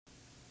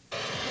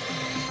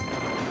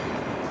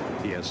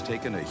has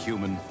taken a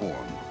human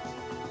form,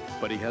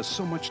 but he has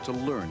so much to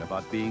learn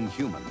about being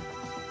human.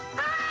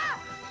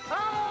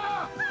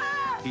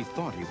 He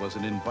thought he was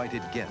an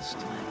invited guest,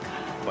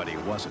 but he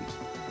wasn't.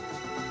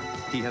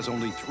 He has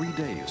only 3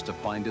 days to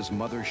find his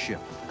mother's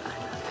ship.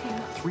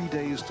 3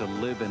 days to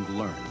live and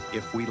learn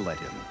if we let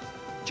him.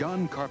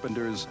 John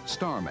Carpenter's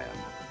Starman,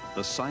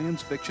 the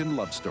science fiction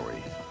love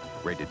story.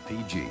 Rated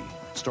PG.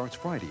 Starts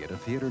Friday at a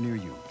theater near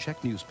you.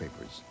 Check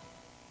newspapers.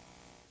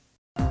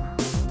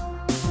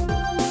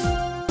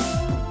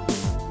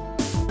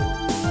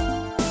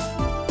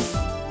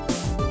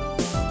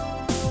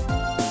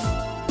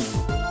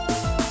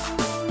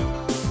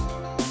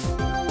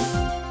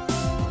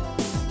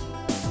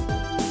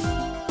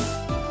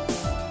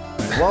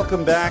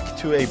 Welcome back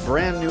to a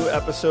brand new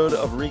episode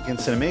of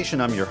Reconcinimation.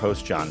 I'm your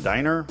host, John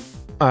Diner.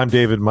 I'm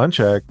David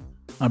Munchak.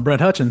 I'm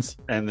Brett Hutchins.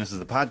 And this is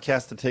the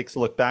podcast that takes a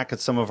look back at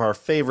some of our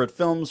favorite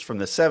films from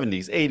the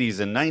 70s, 80s,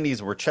 and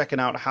 90s. We're checking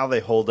out how they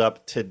hold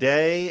up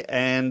today,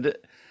 and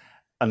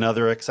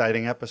another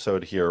exciting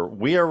episode here.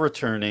 We are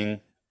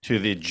returning to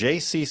the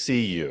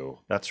JCCU.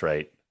 That's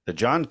right, the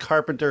John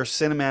Carpenter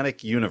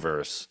Cinematic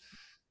Universe,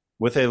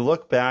 with a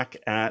look back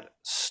at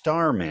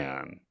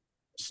Starman.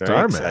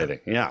 Very exciting.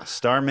 Yeah,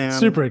 Starman.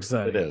 Super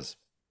exciting. It is.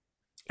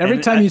 Every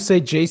time you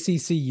say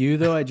JCCU,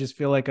 though, I just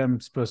feel like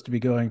I'm supposed to be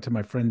going to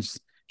my friend's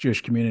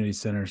Jewish Community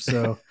Center.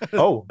 So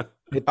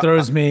it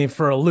throws me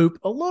for a loop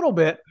a little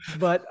bit,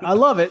 but I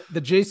love it. The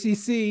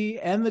JCC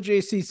and the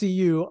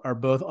JCCU are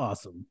both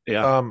awesome.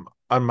 Yeah.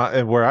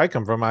 Where I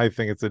come from, I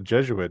think it's a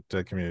Jesuit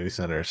community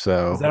center.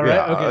 So is that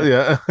right? Okay.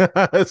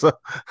 Yeah. So,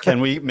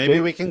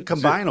 we can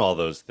combine all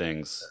those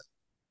things.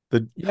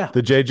 The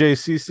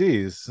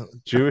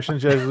JJCCs, Jewish and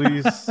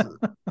Jesuits,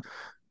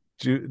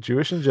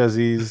 Jewish and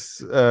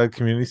Jesuits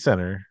Community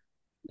Center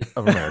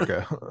of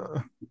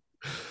America.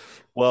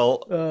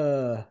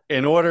 Well,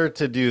 in order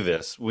to do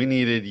this, we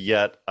needed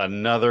yet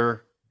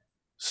another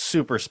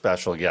super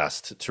special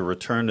guest to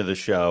return to the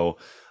show.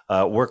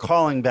 We're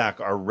calling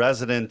back our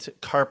resident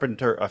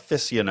Carpenter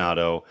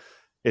aficionado.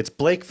 It's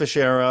Blake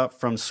Fischera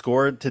from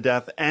Scored to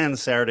Death and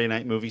Saturday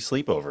Night Movie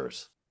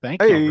Sleepovers.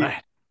 Thank you.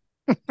 Right.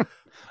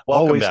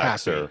 Welcome Always back, happy.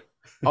 sir.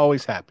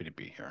 Always happy to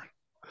be here.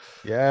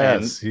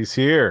 Yes, he's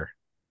here.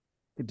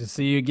 Good to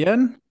see you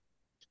again.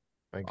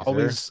 Thank you,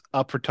 Always sir.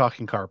 up for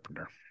talking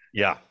Carpenter.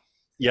 Yeah.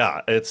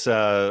 It's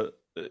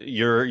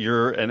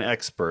you're an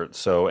expert.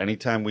 So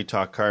anytime we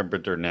talk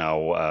Carpenter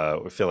now,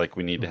 we feel like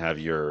we need to have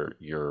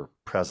your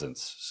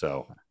presence.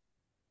 So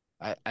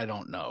I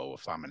don't know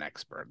if I'm an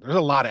expert. There's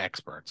a lot of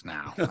experts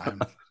now.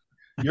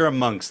 you're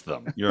amongst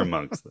them. You're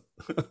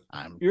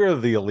You're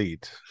the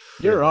elite.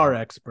 You're our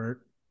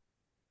expert.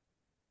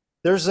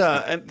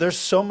 There's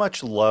so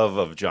much love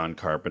of John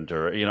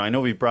Carpenter. You know, I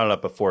know we brought it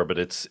up before, but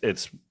it's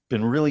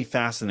been really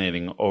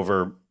fascinating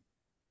over,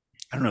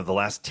 I don't know, the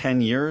last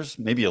 10 years,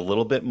 maybe a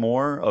little bit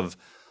more, of,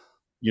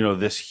 you know,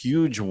 this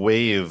huge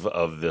wave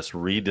of this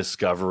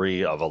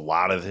rediscovery of a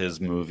lot of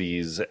his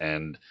movies,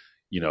 and,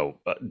 you know,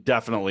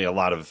 definitely a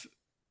lot of,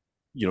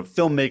 you know,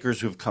 filmmakers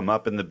who've come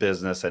up in the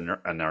business and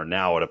are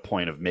now at a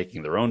point of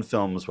making their own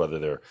films, whether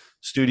they're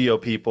studio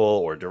people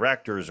or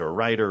directors or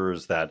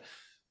writers, that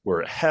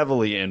were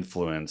heavily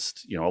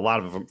influenced, you know, a lot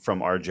of them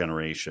from our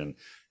generation,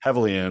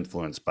 heavily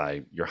influenced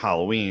by your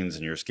Halloweens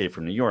and your Escape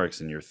from New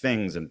Yorks and your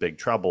Things and Big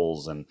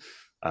Troubles. And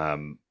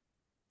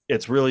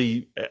it's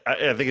really,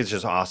 I think it's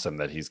just awesome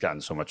that he's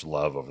gotten so much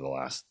love over the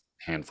last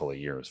handful of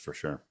years, for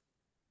sure.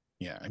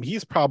 Yeah, I mean,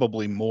 he's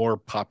probably more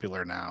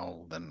popular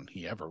now than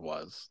he ever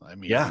was. I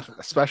mean, Yeah.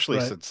 especially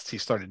Right. since he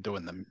started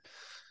doing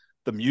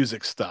the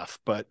music stuff.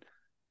 But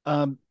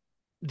the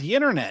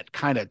internet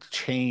kind of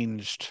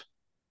changed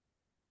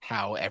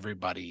how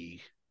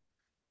everybody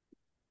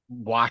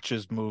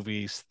watches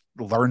movies,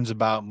 learns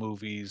about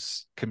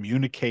movies,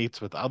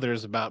 communicates with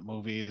others about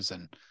movies,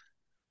 and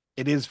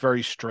it is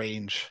very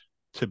strange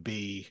to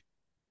be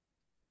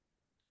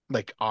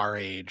like our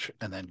age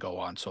and then go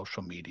on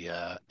social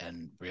media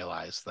and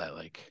realize that,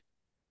 like,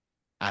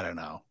 I don't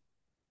know,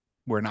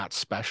 we're not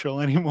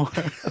special anymore.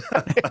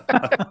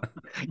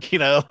 You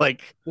know,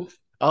 like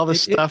all the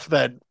stuff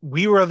that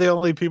we were the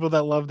only people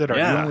that loved it, or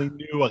you only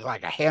knew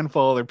like a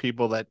handful of other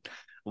people that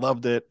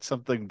loved it,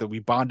 something that we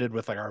bonded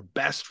with like our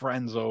best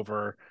friends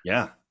over.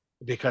 Yeah.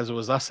 Because it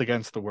was us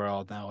against the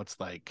world. Now it's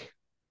like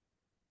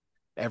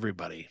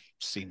everybody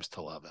seems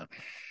to love it.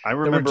 I There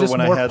were remember just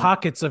when more I had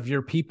pockets of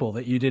your people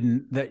that you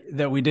didn't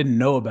that we didn't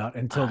know about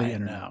until the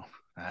internet.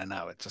 I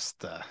know. It's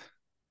just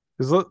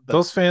Because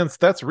those fans,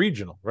 that's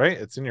regional, right?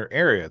 It's in your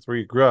area. It's where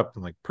you grew up,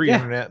 and like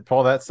pre-internet and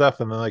all that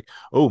stuff. And then like,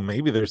 oh,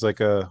 maybe there's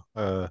like a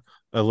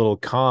little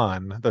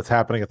con that's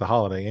happening at the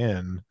Holiday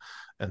Inn,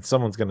 and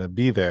someone's going to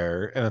be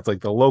there, and it's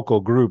like the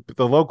local group,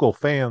 the local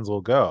fans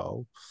will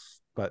go,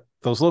 but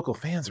those local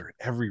fans are in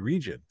every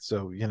region.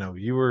 So, you know,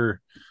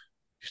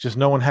 it's just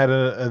no one had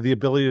the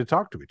ability to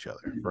talk to each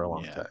other for a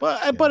long time.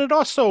 But it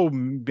also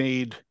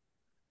made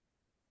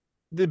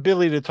the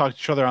ability to talk to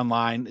each other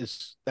online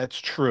that's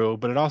true,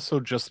 but it also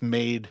just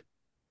made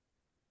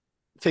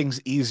things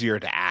easier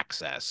to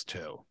access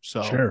too.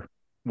 So Sure.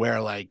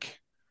 where like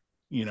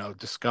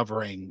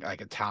discovering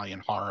like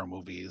Italian horror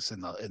movies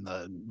in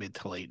the mid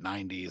to late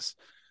 90s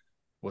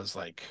was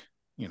like,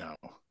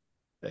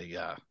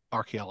 a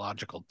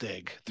archaeological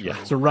dig through. Yeah.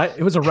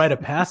 It was a rite of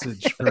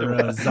passage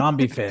for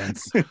zombie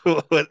fans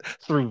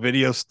through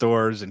video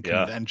stores and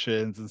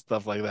conventions and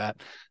stuff like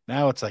that.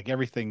 Now it's like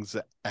everything's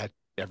at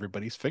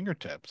everybody's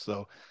fingertips.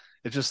 So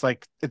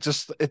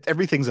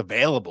everything's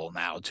available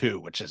now too,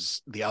 which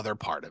is the other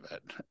part of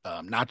it.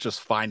 Not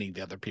just finding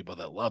the other people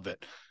that love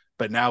it,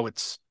 but now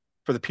it's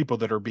for the people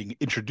that are being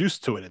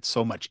introduced to it. It's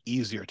so much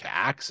easier to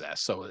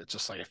access. So it's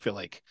just like, I feel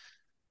like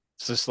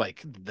it's just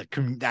like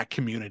that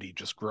community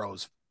just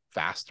grows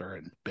faster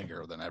and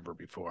bigger than ever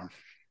before.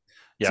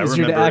 Yeah, it's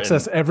easier to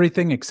access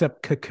everything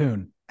except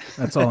Cocoon.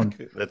 That's all.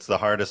 That's the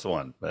hardest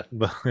one, but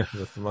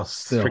that's the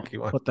most tricky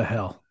one. What the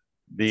hell?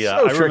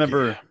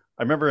 I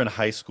remember in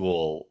high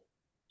school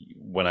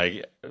when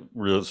I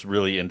was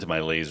really into my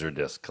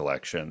Laserdisc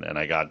collection, and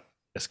I got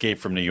Escape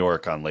from New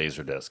York on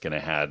Laserdisc, and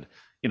it had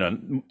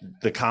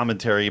the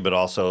commentary, but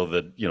also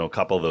the a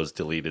couple of those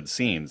deleted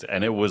scenes,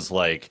 and it was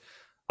like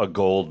a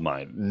gold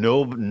mine.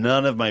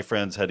 None of my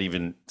friends had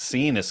even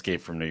seen Escape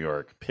from New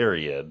York,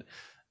 period,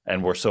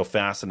 and were so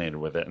fascinated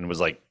with it. And it was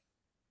like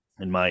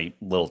in my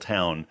little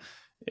town,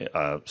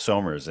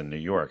 Somers in New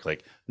York,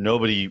 like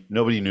nobody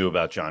knew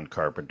about John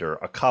Carpenter.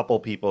 A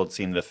couple people had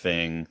seen The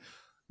Thing.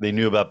 They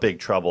knew about Big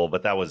Trouble,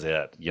 but that was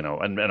it,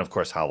 and of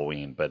course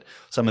Halloween. But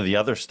some of the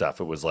other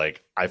stuff, it was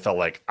like I felt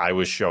like I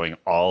was showing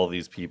all of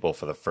these people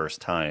for the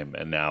first time,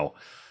 and now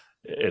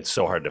it's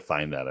so hard to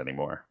find that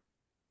anymore.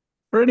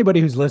 For anybody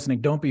who's listening,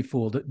 don't be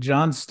fooled.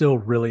 John's still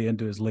really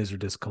into his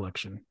Laserdisc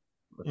collection.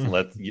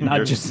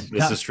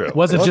 This is true. It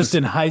wasn't just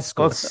in high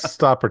school. Let's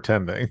stop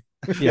pretending.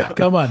 Yeah,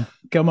 come on.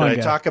 Can I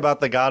talk about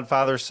the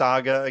Godfather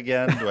saga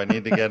again? Do I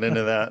need to get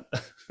into that?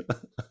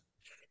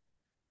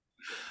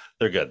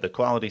 They're good. The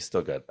quality's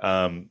still good.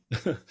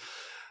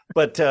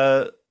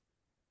 But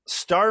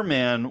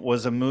Starman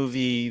was a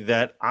movie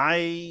that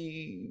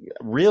I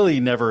really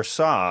never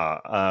saw.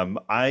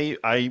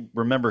 I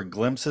remember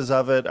glimpses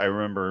of it. I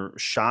remember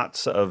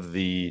shots of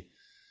the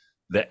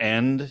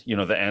end,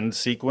 the end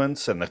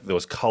sequence, and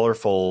those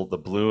colorful, the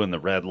blue and the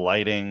red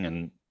lighting,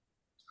 and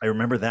I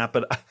remember that.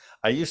 But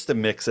I used to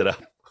mix it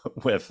up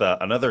with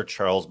another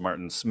Charles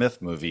Martin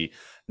Smith movie,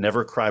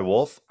 Never Cry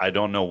Wolf. I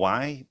don't know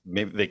why.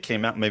 Maybe they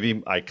came out.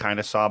 Maybe I kind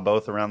of saw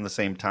both around the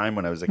same time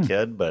when I was a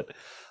kid, but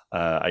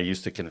I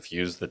used to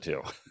confuse the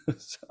two.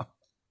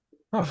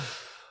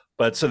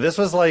 But so this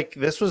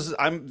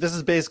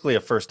is basically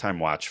a first time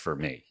watch for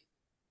me.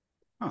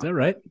 Is that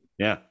right?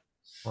 Yeah.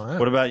 Wow.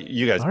 What about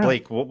you guys? All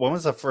Blake, when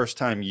was the first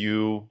time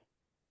you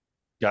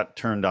got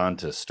turned on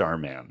to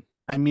Starman?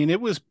 I mean,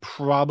 it was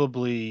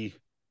probably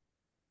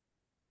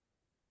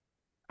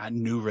a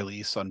new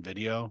release on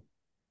video.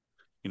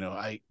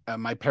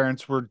 My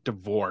parents were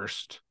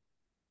divorced,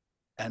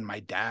 and my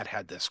dad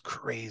had this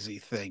crazy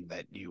thing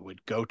that you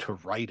would go to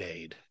Rite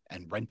Aid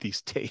and rent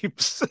these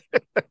tapes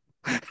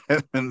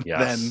and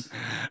then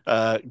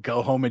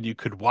go home and you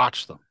could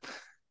watch them.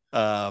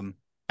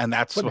 And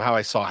that's how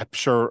I saw. I'm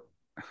sure.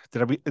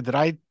 Did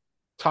I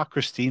talk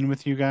Christine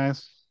with you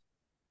guys?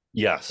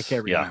 Yes. I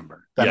can't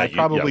remember. I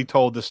probably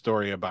told the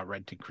story about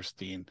renting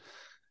Christine.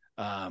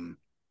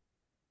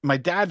 My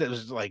dad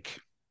is like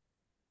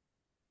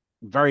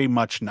very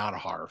much not a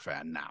horror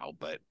fan now,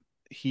 but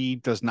he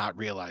does not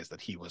realize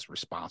that he was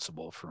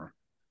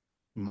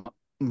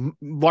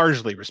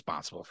largely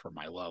responsible for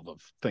my love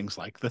of things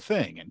like The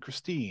Thing and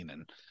Christine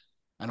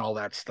and all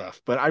that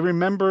stuff. But I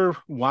remember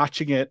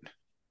watching it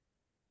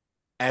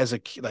as a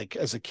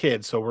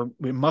kid. So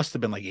we must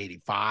have been like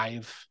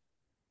 85.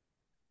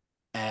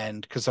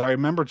 And because I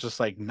remember just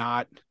like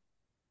not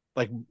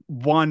like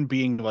one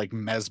being like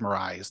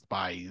mesmerized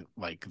by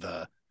like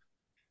the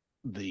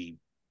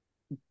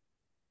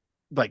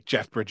like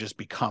Jeff Bridges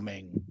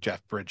becoming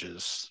Jeff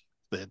Bridges,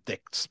 the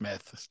Dick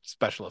Smith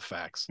special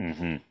effects,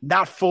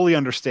 not fully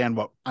understanding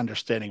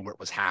what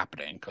was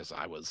happening. Cause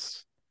I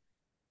was,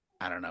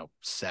 I don't know,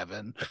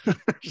 7,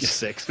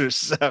 6 or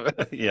 7.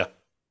 Yeah.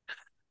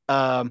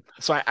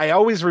 So I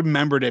always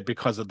remembered it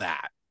because of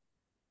that.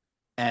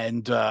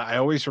 And I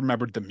always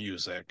remembered the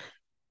music.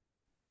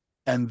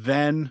 And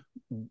then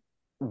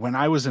when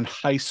I was in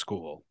high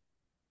school,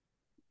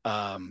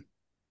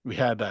 we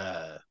had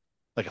a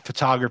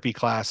photography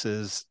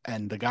classes,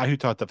 and the guy who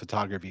taught the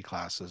photography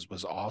classes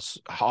was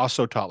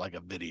also taught like a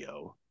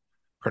video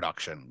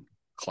production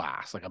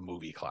class, like a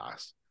movie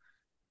class.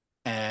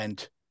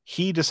 And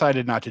he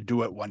decided not to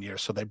do it one year.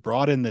 So they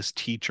brought in this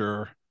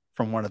teacher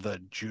from one of the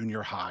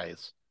junior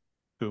highs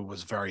who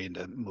was very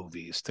into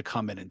movies to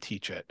come in and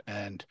teach it.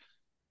 And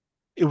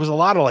it was a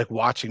lot of like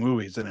watching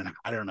movies. And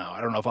I don't know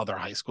if other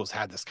high schools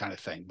had this kind of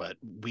thing, but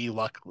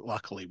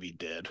luckily we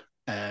did.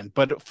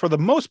 But for the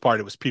most part,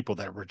 it was people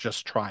that were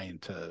just trying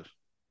to,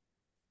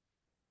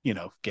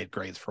 get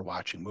grades for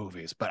watching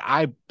movies. But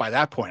by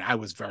that point, I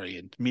was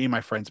me and my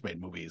friends made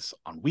movies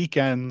on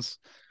weekends,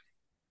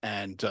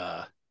 and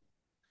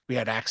we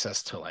had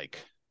access to like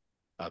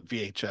a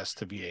VHS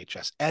to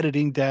VHS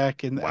editing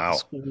deck at the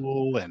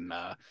school. And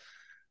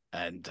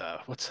and I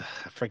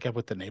forget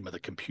what the name of the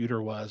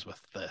computer was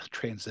with the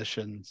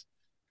transitions.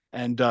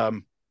 And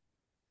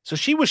so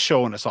she was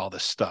showing us all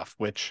this stuff,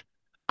 which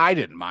I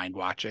didn't mind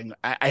watching.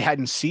 I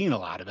hadn't seen a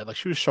lot of it. Like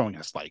she was showing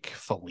us like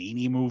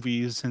Fellini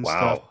movies and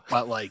stuff, Wow.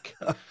 but like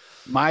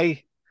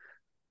my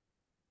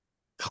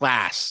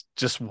class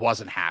just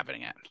wasn't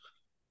having it.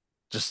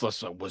 Just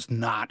was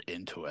not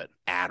into it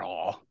at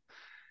all.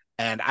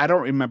 And I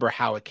don't remember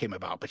how it came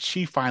about, but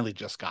she finally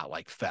just got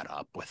like fed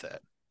up with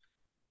it.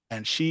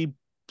 And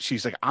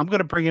she's like, I'm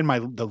gonna bring in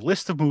the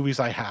list of movies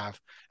I have,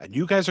 and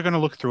you guys are gonna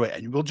look through it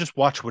and we'll just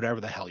watch whatever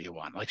the hell you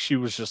want. Like she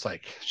was just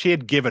like she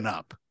had given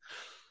up.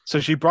 So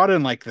she brought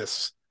in like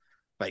this,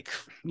 like,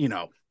 you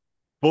know,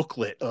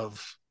 booklet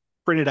of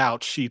printed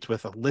out sheets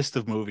with a list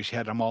of movies. She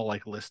had them all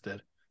like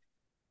listed.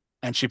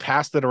 And she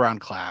passed it around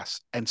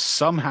class. And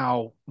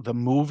somehow the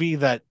movie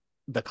that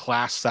the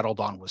class settled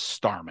on was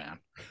Starman.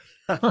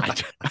 I,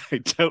 I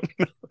don't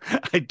know.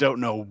 I don't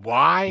know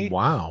why,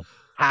 Wow.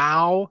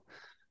 how.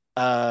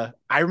 I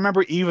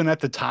remember even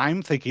at the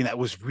time thinking that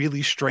was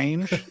really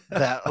strange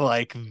that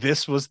like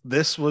this was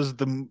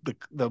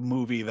the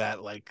movie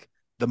that like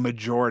the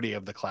majority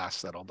of the class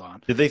settled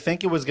on. Did they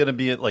think it was going to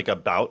be like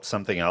about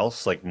something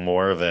else, like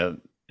more of a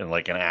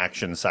like an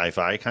action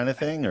sci-fi kind of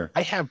thing, or?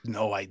 I have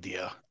no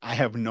idea. I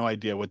have no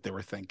idea what they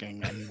were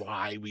thinking and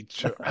why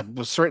I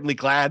was certainly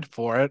glad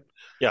for it.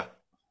 Yeah.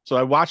 So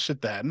I watched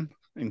it then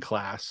in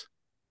class.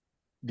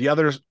 The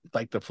other,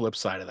 like the flip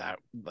side of that,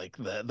 like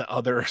the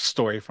other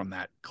story from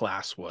that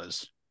class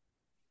was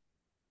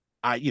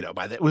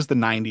it was the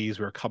 90s.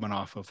 We were coming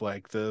off of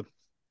like the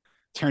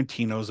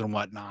Tarantinos and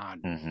whatnot,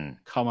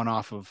 coming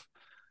off of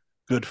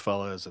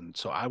Goodfellas. And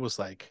so I was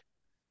like,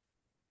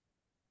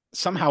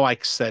 somehow I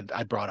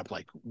brought up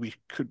like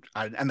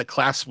and the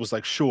class was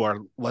like, sure,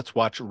 let's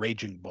watch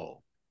Raging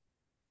Bull.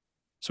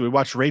 So we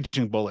watched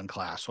Raging Bull in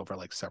class over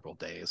like several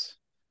days.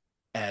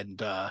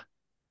 And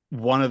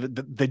one of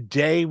the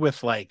day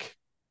with like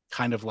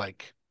kind of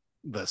like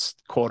this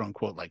quote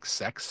unquote like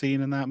sex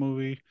scene in that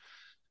movie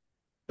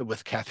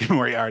with Kathy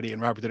Moriarty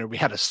and Robert De Niro, we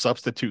had a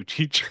substitute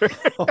teacher.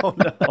 Oh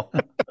no.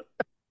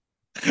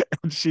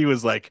 And she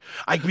was like,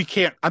 we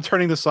can't, I'm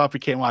turning this off, we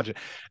can't watch it.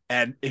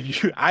 And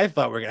I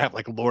thought we were gonna have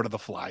like Lord of the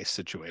Flies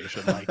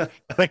situation, like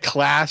the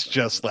class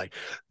just like,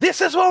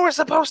 this is what we're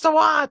supposed to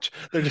watch.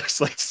 They're just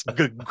like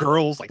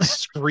girls like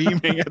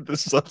screaming at the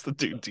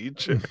substitute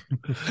teacher.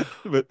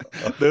 But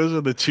those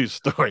are the two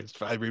stories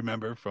I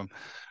remember from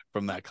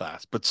that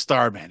class. But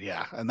Starman,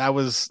 yeah, and that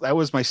was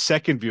my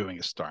second viewing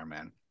of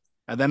Starman.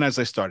 And then as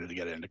I started to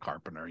get into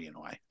Carpenter,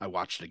 I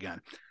watched it again.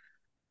 A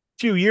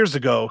few years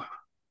ago,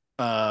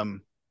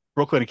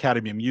 Brooklyn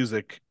Academy of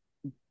Music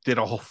did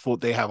a whole full.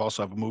 They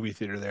also have a movie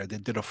theater there. They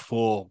did a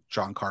full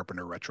John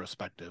Carpenter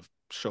retrospective,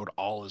 showed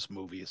all his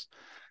movies,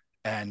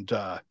 and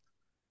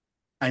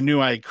I knew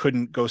I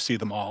couldn't go see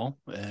them all,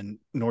 and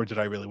nor did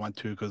I really want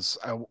to because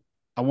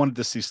I wanted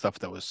to see stuff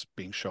that was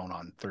being shown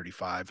on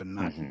 35 and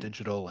not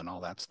digital and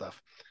all that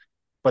stuff.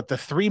 But the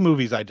three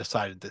movies I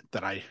decided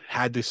that I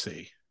had to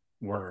see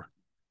were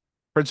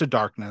Prince of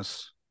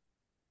Darkness,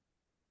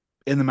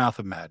 In the Mouth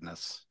of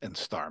Madness, and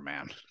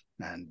Starman.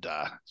 And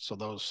so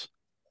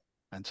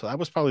that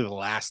was probably the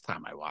last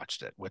time I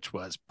watched it, which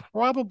was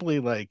probably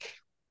like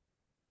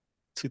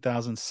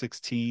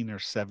 2016 or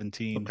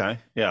 17. Okay.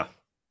 Yeah.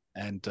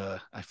 And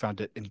I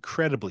found it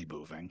incredibly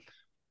moving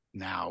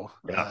now,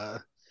 Yeah.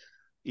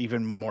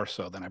 even more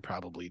so than I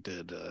probably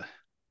did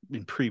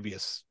in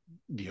previous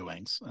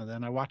viewings. And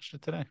then I watched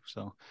it today.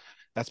 So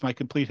that's my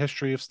complete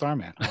history of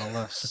Starman.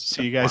 I'll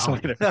see you guys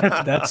later.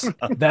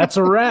 That's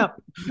a wrap.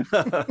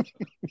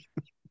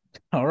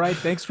 All right.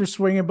 Thanks for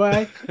swinging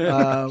by.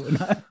 No,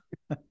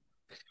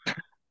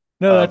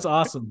 that's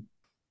awesome.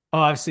 Oh,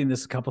 I've seen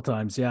this a couple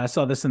times. Yeah, I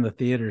saw this in the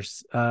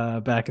theaters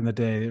back in the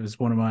day. It was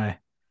one of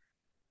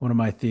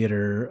my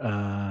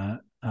theater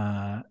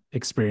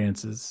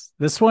experiences.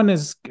 This one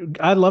is,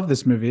 I love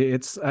this movie.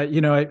 It's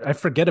I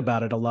forget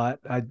about it a lot.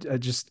 I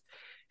just,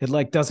 it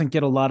like doesn't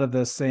get a lot of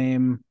the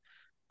same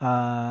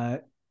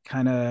kind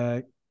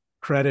of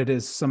credit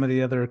as some of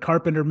the other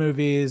Carpenter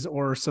movies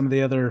or some of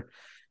the other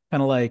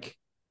kind of like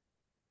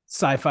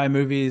sci-fi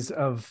movies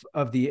of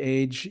the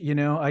age,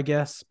 I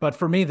guess. But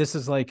for me, this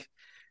is like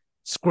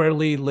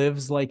squarely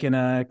lives like in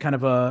a kind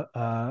of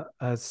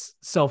a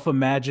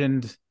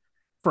self-imagined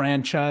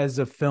franchise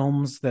of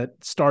films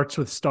that starts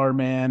with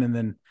Starman, and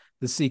then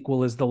the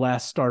sequel is The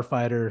Last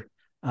Starfighter,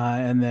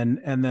 and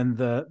then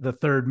the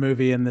third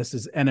movie in this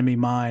is Enemy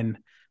Mine,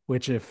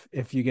 which if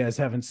you guys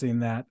haven't seen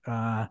that,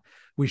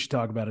 we should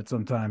talk about it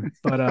sometime.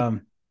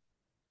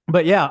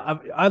 But yeah,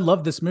 I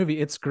love this movie.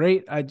 It's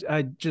great.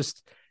 I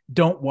just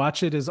don't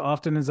watch it as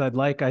often as I'd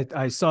like.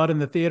 I saw it in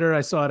the theater.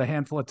 I saw it a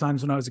handful of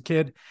times when I was a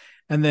kid,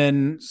 and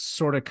then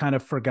sort of kind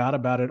of forgot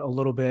about it a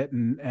little bit.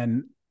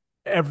 And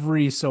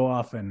every so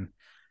often,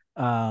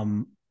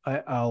 I'll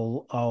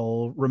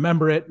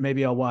remember it.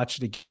 Maybe I'll watch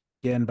it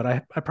again, but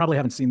I probably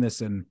haven't seen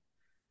this in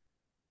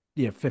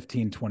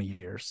 15, 20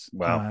 years.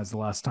 Wow. Mm-hmm. Is the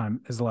last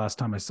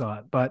time I saw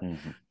it. But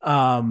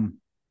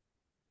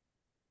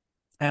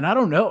and I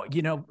don't know,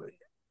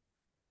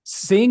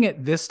 seeing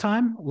it this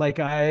time, like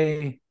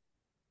I've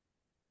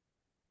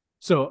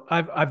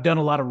done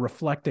a lot of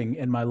reflecting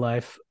in my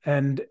life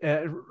and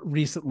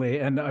recently,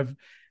 and I've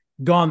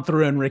gone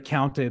through and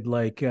recounted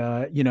like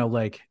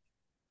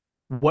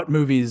what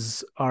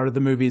movies are the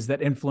movies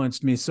that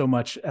influenced me so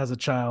much as a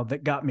child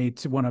that got me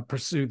to want to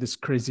pursue this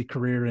crazy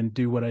career and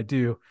do what I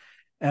do.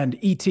 And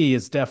E.T.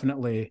 is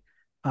definitely,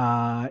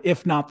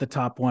 if not the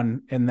top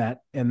one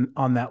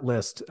on that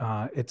list,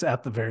 it's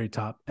at the very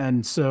top.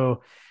 And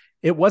so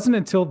it wasn't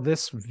until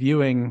this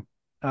viewing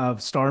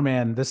of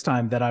Starman this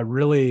time that I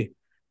really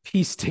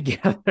pieced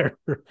together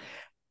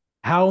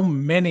how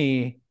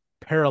many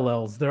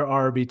parallels there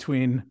are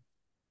between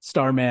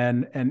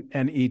Starman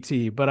and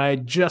ET. But I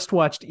just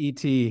watched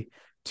ET 2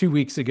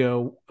 weeks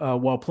ago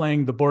while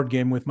playing the board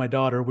game with my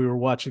daughter. We were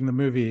watching the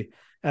movie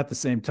at the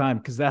same time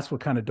because that's what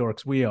kind of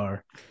dorks we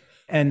are.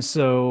 And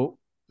so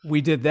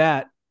we did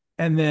that,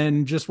 and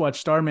then just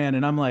watched Starman,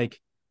 and I'm like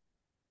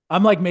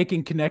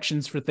making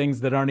connections for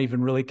things that aren't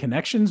even really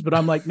connections, but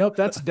I'm like, nope,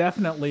 that's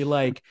definitely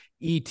like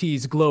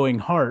ET's glowing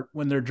heart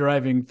when they're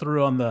driving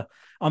through on the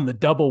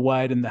double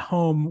wide and the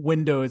home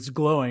window is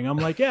glowing. I'm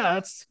like, yeah,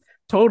 that's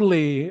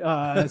totally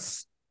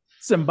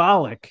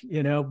symbolic,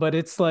 but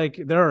it's like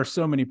there are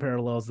so many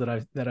parallels that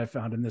I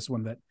found in this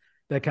one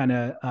that kind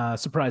of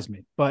surprised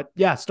me. But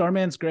yeah,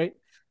 Starman's great.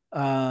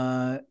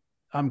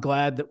 I'm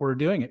glad that we're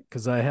doing it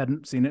because I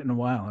hadn't seen it in a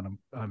while, and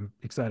I'm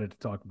excited to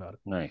talk about it.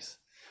 Nice.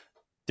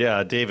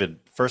 Yeah, David,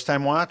 first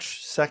time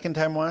watch, second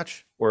time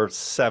watch, or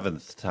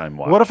seventh time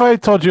watch? What if I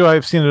told you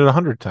I've seen it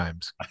 100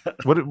 times?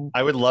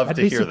 I would love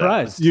to hear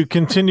surprised. that. You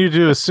continue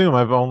to assume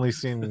I've only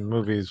seen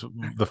movies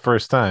the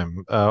first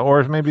time,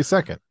 or maybe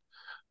second.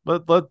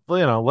 But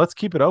let's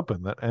keep it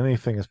open that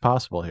anything is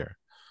possible here.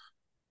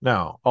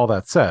 Now, all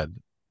that said,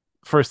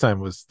 first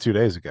time was 2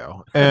 days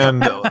ago,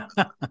 and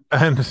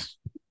and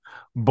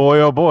boy,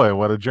 oh boy,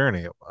 what a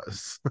journey it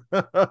was.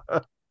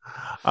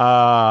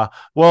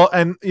 Well,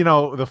 and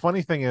the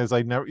funny thing is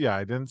I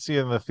didn't see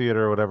it in the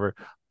theater or whatever,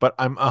 but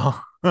I'm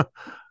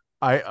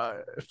I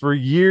for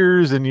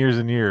years and years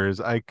and years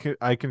I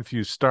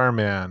confused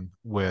Starman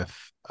with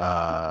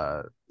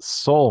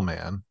Soul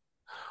Man,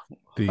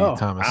 the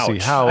Thomas C.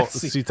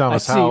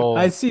 Howell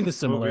I see the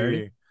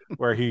similarity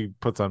where he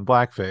puts on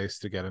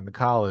blackface to get into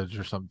college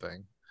or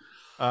something.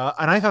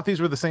 And I thought these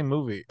were the same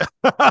movie.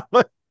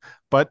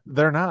 But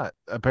they're not,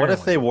 apparently. What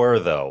if they were,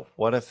 though?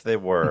 What if they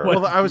were?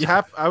 Well, I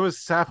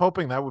was half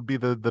hoping that would be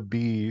the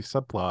B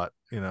subplot,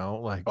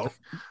 like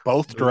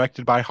both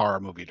directed by horror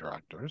movie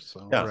directors.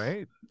 So yeah.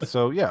 Right.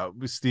 So yeah,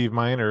 Steve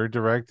Miner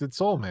directed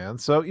Soul Man.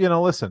 So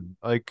listen,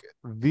 like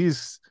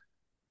these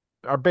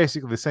are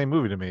basically the same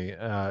movie to me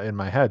in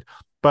my head,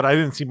 but I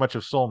didn't see much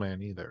of Soul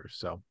Man either.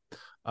 So,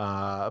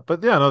 but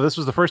yeah, no, this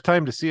was the first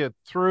time to see it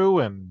through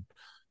and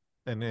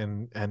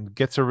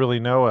get to really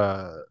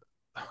know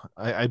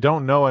I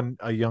don't know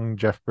a young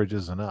Jeff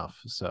Bridges enough,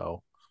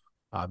 so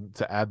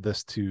to add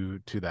this to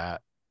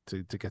that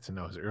to get to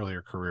know his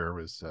earlier career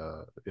was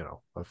a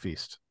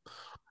feast.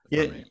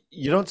 Yeah,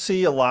 you don't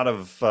see a lot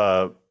of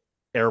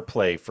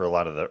airplay for a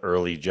lot of the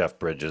early Jeff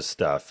Bridges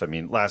stuff. I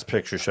mean, Last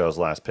Picture Show is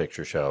Last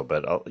Picture Show,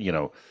 but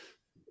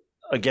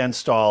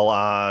Against All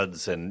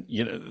Odds and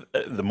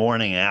The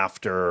Morning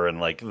After and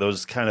like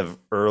those kind of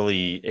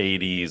early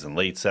 80s and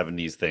late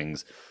 70s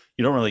things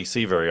you don't really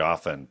see very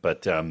often,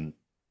 but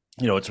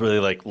it's really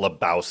like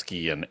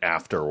Lebowski and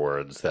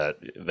Afterwards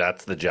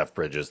that's the Jeff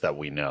Bridges that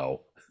we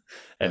know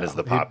and is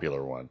the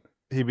popular one.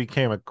 He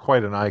became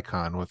quite an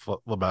icon with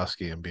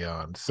Lebowski and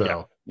Beyond.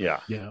 So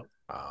yeah.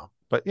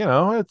 But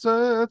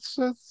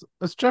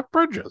it's Jeff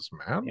Bridges,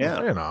 man.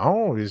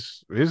 Yeah.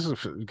 He's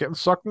getting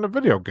sucked into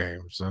video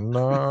games and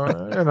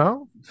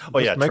oh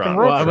yeah, making Tron.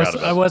 road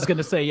I was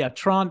gonna say, yeah,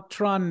 Tron.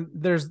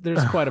 There's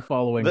quite a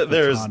following.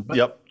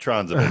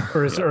 Tron's a big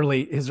for his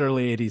early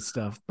 80s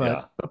stuff,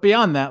 but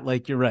beyond that,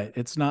 like you're right,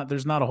 there's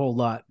not a whole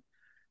lot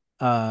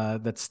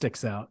that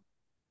sticks out.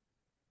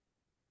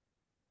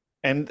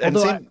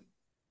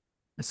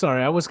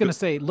 Sorry, I was gonna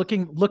say,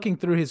 looking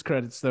through his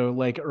credits though,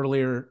 like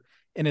earlier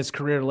in his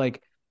career,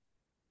 like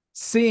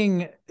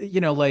seeing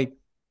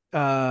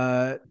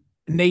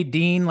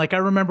Nadine, like I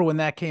remember when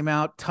that came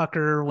out,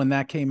 Tucker when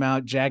that came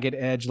out, Jagged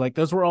Edge, like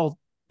those were all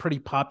pretty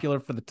popular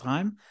for the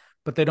time,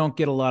 but they don't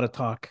get a lot of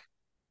talk.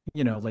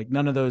 Like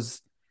none of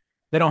those,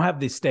 they don't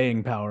have the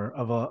staying power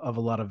of a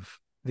lot of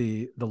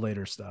the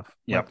later stuff,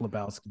 like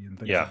Lebowski and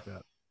things like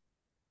that.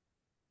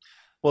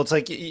 Well, it's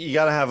like you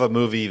got to have a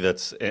movie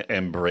that's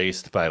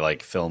embraced by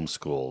like film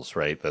schools,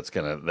 right? That's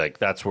gonna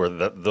that's where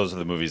those are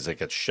the movies that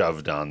get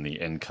shoved on the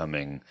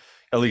incoming,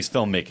 at least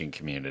filmmaking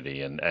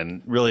community,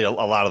 and really a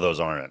lot of those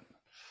aren't.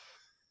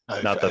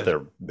 Not that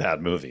they're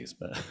bad movies,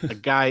 but a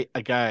guy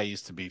I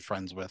used to be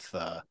friends with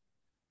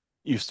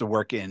used to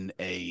work in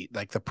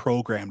the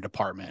program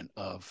department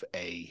of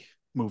a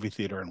movie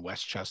theater in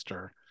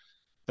Westchester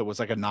that was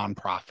like a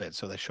nonprofit,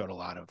 so they showed a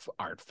lot of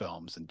art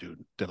films and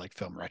did like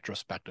film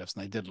retrospectives,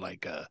 and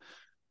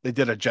they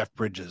did a Jeff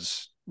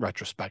Bridges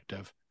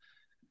retrospective,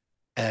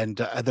 and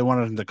they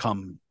wanted him to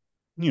come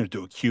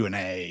do a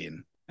Q&A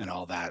and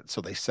all that.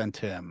 So they sent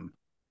him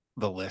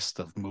the list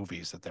of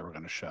movies that they were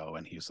going to show,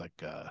 and he's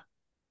like,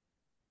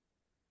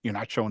 "You're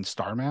not showing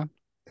Starman?"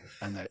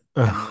 And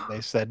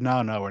they said,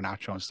 "No, we're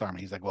not showing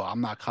Starman." He's like, "Well,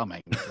 I'm not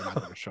coming. We're not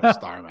going to show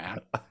Starman."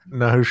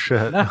 No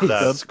shit. Nice.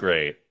 That's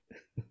great.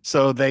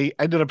 So they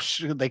ended up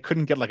they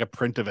couldn't get like a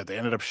print of it. They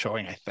ended up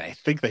showing I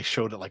think they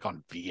showed it like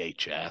on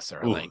VHS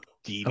or like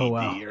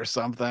DVD or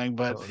something.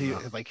 But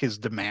like his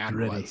demand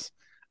was,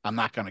 "I'm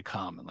not going to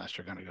come unless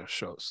you're going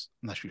to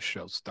unless you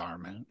show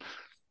Starman."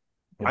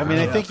 I mean,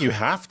 I think you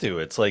have to.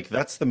 It's like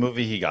that's the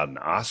movie he got an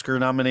Oscar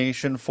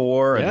nomination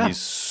for, and he's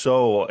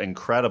so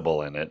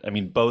incredible in it. I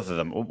mean, both of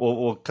them.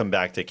 We'll come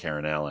back to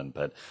Karen Allen,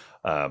 but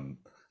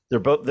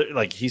they're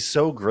like he's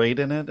so great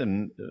in it.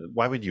 And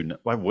why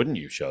wouldn't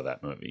you show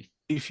that movie?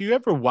 If you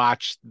ever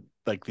watched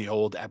like the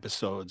old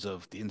episodes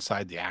of the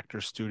Inside the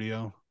Actors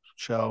Studio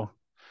show,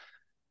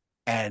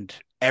 and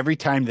every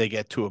time they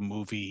get to a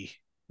movie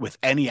with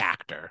any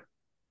actor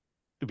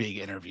being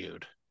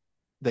interviewed,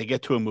 they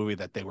get to a movie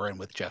that they were in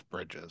with Jeff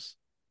Bridges,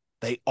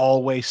 they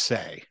always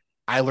say,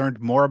 "I learned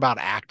more about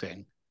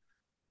acting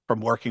from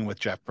working with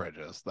Jeff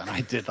Bridges than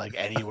I did like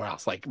anywhere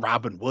else." Like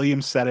Robin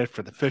Williams said it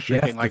for the Fisher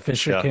King. Like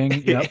Fisher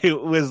King. Yep.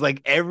 It was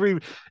like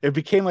it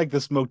became like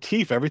this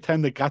motif every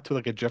time they got to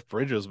like a Jeff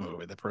Bridges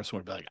movie. The person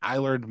would be like, "I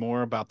learned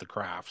more about the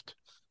craft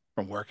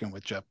from working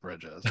with Jeff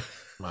Bridges."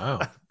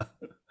 Wow.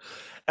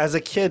 As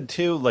a kid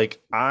too,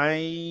 like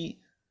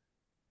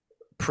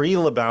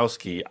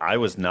pre-Lebowski, I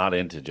was not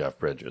into Jeff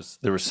Bridges.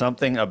 There was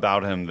something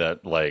about him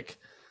that like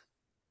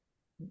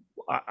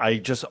I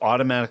just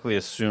automatically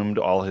assumed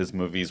all his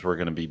movies were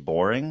going to be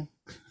boring.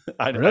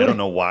 I don't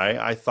know why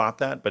I thought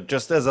that, but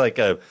just as like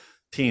a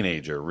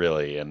teenager,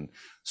 really. And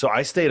so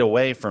I stayed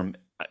away from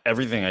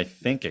everything, I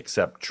think,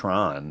 except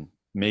Tron,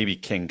 maybe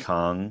King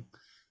Kong,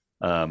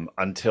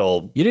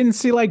 until you didn't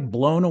see like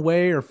Blown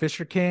Away or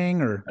Fisher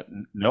King or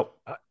nope.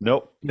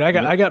 I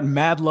got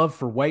mad love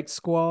for White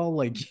Squall.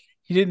 Like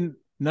you didn't.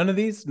 None of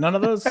those?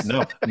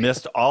 No,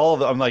 missed all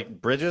of them. I'm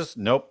like, Bridges,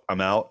 nope,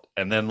 I'm out.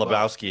 And then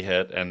Lebowski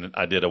hit, and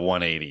I did a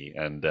 180.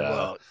 And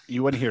well,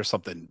 you want to hear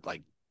something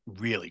like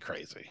really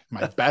crazy.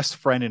 My best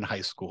friend in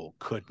high school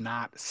could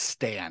not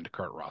stand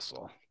Kurt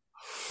Russell.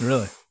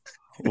 Really?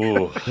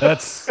 Ooh,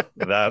 that's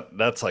a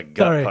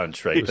gut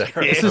punch right there.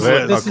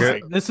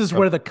 This is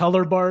where the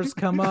color bars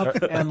come up,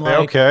 and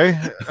like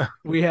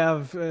we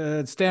have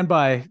stand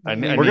by. I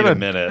need a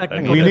minute.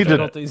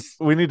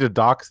 We need to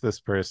dox this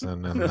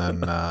person and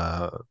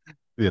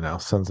then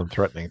send some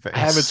threatening things. I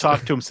haven't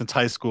talked to him since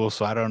high school,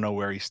 so I don't know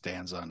where he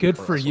stands on. Good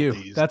for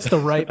you. That's the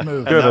right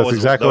move. Good, that's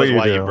exactly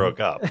why you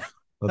broke up.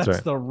 That's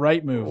right. The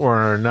right move.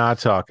 We're not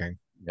talking.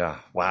 Yeah.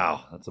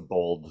 Wow, that's a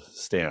bold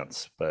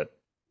stance, but.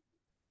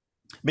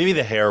 Maybe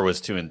the hair was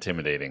too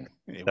intimidating.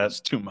 That's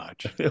too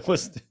much. It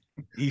was.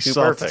 He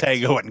saw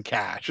Tango and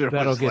Cash.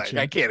 That'll get like, you.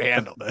 I can't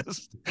handle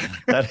this.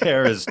 That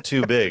hair is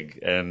too big,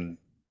 and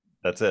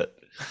that's it.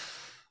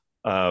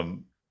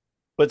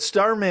 But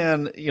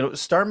Starman,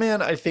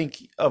 I think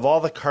of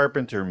all the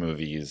Carpenter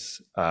movies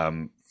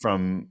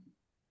from,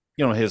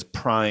 his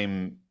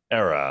prime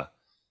era,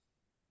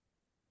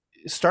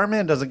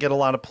 Starman doesn't get a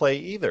lot of play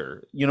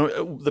either.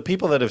 The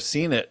people that have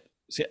seen it,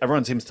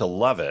 everyone seems to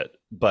love it,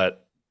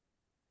 but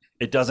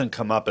it doesn't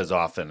come up as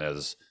often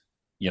as,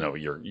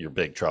 your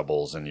Big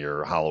Troubles and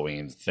your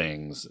Halloween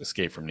things,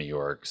 Escape from New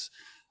York's.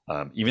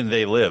 Even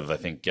They Live, I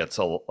think, gets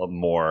a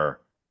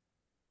more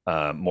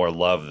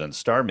love than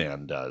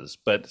Starman does.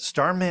 But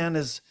Starman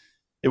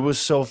it was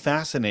so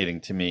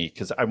fascinating to me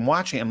because I'm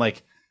watching. I'm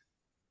like,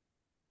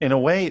 in a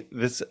way,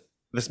 this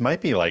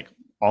might be like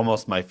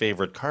almost my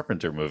favorite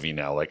Carpenter movie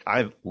now. Like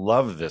I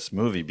love this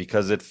movie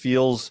because it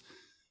feels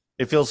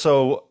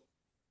so.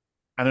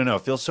 I don't know.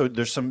 It feels so.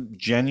 There's some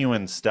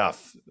genuine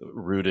stuff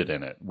rooted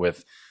in it,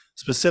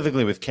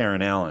 specifically with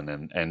Karen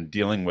Allen and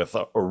dealing with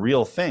a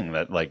real thing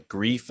that like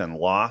grief and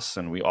loss,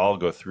 and we all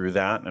go through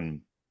that.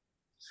 And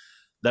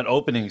that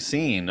opening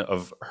scene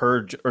of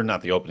her, or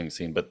not the opening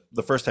scene, but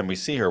the first time we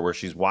see her, where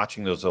she's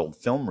watching those old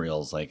film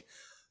reels, like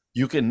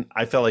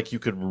I felt like you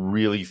could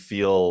really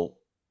feel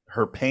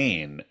her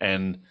pain,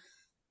 and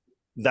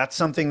that's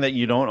something that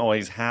you don't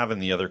always have in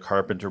the other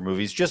Carpenter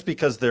movies, just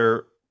because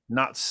they're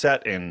not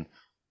set in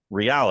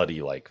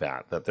reality like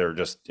that they're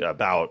just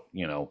about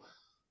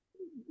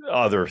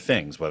other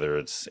things, whether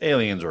it's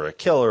aliens or a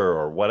killer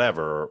or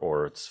whatever,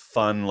 or it's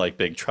fun like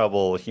Big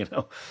Trouble. So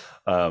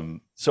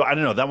I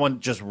don't know, that one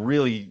just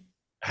really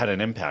had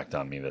an impact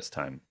on me this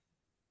time.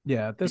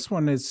 Yeah, this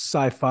one is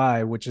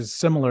sci-fi, which is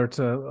similar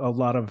to a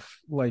lot of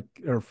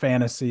or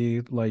fantasy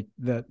like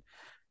that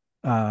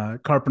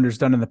Carpenter's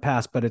done in the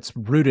past, but it's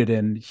rooted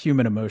in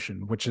human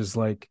emotion, which is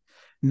like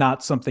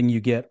not something you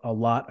get a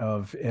lot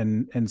of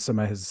in some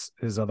of his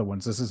other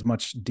ones. This is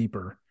much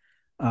deeper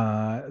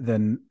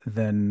than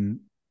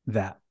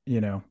that,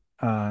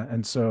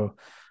 and so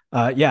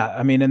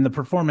I mean, and the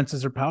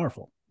performances are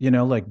powerful,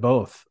 like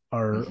both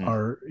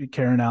are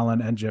Karen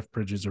Allen and Jeff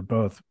Bridges are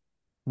both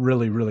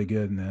really, really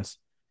good in this.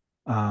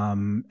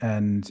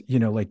 And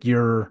like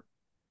you're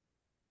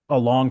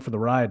along for the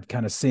ride,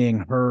 kind of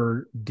seeing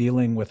her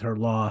dealing with her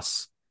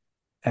loss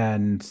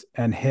and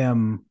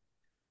him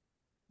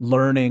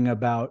learning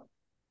about,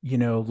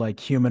 like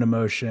human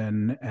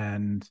emotion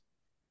and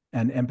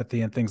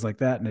empathy and things like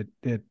that. And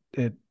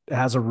it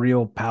has a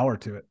real power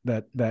to it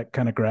that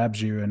kind of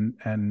grabs you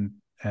and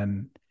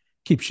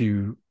keeps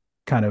you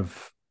kind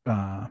of,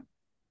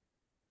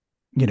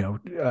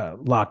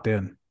 locked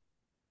in.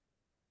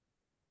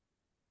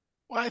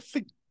 Well, I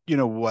think,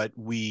 what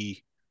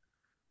we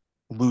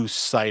lose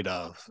sight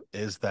of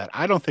is that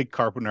I don't think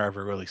Carpenter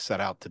ever really set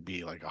out to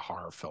be like a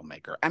horror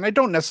filmmaker. And I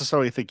don't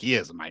necessarily think he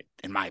is,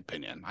 in my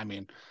opinion. I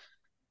mean,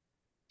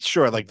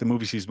 sure, like the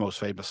movies he's most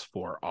famous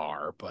for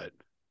are, but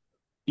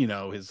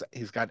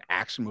he's got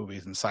action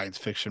movies and science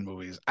fiction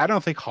movies. I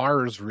don't think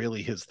horror is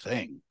really his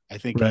thing. I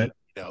think Right.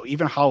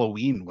 even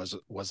Halloween was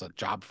a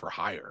job for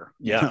hire.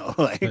 Yeah.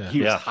 Like Yeah.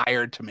 he was Yeah.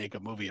 hired to make a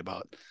movie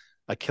about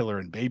a killer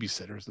and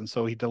babysitters, and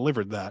so he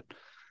delivered that.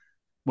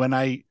 When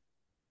I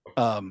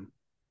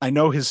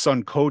know his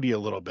son Cody a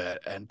little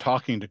bit, and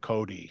talking to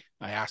Cody,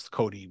 I asked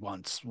Cody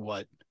once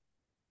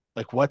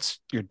what's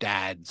your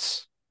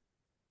dad's,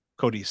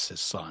 Cody's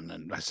his son,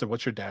 and I said,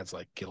 what's your dad's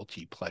like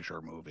guilty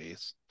pleasure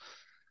movies?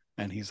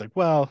 And he's like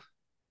West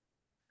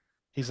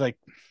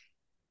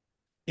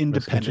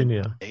Independence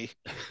Virginia. Day.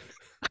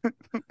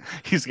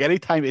 He's like,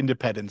 anytime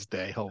Independence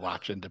Day, he'll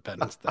watch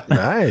Independence Day.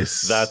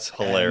 Nice. That's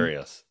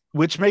hilarious.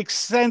 Which makes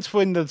sense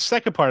when the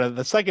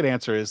second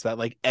answer is that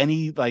like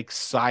any like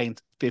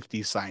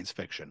 50 science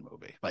fiction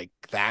movie, like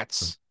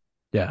that's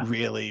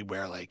really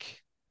where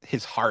like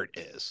his heart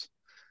is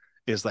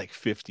like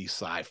 50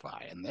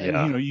 sci-fi. And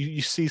then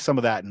you see some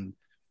of that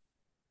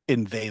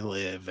in They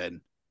Live,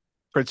 and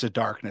Prince of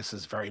Darkness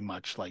is very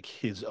much like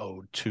his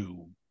ode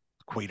to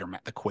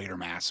the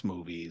Quatermass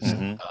movies.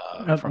 Mhm.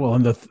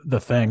 And the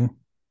Thing,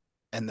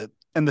 and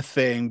the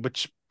Thing,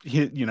 which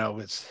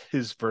it's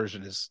his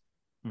version is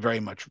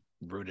very much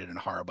rooted in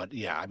horror. But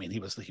yeah, I mean,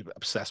 he was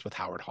obsessed with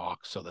Howard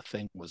Hawks, so The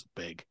Thing was a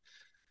big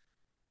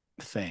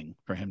thing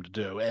for him to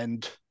do.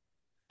 And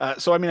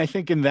so I mean, I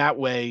think in that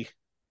way,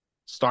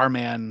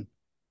 Starman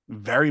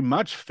very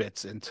much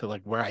fits into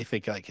like where I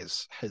think like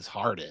his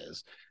heart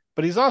is.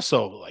 But he's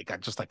also like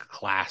just like a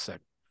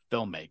classic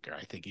filmmaker,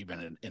 I think,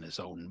 even in his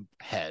own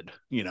head.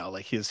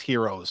 Like his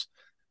heroes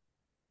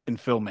in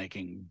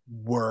filmmaking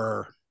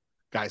were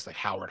guys like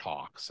Howard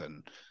Hawks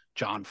and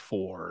John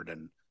Ford,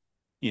 and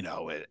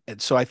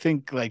and so I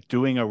think like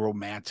doing a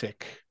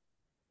romantic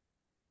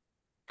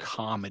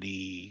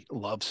comedy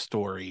love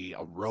story,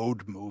 a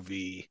road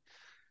movie,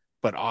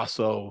 but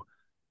also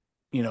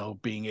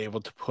being able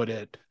to put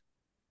it,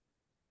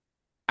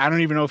 I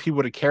don't even know if he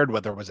would have cared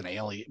whether it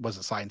was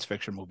a science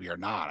fiction movie or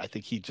not. I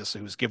think he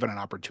was given an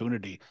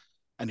opportunity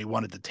and he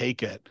wanted to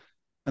take it.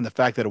 And the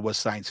fact that it was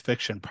science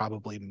fiction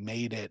probably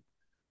made it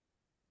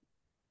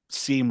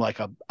seem like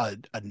a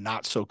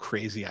not so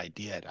crazy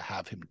idea to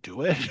have him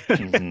do it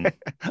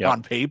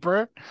on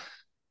paper.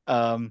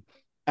 And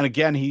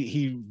again,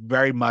 he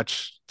very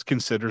much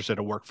considers it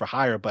a work for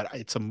hire, but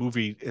it's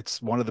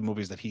one of the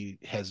movies that he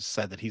has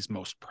said that he's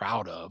most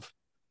proud of.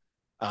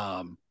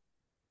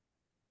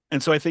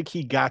 And so I think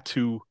he got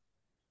to,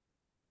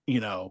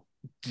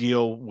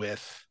 deal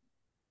with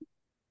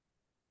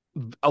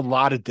a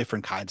lot of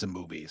different kinds of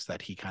movies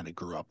that he kind of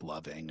grew up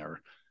loving,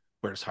 or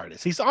where his heart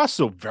is. He's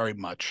also very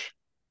much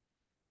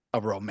a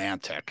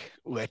romantic,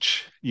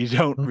 which you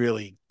don't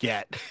really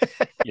get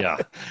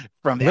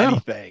from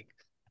anything.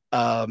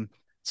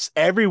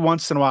 Every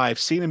once in a while, I've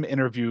seen him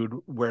interviewed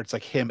where it's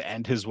like him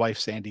and his wife,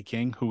 Sandy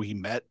King, who he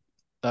met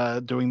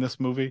doing this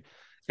movie.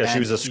 Yeah, she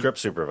was a script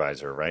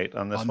supervisor, right?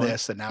 On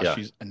this, and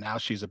now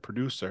she's a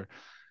producer.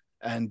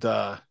 And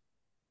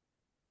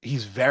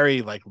he's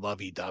very like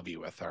lovey-dovey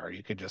with her.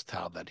 You could just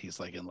tell that he's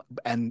like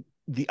and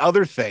the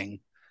other thing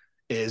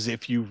is,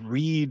 if you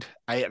read,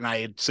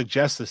 I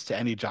suggest this to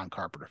any John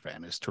Carpenter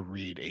fan, is to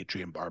read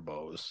Adrienne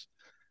Barbeau's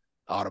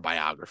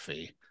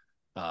autobiography,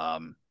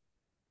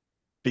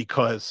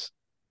 because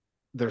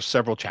there's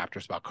several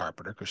chapters about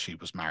Carpenter because she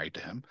was married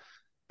to him,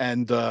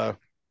 and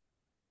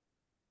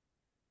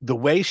the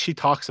way she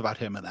talks about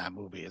him in that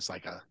movie is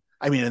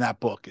in that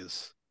book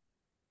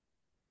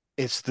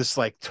it's this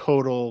like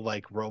total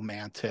like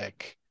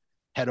romantic,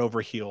 head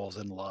over heels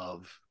in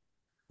love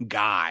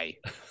guy.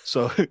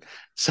 So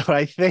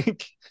I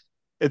think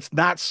it's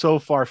not so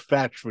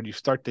far-fetched when you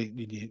start to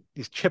you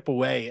chip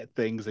away at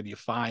things and you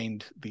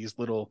find these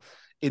little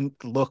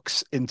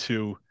looks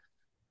into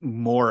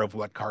more of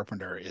what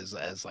Carpenter is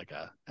as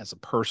a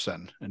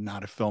person and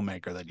not a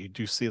filmmaker, that you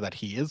do see that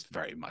he is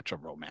very much a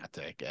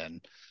romantic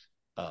and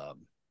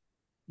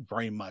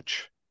very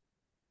much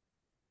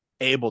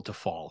able to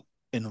fall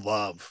in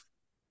love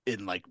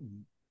in like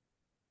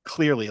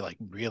clearly like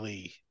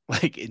really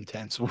like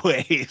intense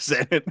ways,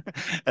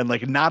 and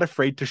like not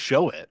afraid to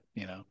show it,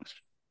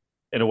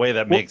 in a way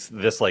that makes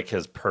this like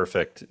his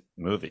perfect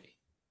movie.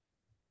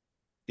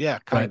 Yeah,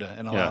 kind of,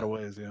 in a lot of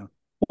ways. Yeah.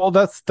 Well,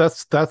 that's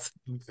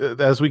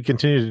as we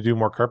continue to do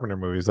more Carpenter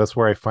movies, that's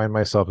where I find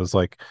myself, is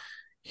like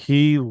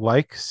he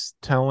likes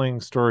telling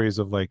stories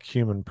of like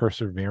human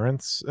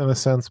perseverance in a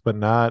sense, but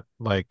not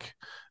like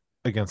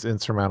against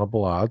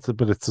insurmountable odds,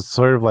 but it's a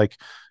sort of like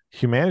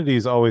humanity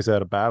is always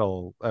at a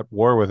battle at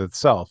war with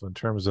itself in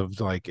terms of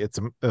like it's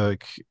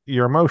like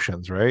your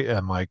emotions, right?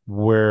 And like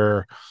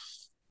where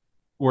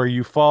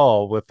you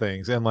fall with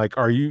things, and like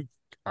are you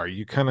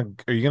going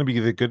to be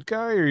the good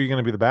guy or are you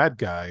going to be the bad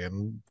guy?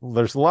 And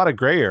there's a lot of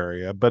gray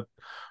area, but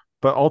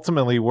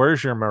ultimately,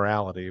 where's your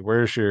morality?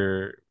 Where's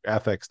your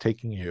ethics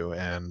taking you?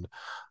 And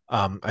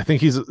I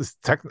think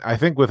I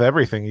think with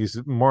everything, he's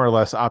more or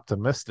less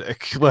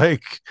optimistic.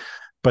 Like,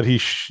 but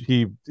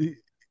he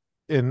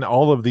in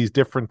all of these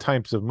different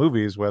types of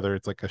movies, whether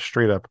it's like a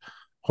straight up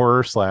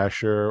horror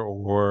slasher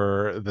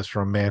or this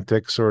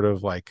romantic sort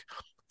of like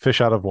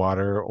fish out of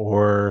water,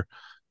 or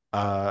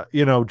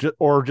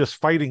or just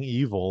fighting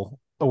evil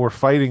or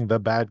fighting the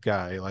bad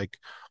guy, like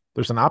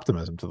there's an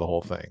optimism to the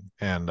whole thing.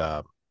 And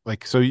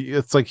like so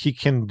it's like he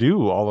can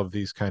do all of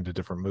these kind of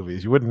different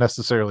movies. You wouldn't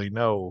necessarily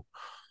know,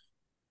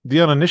 the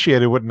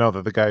uninitiated wouldn't know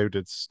that the guy who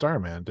did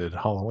Starman did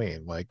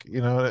Halloween, like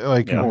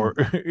like Yeah. or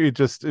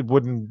it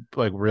wouldn't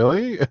like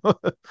really.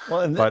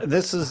 Well, and But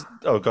this is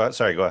go ahead.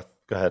 Sorry, go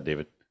ahead,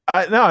 David.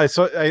 I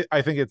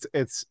think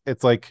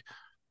it's like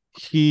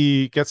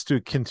he gets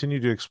to continue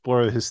to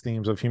explore his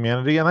themes of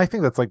humanity, and I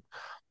think that's like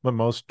what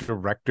most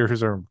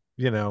directors are,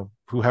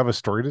 who have a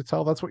story to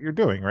tell. That's what you're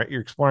doing, right?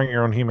 You're exploring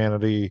your own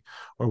humanity,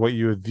 or what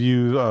you would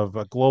view of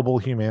a global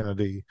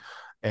humanity,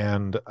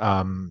 and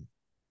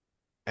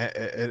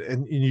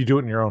and you do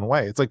it in your own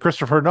way. It's like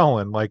Christopher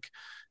Nolan, like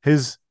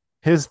his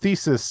his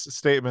thesis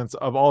statements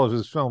of all of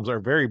his films are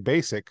very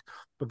basic,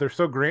 but they're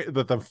so great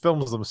that the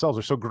films themselves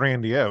are so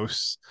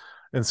grandiose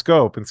in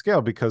scope and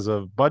scale because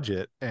of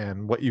budget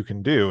and what you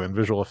can do and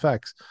visual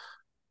effects.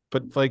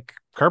 But like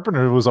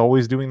Carpenter was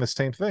always doing the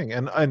same thing,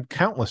 and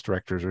countless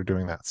directors are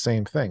doing that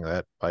same thing,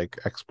 that like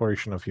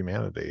exploration of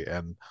humanity.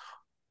 And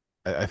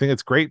I think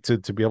it's great to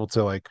be able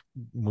to like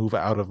move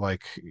out of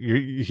like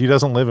he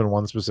doesn't live in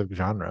one specific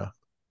genre,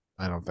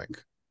 I don't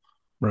think.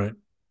 Right.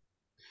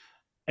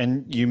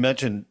 And you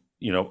mentioned,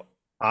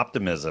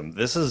 optimism.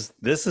 This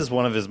is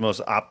one of his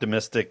most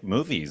optimistic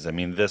movies. I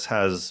mean, this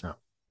has,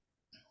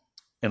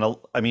 Yeah.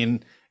 I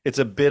mean, it's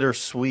a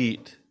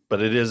bittersweet,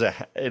 but it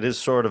is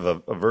sort of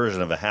a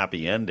version of a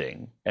happy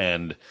ending,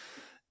 and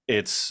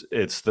it's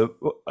the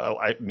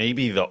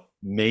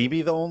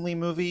maybe the only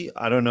movie.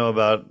 I don't know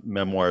about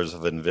Memoirs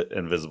of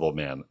Invisible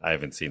Man. I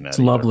haven't seen that It's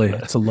either. lovely.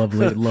 It's a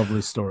lovely,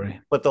 lovely story.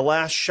 But The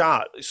Last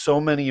Shot,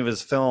 so many of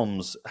his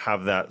films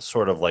have that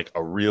sort of like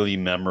a really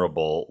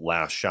memorable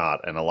last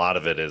shot, and a lot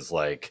of it is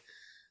like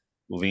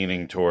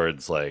leaning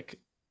towards like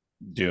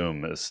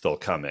doom is still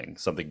coming,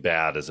 something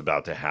bad is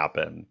about to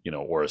happen,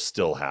 or is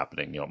still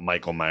happening.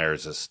 Michael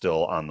Myers is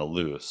still on the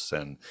loose,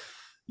 and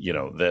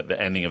the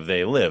ending of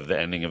They Live, the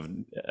ending of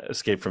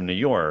Escape from New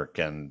York,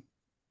 and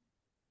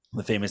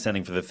the famous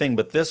ending for The Thing.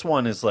 But this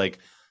one is like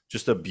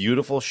just a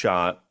beautiful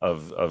shot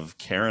of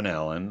Karen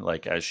Allen,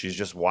 like as she's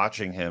just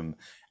watching him,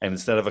 and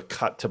instead of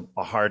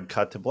a hard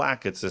cut to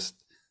black, it's this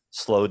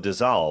slow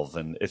dissolve,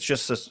 and it's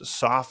just a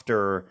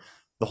softer.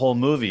 The whole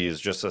movie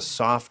is just a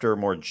softer,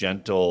 more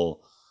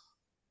gentle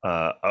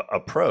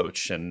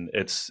approach, and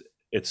it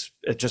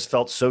just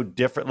felt so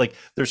different. Like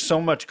there's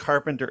so much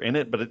Carpenter in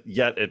it, but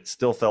yet it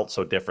still felt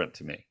so different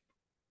to me.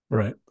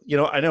 Right.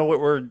 I know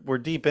we're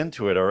deep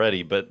into it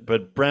already, but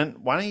Brent,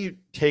 why don't you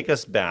take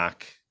us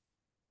back?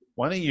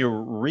 Why don't you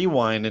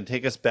rewind and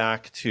take us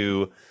back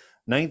to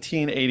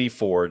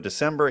 1984,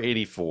 December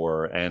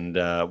 84, and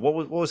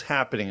what was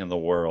happening in the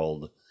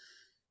world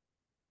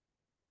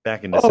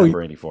back in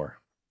December 84?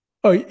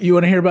 Oh, you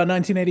want to hear about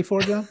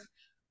 1984, John?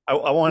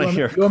 I want to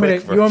hear a you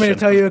want me to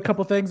tell you a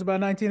couple couple things about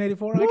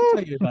 1984? I can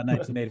tell you about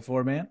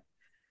 1984, man.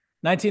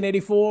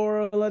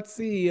 1984, let's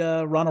see.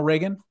 Ronald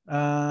Reagan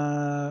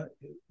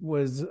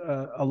was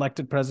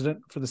elected president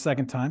for the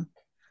second time.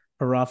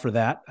 Hurrah for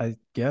that, I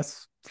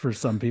guess, for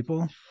some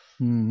people.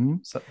 Mm-hmm.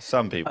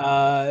 Some people.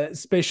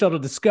 Space Shuttle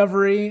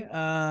Discovery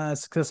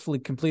successfully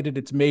completed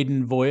its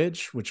maiden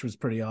voyage, which was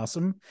pretty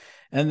awesome.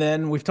 And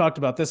then we've talked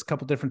about this a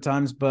couple different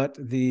times, but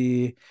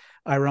the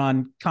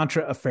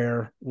Iran-Contra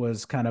affair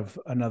was kind of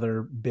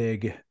another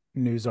big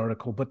news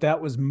article, but that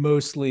was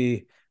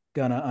mostly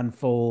going to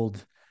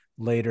unfold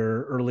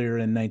earlier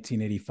in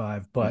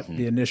 1985. But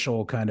the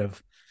initial kind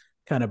of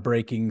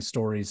breaking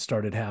stories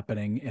started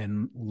happening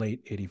in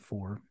late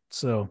 84.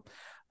 So,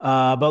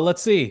 but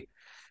let's see.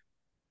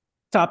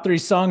 Top 3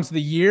 songs of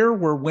the year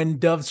were When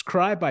Doves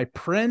Cry by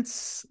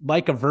Prince,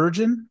 Like a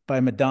Virgin by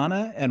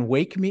Madonna, and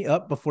Wake Me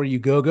Up Before You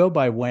Go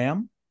by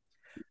Wham.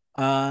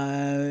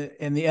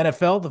 In the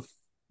NFL,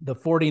 the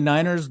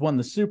 49ers won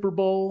the Super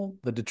Bowl.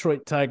 The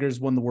Detroit Tigers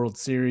won the World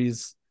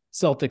Series.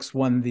 Celtics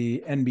won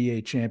the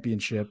NBA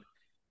championship.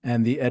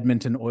 And the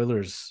Edmonton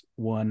Oilers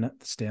won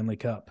the Stanley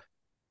Cup.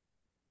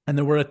 And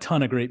there were a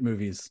ton of great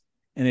movies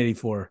in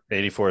 84.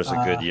 84 is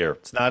a good year.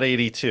 It's not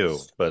 82,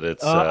 but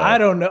it's... I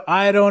don't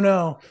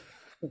know.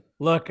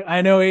 Look,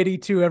 I know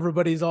 82,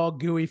 everybody's all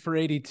gooey for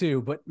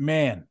 82, but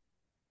man,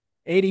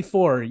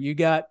 84, you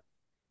got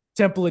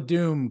Temple of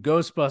Doom,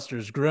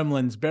 Ghostbusters,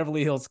 Gremlins,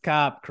 Beverly Hills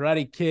Cop,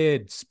 Karate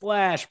Kid,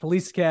 Splash,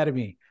 Police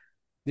Academy.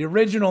 The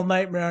original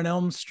Nightmare on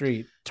Elm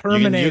Street, You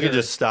Terminator. can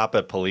just stop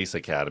at Police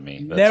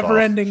Academy. Never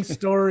Ending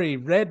Story,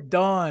 Red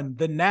Dawn,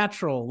 The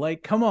Natural.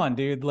 Like, come on,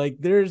 dude. Like,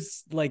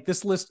 there's like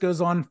this list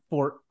goes on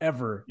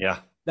forever. Yeah.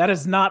 That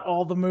is not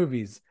all the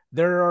movies.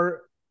 There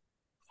are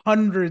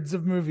hundreds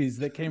of movies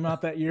that came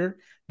out that year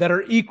that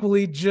are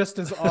equally just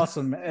as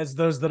awesome as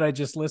those that I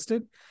just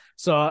listed.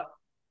 So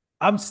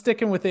I'm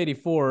sticking with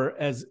 84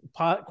 as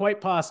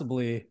quite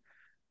possibly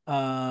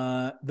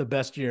the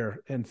best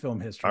year in film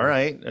history. All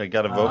right, I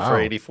got to vote for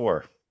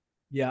 84.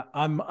 Yeah,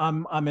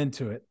 I'm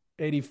into it.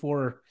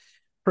 84,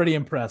 pretty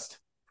impressed.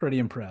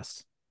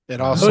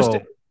 It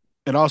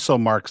also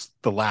marks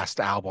the last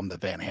album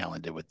that Van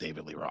Halen did with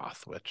David Lee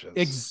Roth, which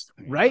is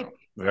right.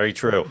 Very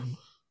true.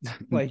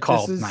 Like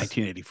called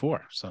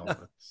 1984. So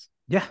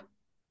yeah,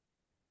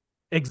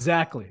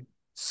 exactly.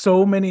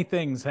 So many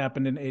things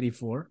happened in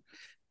 84.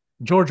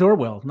 George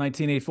Orwell,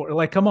 1984.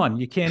 Like, come on,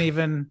 you can't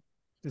even.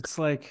 It's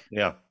like,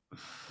 yeah.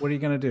 What are you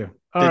gonna do?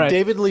 Did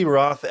David Lee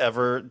Roth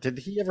ever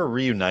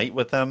reunite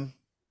with them?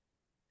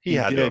 He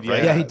had did,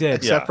 right? Yeah, he did.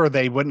 Except for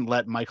they wouldn't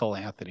let Michael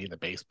Anthony, the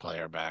bass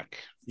player, back.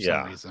 For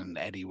some reason,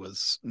 Eddie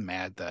was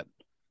mad that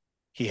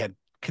he had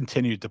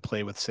continued to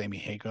play with Sammy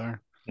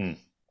Hagar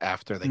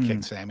after they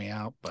kicked Sammy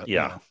out. But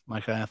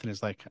Michael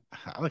Anthony's like,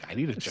 look, I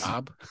need a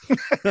job.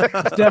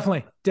 It's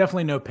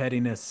definitely no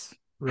pettiness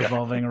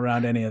revolving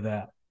around any of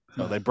that.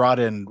 So they brought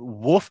in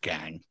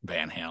Wolfgang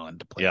Van Halen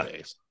to play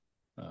bass.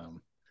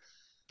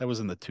 That was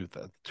in the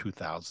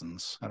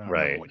 2000s. I don't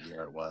remember what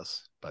year it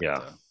was. But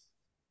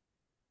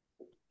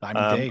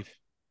I'm Dave.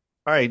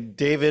 All right,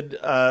 David,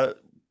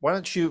 why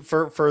don't you,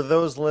 for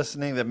those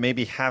listening that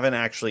maybe haven't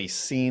actually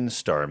seen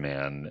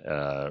Starman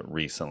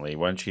recently,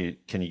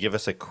 can you give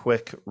us a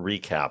quick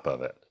recap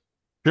of it?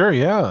 Sure,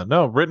 yeah.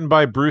 No, written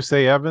by Bruce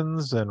A.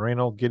 Evans and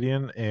Reynold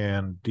Gideon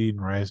and Dean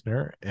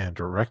Reisner, and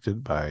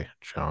directed by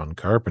John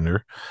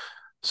Carpenter.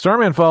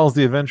 Starman follows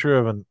the adventure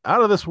of an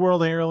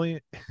out-of-this-world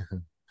alien.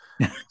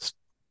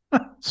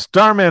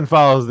 Starman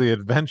follows the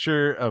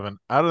adventure of an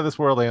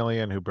out-of-this-world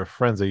alien who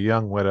befriends a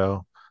young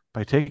widow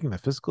by taking the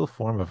physical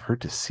form of her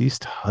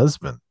deceased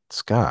husband,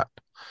 Scott.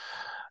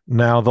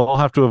 Now, they'll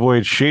have to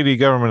avoid shady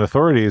government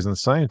authorities and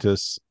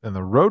scientists in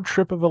the road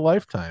trip of a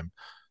lifetime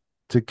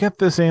to get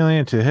this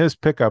alien to his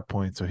pickup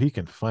point so he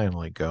can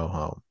finally go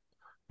home.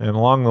 And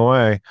along the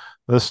way,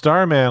 the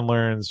Starman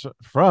learns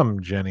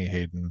from Jenny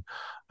Hayden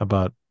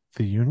about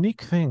the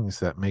unique things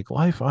that make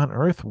life on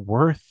Earth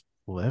worth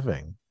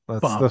living.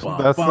 That's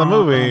the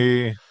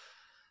movie.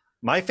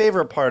 My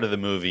favorite part of the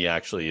movie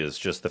actually is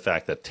just the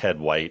fact that Ted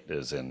White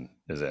is in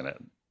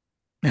it,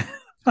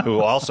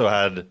 who also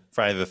had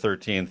Friday the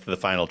 13th, the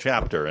final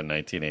chapter in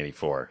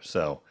 1984.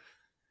 So,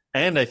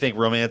 and I think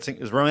Romancing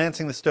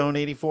the Stone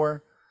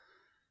 84.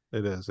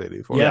 It is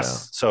 84. Yes.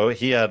 Yeah. So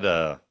he had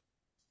a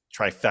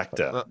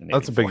trifecta.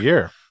 That's a big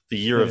year. The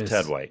year of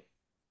Ted White.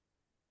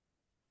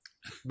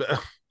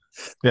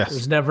 Yes.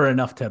 There's never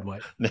enough Ted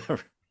White. Never.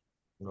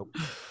 Nope.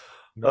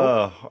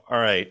 All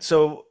right.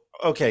 So,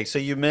 okay. So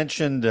you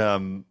mentioned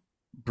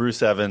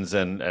Bruce Evans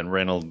and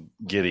Reynold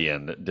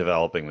Gideon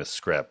developing the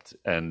script,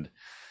 and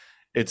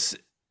it's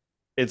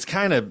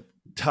kind of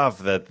tough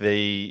that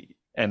they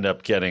end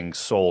up getting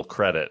sole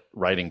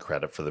writing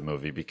credit for the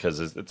movie, because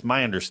it's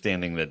my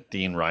understanding that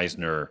Dean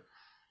Reisner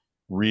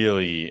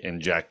really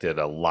injected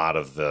a lot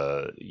of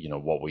the,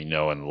 what we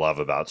know and love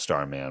about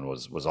Starman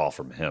was all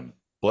from him.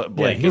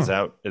 Blake, is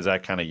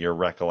that kind of your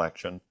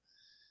recollection?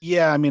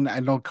 Yeah, I mean,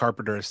 I know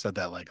Carpenter has said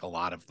that like a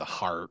lot of the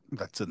heart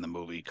that's in the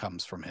movie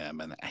comes from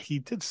him, and he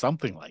did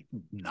something like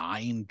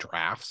 9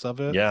 drafts of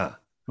it. Yeah.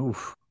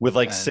 Oof.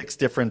 With 6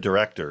 different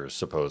directors,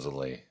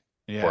 supposedly.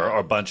 Yeah. Or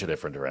a bunch of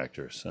different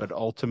directors. So. But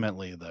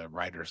ultimately, the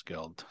Writers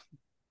Guild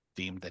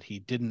deemed that he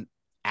didn't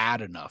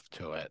add enough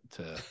to it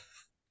to.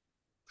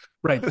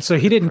 Right. So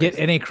he didn't get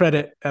any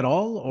credit at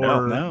all,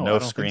 or no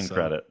screen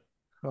credit.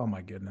 Oh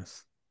my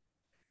goodness.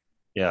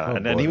 Yeah,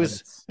 and he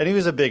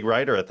was a big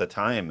writer at the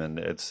time, and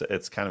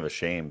it's kind of a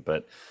shame,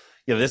 but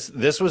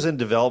this was in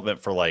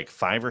development for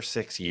 5 or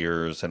 6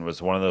 years, and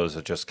was one of those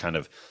that just kind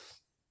of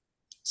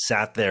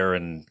sat there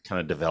in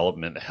kind of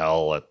development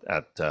hell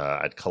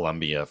at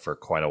Columbia for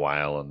quite a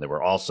while. And they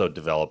were also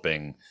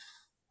developing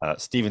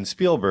Steven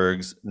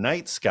Spielberg's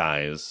Night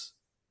Skies,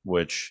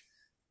 which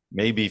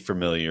may be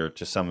familiar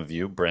to some of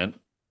you. Brent,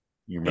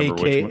 you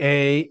remember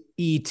AKA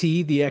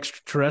E.T. the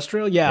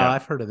Extraterrestrial? Yeah,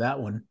 I've heard of that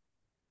one.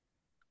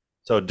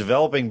 So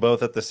developing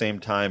both at the same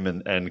time,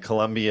 and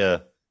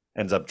Columbia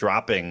ends up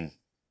dropping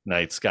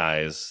Night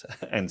Skies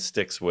and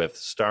sticks with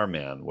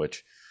Starman,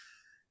 which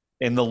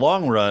in the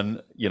long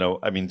run,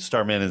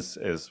 Starman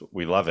is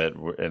we love it,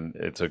 and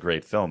it's a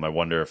great film. I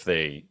wonder if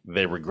they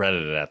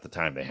regretted it at the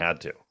time. They had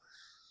to.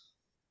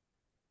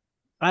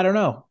 I don't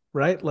know,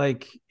 right?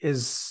 Like,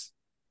 is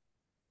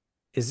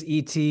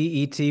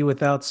E.T.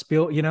 without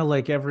Spiel? Well,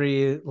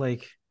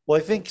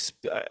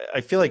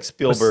 I feel like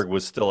Spielberg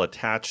was still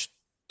attached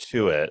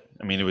to it.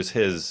 I mean, it was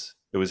his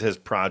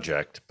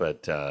project,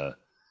 but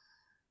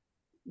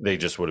they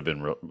just would have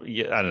been.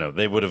 I don't know.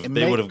 They would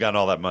have gotten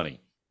all that money.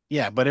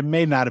 Yeah, but it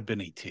may not have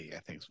been E.T. I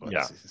think is what.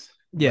 Yeah.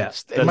 Yeah,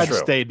 it might have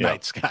true. stayed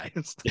Night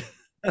Skies.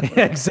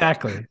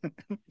 Exactly.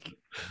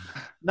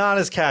 Not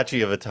as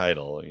catchy of a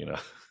title, you know.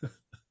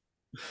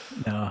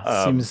 No,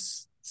 Um,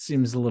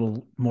 seems a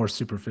little more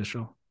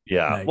superficial.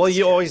 Yeah. Night Well,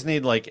 you Sky. always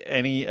need like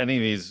any of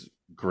these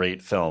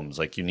great films,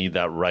 like you need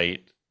that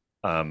right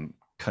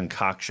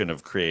concoction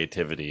of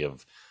creativity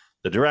of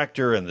the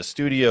director and the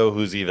studio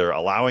who's either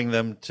allowing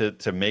them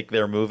to make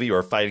their movie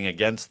or fighting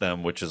against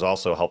them, which is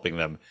also helping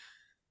them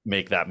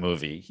make that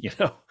movie, you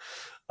know.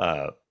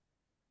 Uh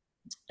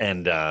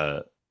and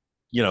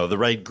you know, the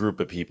right group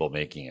of people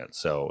making it.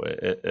 So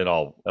it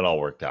all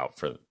worked out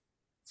for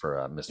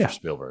Mr.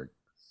 Spielberg.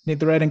 Need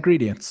the right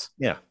ingredients.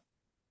 Yeah.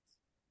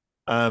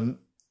 A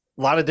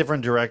lot of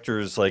different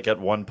directors, like at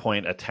one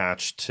point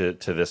attached to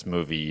this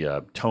movie.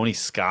 Tony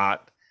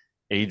Scott,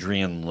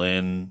 Adrian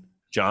Lyne,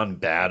 John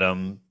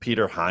Badham,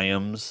 Peter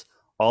Hyams.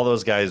 All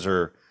those guys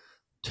are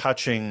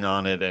touching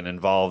on it and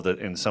involved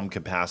in some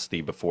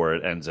capacity before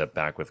it ends up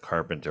back with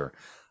Carpenter.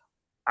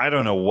 I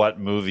don't know what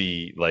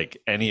movie, like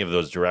any of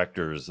those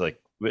directors,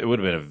 like it would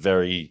have been a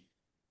very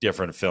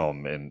different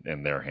film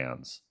in their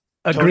hands.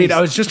 Agreed. I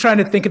was just trying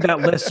to think of that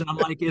list, and I'm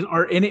like,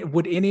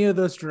 would any of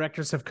those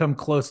directors have come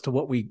close to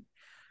what we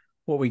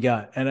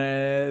got?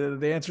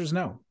 And the answer is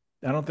no.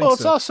 I don't think so. Well,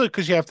 it's also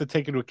because you have to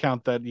take into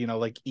account that, you know,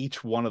 like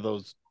each one of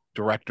those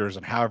directors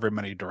and however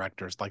many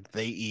directors, like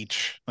they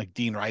each, like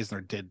Dean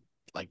Reisner did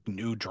like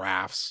new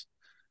drafts,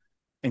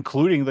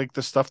 including like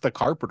the stuff that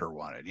Carpenter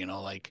wanted, you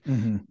know, like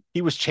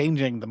he was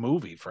changing the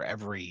movie for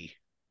every,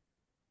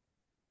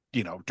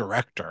 you know,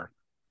 director.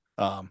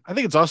 I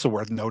think it's also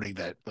worth noting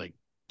that like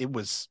it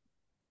was,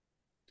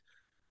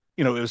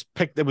 you know,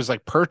 it was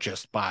like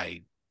purchased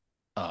by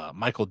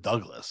Michael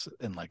Douglas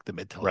in like the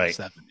mid to late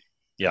 70s.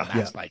 Yeah. And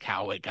that's like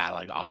how it got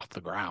like off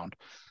the ground.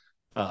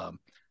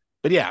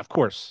 But yeah, of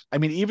course. I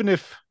mean, even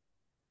if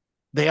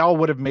they all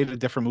would have made a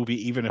different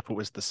movie, even if it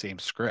was the same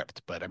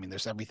script. But I mean,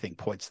 there's everything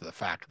points to the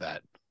fact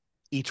that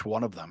each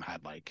one of them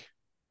had like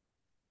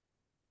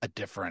a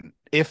different,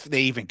 if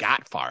they even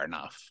got far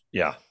enough.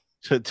 Yeah.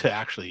 To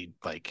actually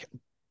like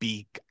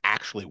be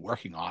actually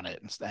working on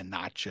it and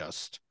not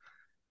just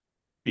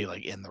be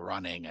like in the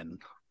running and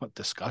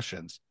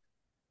discussions.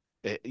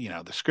 You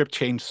know, the script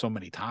changed so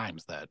many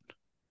times that,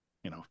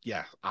 you know,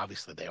 yeah,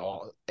 obviously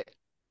it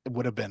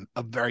would have been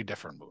a very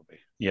different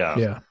movie. Yeah.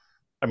 Yeah.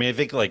 I mean, I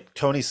think like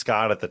Tony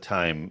Scott at the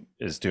time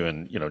is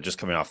doing, you know, just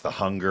coming off The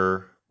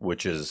Hunger,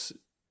 which is,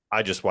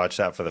 I just watched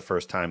that for the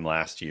first time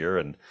last year.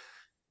 And,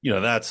 you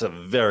know, that's a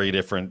very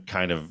different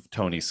kind of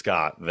Tony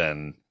Scott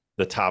than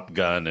the Top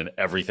Gun and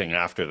everything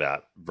after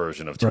that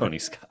version of Tony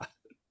Scott.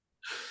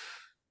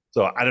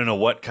 So I don't know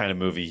what kind of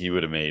movie he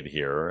would have made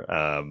here.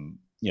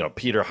 You know,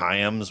 Peter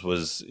Hyams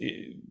was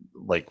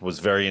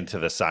very into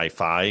the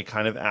sci-fi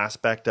kind of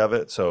aspect of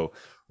it. So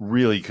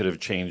really could have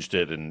changed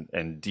it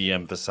and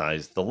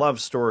de-emphasized the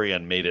love story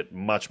and made it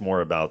much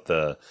more about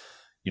the,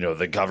 you know,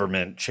 the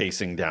government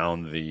chasing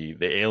down the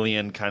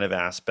alien kind of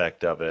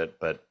aspect of it.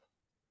 But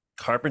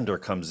Carpenter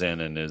comes in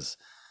and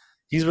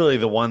he's really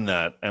the one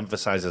that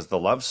emphasizes the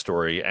love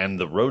story and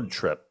the road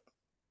trip,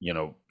 you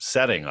know,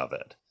 setting of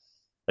it.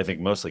 I think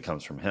mostly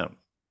comes from him.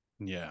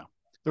 Yeah.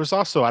 There was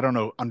also, I don't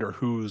know under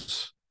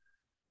whose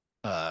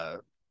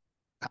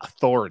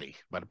authority,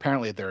 but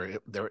apparently there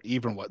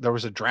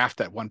was a draft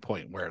at one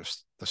point where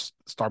the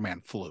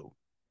Starman flew.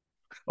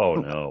 Oh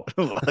no.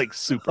 Like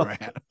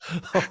Superman.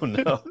 Oh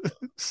no.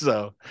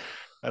 So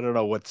I don't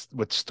know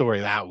what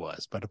story that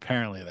was, but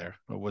apparently there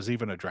was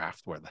even a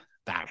draft where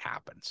that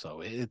happened.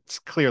 So it's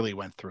clearly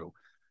went through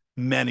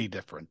many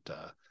different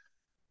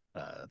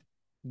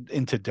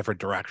into different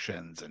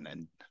directions and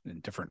in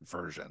different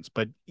versions.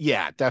 But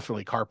yeah,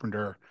 definitely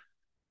Carpenter.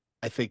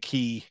 I think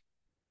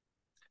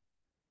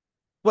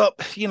well,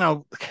 you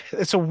know,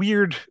 it's a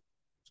weird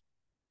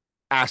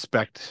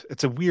aspect.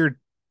 It's a weird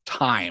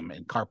time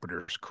in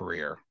Carpenter's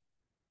career.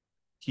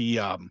 He's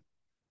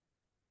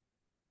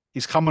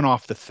coming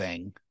off The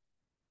Thing,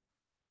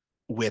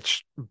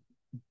 which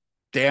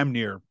damn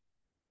near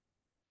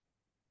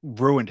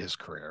ruined his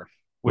career.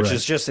 Which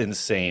is just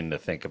insane to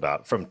think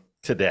about from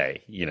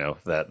today, you know,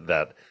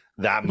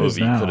 that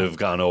movie could have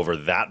gone over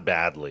that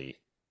badly.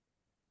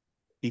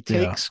 He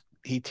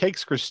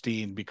takes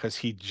Christine because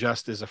he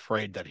just is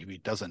afraid that if he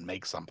doesn't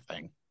make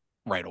something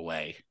right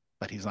away,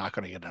 that he's not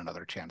going to get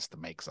another chance to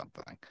make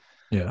something.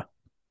 Yeah.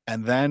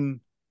 And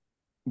then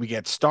we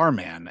get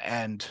Starman.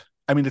 And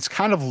I mean,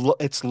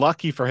 it's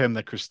lucky for him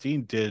that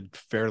Christine did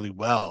fairly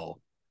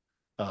well,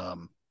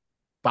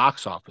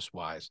 box office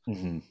wise.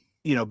 Mm-hmm.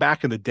 You know,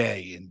 back in the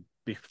day and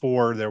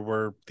before there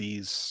were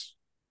these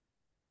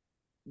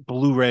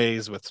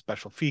Blu-rays with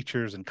special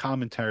features and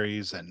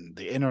commentaries and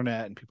the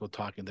internet and people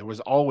talking, there was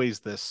always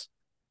this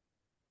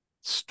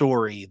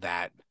story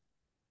that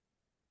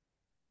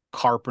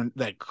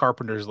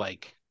Carpenter's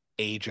like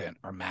agent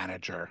or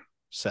manager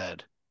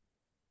said,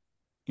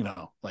 you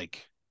know,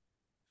 like,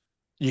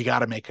 you got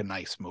to make a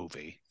nice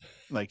movie.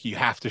 Like, you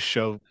have to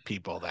show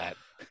people that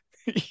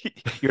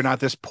you're not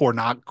this quote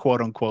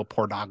unquote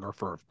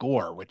pornographer of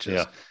gore, which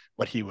is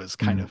what he was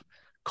kind of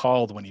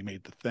called when he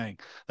made the thing.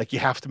 Like, you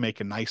have to make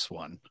a nice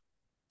one,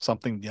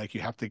 something like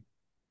you have to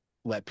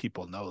let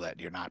people know that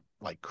you're not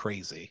like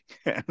crazy,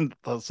 and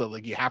so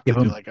like you have to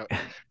do like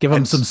give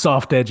him some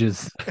soft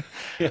edges.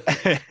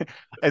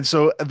 And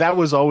so that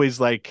was always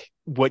like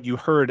what you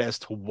heard as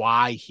to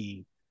why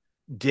he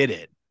did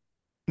it.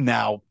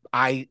 Now,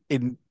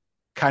 in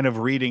kind of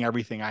reading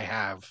everything I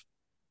have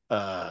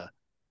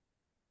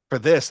for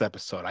this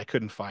episode, I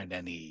couldn't find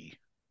any,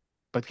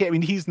 but I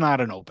mean, he's not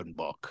an open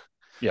book.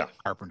 Yeah.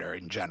 Carpenter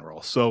in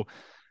general. So,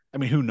 I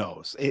mean, who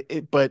knows?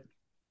 But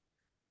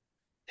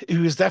he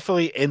was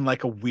definitely in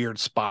like a weird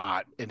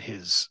spot in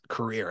his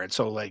career. And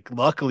so, like,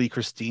 luckily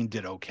Christine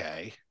did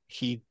okay.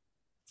 He,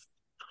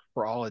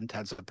 for all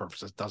intents and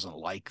purposes, doesn't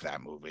like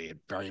that movie. It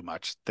very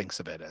much thinks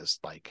of it as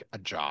like a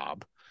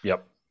job.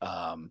 Yep.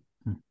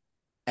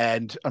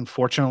 And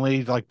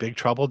unfortunately, like, Big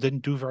Trouble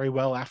didn't do very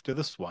well after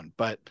this one.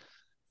 But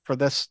for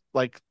this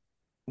like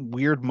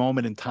weird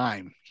moment in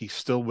time, he's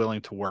still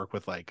willing to work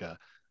with like a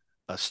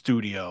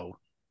studio.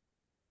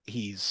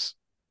 He's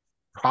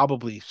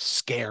probably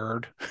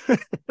scared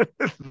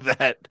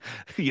that,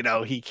 you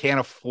know, he can't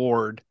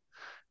afford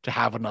to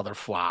have another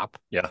flop.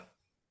 Yeah.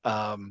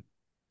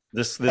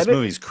 This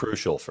movie's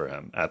crucial for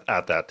him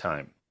at that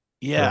time.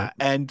 Yeah. Right.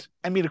 And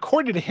I mean,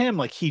 according to him,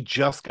 like, he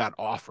just got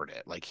offered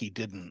it. Like, he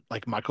didn't,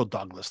 like, Michael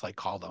Douglas like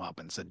called him up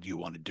and said, "Do you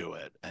want to do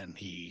it?" And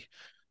he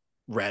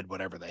read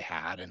whatever they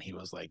had, and he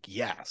was like,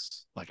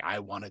 "Yes, like, I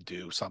want to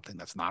do something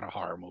that's not a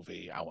horror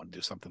movie. I want to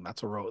do something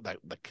that's a road that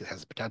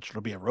has the potential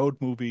to be a road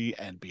movie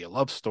and be a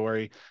love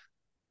story."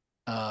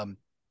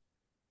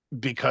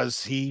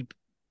 Because he,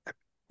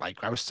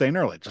 like I was saying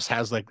earlier, just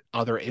has like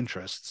other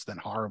interests than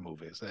horror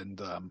movies.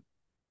 And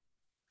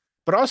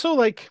but also,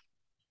 like,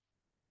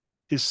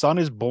 his son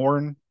is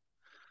born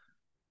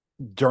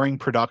during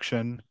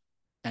production,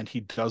 and he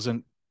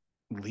doesn't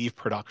leave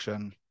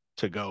production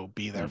to go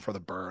be there for the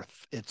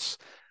birth. It's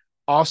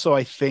also,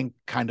 I think,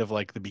 kind of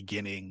like the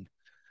beginning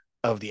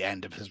of the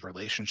end of his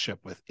relationship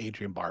with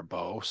Adrienne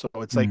Barbeau. So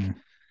it's like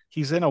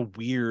he's in a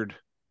weird,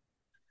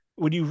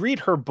 when you read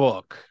her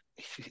book,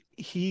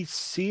 he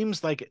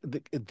seems like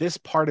this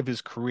part of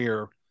his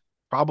career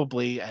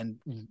probably, and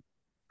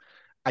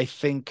I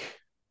think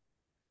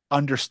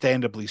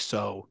understandably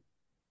so,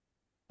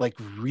 like,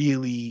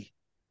 really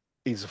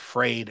is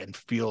afraid and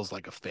feels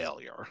like a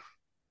failure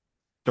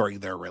during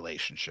their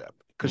relationship,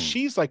 because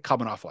she's like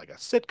coming off like a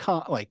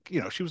sitcom, like,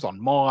 you know, she was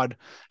on Maude.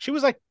 She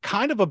was like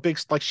kind of a big,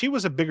 like, she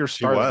was a bigger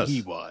star than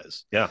he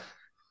was. Yeah.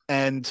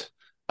 And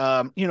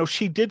you know,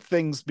 she did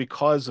things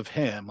because of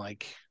him.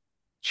 Like,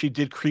 she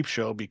did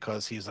Creepshow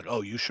because he's like,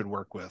 "Oh, you should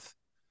work with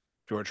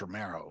George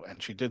Romero,"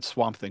 and she did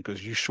Swamp Thing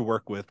because you should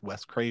work with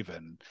Wes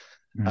Craven.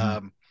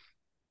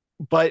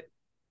 But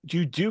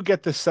you do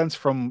get the sense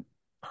from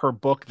her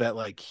book that,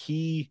 like,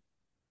 he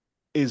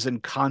is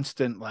in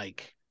constant,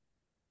 like,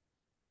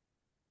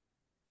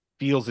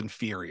 feels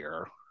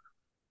inferior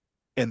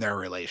in their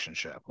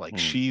relationship. Like,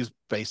 she's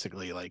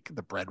basically like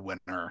the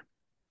breadwinner,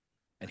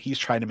 and he's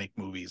trying to make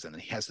movies, and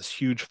he has this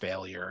huge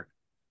failure.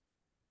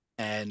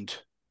 And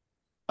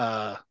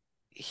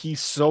he's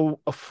so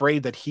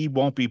afraid that he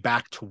won't be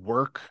back to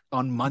work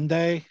on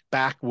Monday,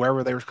 back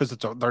wherever they were, because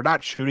they're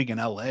not shooting in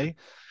LA.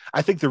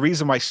 I think the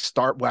reason why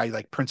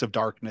like Prince of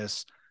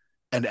Darkness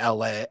and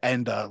LA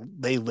and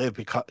They Live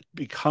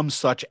become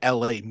such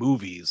LA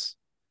movies,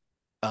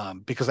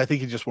 because I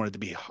think he just wanted to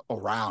be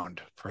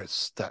around for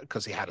his,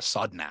 because he had a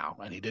son now,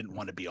 and he didn't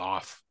want to be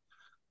off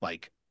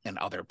like in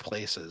other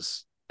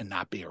places and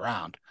not be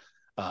around.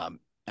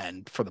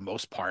 And for the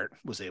most part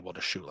was able to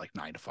shoot like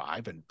 9 to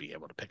 5 and be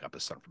able to pick up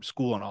his son from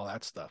school and all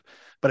that stuff.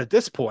 But at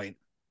this point,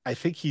 I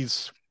think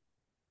he's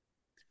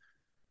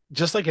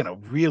just like in a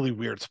really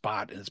weird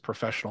spot in his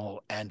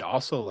professional and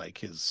also like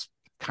his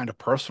kind of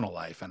personal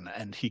life.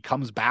 And he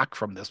comes back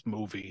from this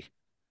movie,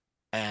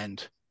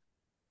 and,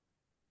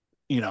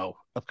 you know,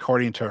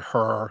 according to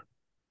her,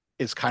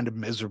 is kind of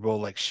miserable.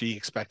 Like, she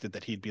expected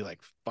that he'd be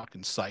like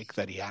fucking psyched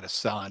that he had a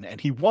son, and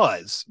he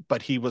was,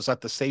 but he was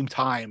at the same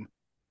time,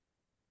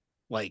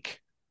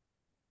 like,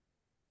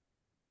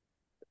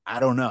 I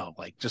don't know,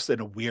 like, just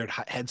in a weird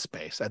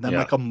headspace. And then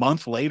like a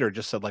month later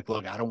just said like,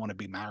 "Look, I don't want to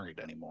be married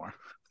anymore."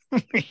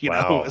 You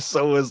know,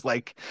 so it was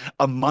like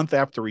a month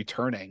after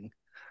returning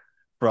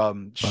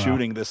from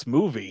shooting this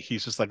movie,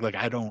 he's just like,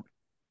 "I don't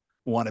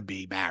want to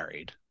be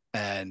married."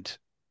 And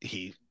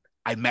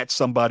I met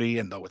somebody,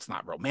 and though it's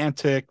not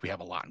romantic, we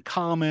have a lot in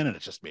common, and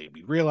it just made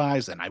me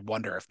realize. And I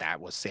wonder if that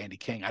was Sandy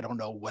King. I don't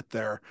know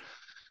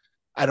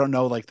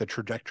like the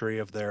trajectory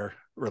of their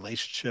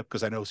relationship,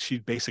 because I know she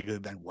basically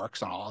then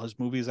works on all his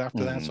movies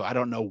after that. So I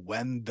don't know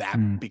when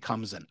that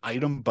becomes an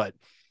item. But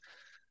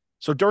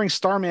so during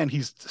Starman,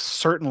 he's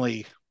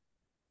certainly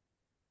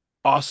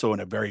also in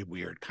a very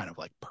weird kind of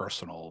like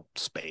personal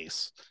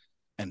space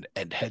and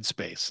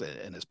headspace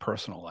in his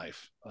personal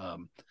life.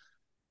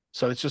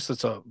 So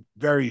it's a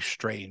very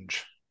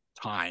strange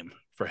time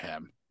for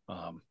him.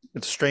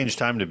 It's a strange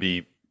time to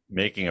be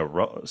making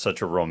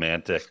such a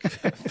romantic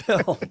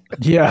film.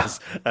 Yeah.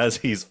 As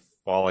he's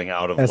falling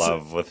out of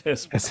love with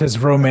his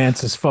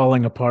romance is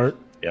falling apart.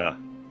 Yeah.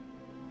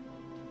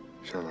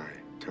 Shall I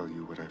tell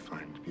you what I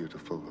find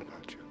beautiful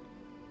about you?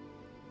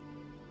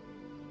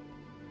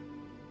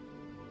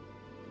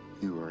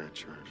 You are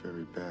at your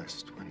very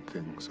best when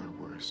things are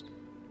worst.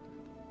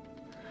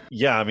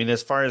 Yeah, I mean,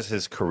 as far as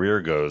his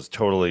career goes,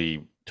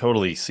 totally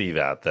see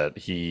that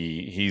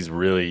he's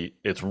really,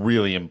 it's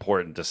really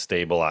important to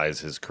stabilize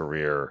his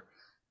career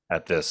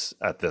at this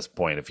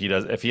point. If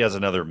he has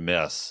another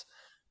miss,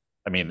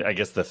 I mean, I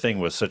guess The Thing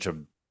was such a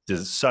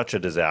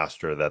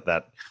disaster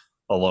that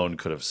alone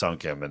could have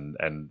sunk him,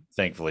 and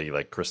thankfully,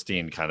 like,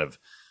 Christine kind of,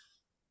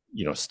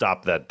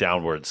 stopped that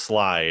downward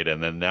slide,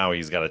 and then now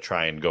he's got to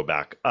try and go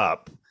back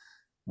up,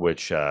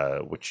 which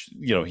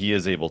he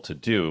is able to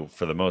do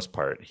for the most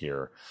part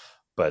here.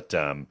 But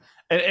and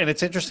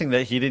it's interesting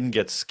that he didn't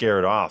get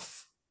scared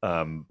off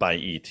by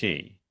ET.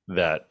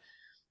 That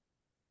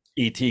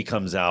ET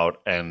comes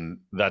out and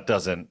that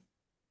doesn't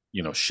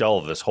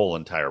shelve this whole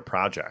entire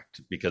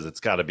project, because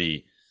it's got to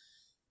be,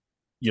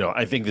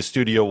 I think the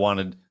studio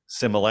wanted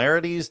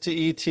similarities to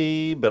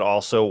ET, but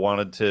also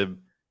wanted to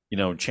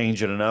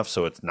change it enough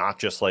so it's not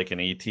just like an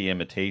ET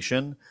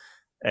imitation.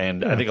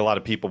 And I think a lot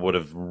of people would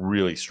have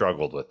really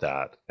struggled with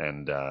that.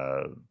 And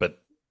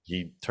but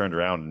he turned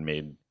around and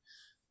made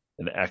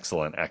an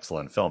excellent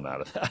film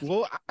out of that.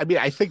 Well, I mean,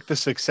 I think the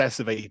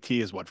success of AT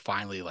is what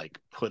finally like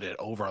put it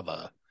over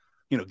the,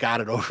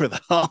 got it over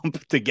the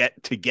hump to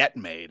get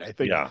made. I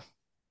think. Yeah.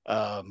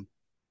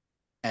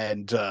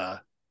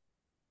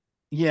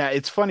 Yeah,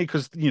 it's funny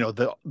because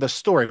the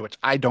story, which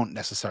I don't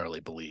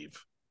necessarily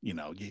believe,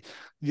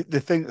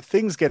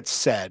 things get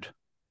said,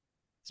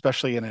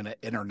 especially in an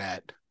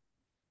internet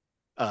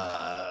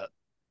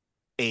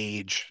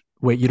age.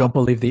 Wait, you don't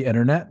believe the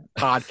internet?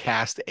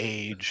 Podcast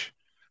age.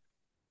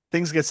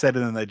 Things get said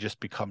and then they just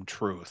become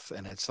truth.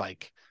 And it's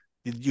like,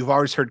 you've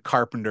always heard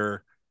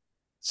Carpenter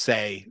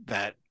say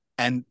that,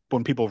 and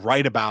when people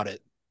write about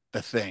it,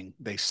 The Thing,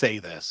 they say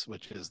this,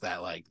 which is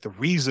that like the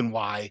reason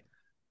why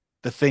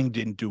The Thing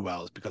didn't do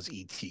well is because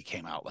E.T.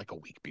 came out like a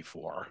week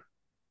before,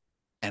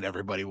 and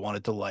everybody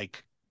wanted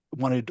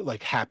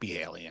happy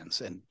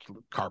aliens, and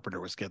Carpenter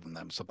was giving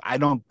them. So I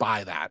don't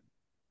buy that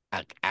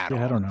at all.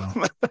 I don't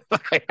know.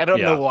 I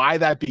don't know why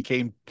that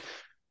became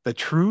the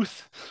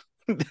truth.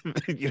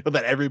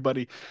 That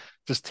everybody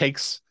just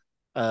takes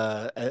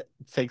on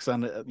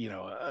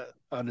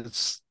on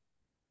its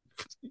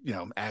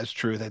as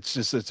truth.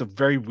 It's a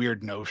very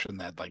weird notion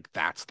that like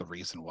that's the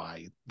reason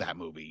why that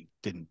movie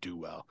didn't do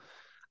well.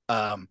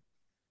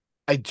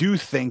 I do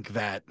think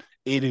that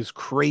it is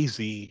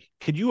crazy.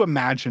 Could you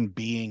imagine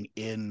being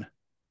in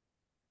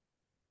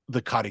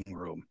the cutting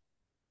room,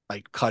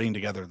 like cutting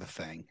together The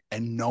Thing,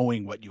 and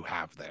knowing what you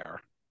have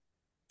there,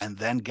 and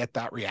then get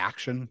that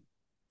reaction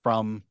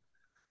from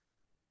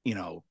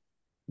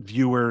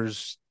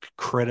viewers,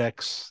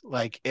 critics?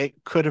 Like,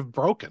 it could have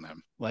broken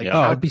him. Like,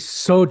 it'd be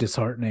so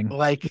disheartening.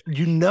 Like,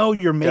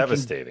 you're making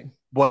devastating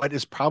what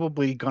is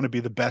probably going to be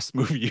the best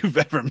movie you've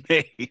ever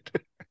made,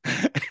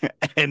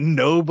 and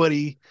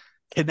nobody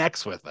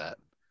connects with it.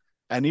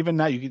 And even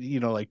now,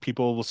 like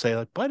people will say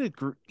like, but it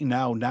grew.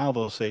 Now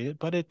they'll say it,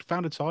 but it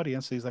found its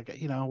audience. He's like,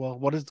 well,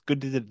 what is good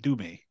did it do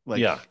me?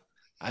 Like,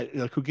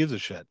 who gives a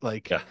shit?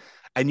 Like,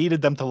 I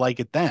needed them to like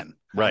it then.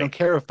 Right. I don't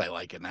care if they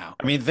like it now.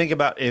 I mean, think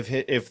about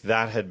if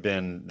that had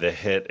been the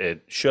hit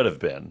it should have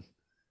been,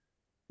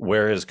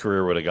 where his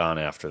career would have gone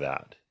after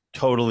that.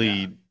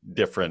 Totally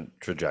different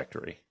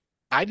trajectory.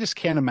 I just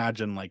can't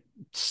imagine like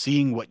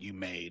seeing what you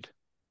made.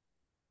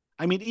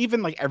 I mean,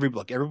 even like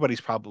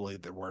everybody's probably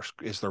their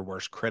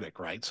worst critic,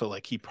 right? So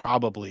like he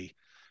probably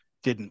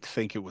didn't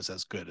think it was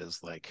as good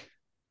as like,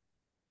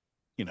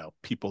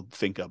 people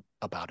think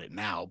about it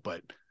now,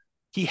 but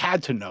he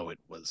had to know it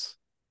was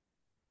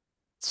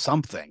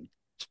something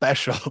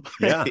special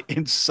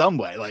in some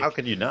way. Like, how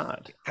could you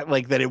not?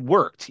 Like that it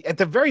worked. At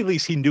the very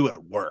least, he knew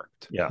it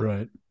worked. Yeah.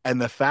 Right.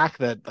 And the fact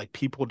that like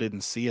people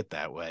didn't see it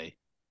that way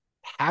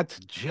had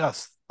to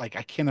just like,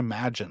 I can't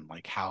imagine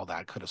like how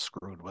that could have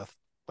screwed with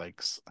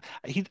like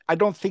I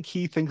don't think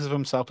he thinks of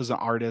himself as an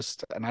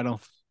artist, and I don't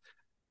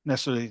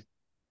necessarily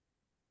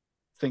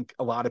think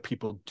a lot of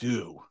people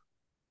do.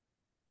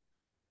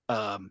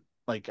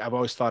 Like I've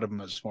always thought of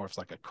him as more of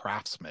like a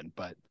craftsman,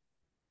 but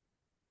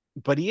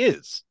he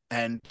is.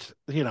 And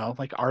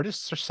like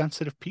artists are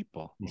sensitive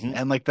people. Mm-hmm.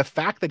 And like the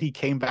fact that he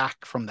came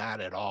back from that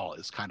at all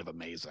is kind of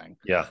amazing.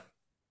 Yeah.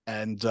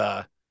 And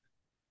to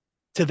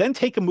then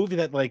take a movie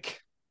that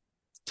like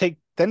to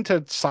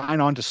sign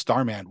on to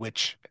Starman,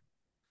 which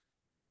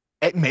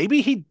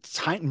maybe he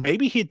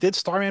did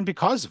Starman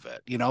because of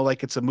it.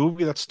 Like it's a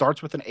movie that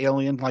starts with an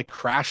alien like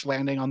crash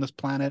landing on this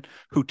planet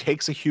who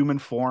takes a human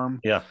form.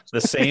 Yeah, the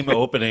same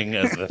opening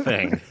as The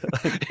Thing.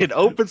 It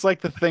opens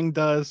like The Thing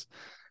does,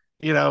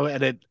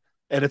 and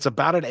it's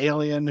about an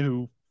alien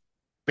who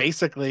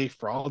basically,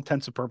 for all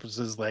intents and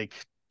purposes, like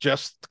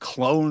just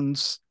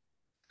clones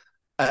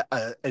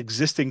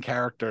existing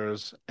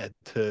characters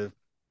to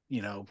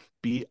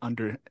be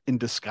in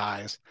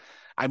disguise.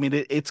 I mean,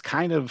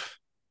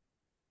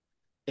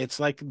 it's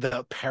like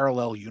the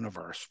parallel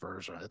universe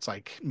version. It's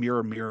like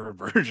mirror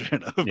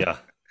version of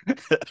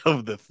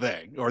of the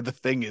Thing, or the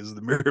Thing is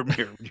the mirror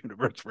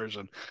universe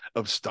version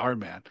of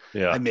Starman.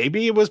 Yeah. And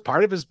maybe it was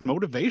part of his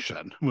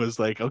motivation, was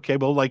like, okay,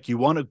 well, like, you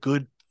want a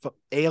good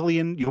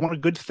alien, you want a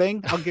good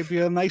thing, I'll give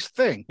you a nice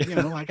thing,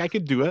 like, I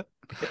could do it.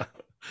 Yeah.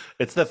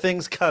 It's the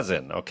Thing's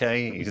cousin,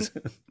 okay?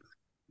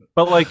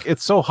 But like,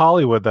 it's so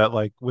Hollywood that,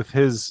 like, with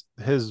his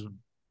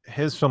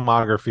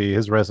filmography,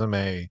 his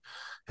resume,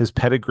 his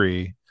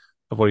pedigree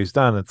of what he's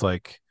done, it's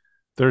like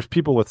there's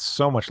people with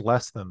so much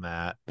less than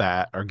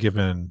that are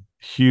given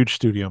huge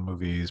studio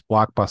movies,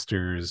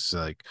 blockbusters,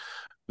 like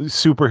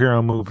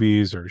superhero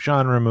movies or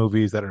genre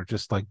movies that are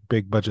just like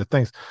big budget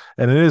things.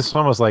 And it is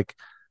almost like,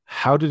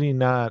 how did he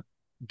not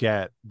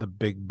get the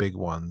big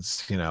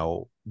ones?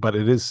 But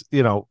it is,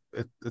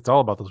 it's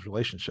all about those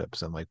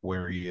relationships and like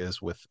where he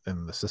is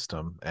within the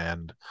system.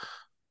 And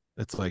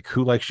it's like,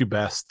 who likes you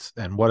best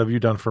and what have you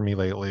done for me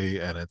lately?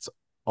 And it's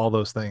all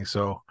those things.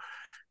 So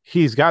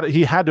he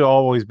had to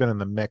always been in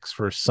the mix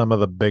for some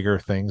of the bigger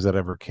things that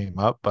ever came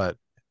up. But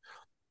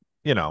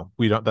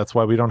that's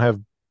why we don't have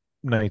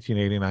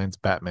 1989's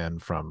Batman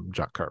from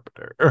John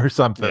Carpenter or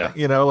something.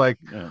 Yeah.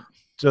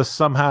 Just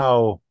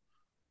somehow,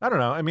 I don't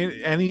know. I mean,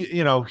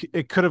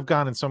 it could have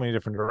gone in so many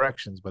different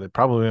directions, but it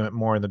probably went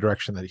more in the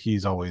direction that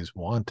he's always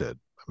wanted,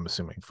 I'm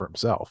assuming, for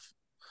himself.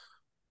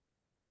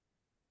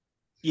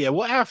 Yeah,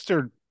 well,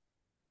 after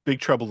Big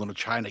Trouble in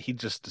China, he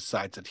just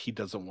decides that he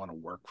doesn't want to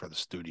work for the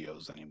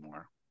studios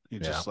anymore. He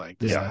just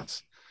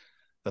decides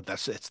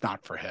that it's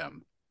not for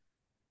him.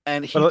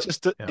 And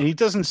he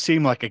doesn't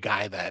seem like a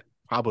guy that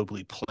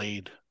probably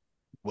played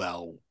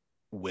well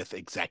with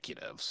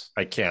executives.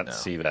 I can't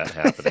see that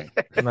happening.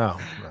 No.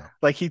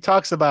 Like, he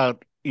talks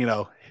about,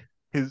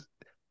 his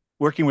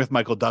working with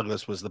Michael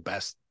Douglas was the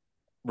best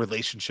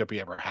relationship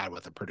he ever had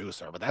with a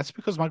producer. But that's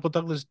because Michael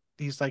Douglas,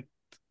 he's like,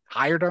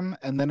 hired him,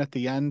 and then at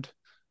the end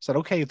said,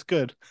 okay, it's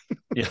good.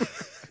 Yeah.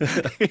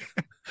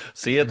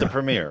 See you at the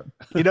premiere.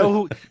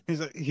 Who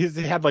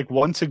he had like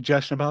one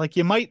suggestion about, like,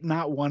 you might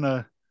not want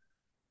to,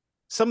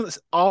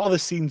 all the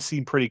scenes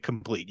seem pretty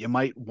complete. You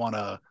might want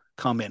to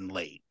come in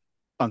late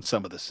on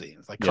some of the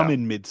scenes, like come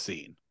in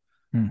mid-scene.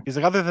 He's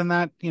like, other than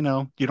that, you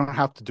don't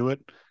have to do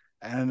it.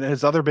 And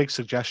his other big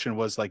suggestion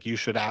was like, you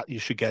should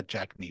get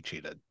Jack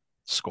Nietzsche to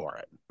score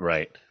it.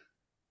 Right.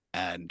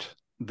 And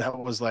that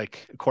was,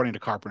 like, according to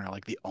Carpenter,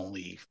 like the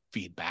only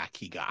feedback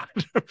he got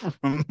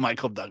from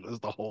Michael Douglas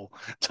the whole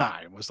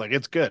time was like,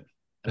 it's good.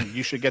 I mean,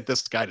 you should get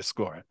this guy to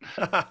score it.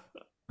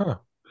 Huh.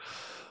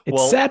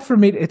 It's sad for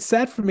me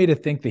to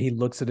think that he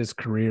looks at his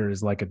career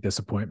as like a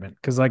disappointment.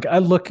 Cause like I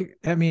don't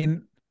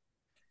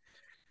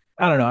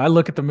know. I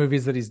look at the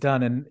movies that he's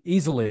done and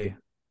easily,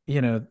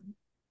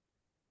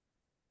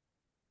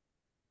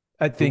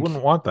 I think, who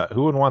wouldn't want that?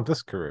 Who wouldn't want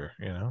this career?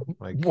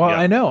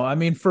 I know. I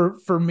mean,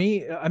 for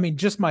me, I mean,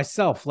 just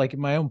myself, like in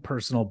my own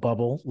personal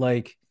bubble,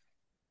 like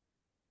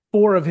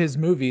 4 of his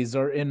movies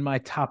are in my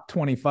top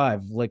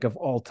 25, like, of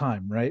all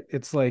time. Right.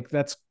 It's like,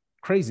 that's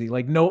crazy.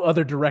 Like, no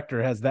other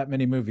director has that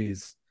many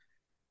movies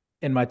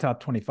in my top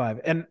 25.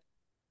 And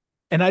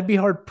I'd be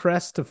hard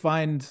pressed to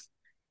find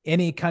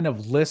any kind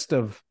of list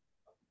of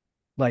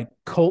like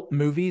cult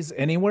movies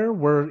anywhere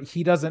where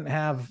he doesn't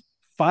have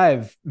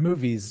 5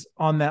 movies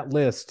on that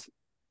list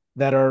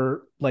that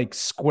are like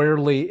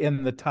squarely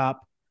in the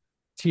top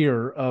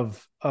tier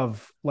of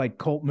like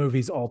cult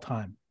movies all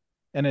time.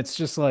 And it's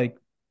just like,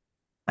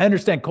 I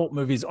understand cult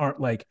movies aren't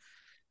like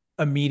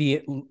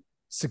immediate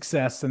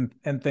success and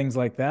things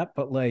like that,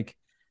 but like,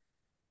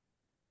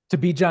 to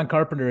be John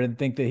Carpenter and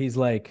think that he's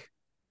like,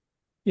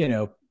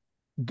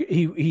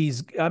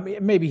 he's, I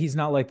mean, maybe he's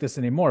not like this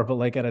anymore, but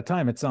like at a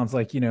time, it sounds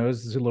like, it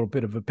was a little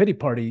bit of a pity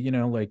party,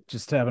 like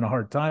just having a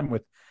hard time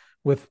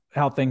with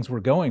how things were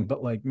going.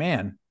 But like,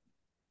 man,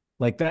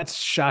 like, that's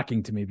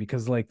shocking to me,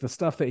 because like the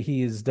stuff that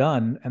he has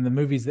done and the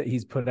movies that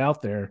he's put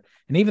out there,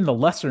 and even the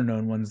lesser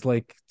known ones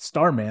like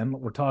Starman,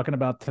 we're talking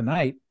about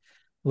tonight,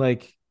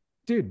 like,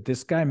 dude,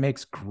 this guy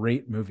makes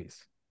great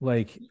movies.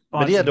 Like,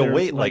 but he had to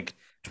wait like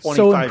 25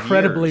 so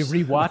incredibly years.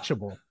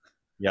 Rewatchable.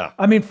 Yeah.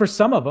 I mean, for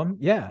some of them,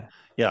 yeah,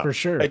 for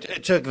sure.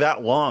 It took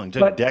that long,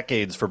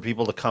 decades for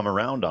people to come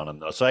around on him,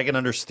 though. So I can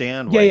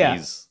understand why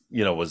he's,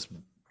 was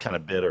kind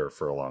of bitter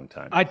for a long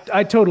time.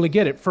 I totally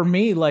get it. For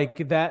me,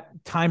 like,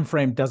 that time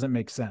frame doesn't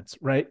make sense,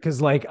 right?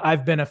 Because like,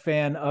 I've been a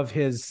fan of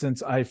his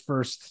since I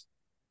first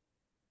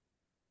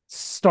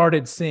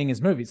started seeing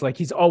his movies. Like,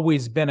 he's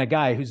always been a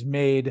guy who's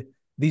made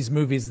these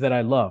movies that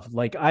I love.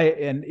 Like,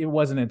 and it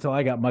wasn't until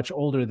I got much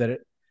older that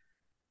it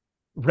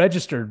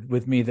registered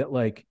with me that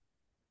like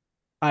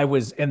I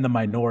was in the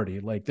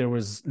minority. Like, there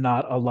was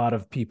not a lot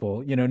of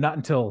people, not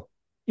until,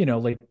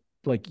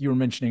 like you were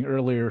mentioning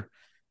earlier,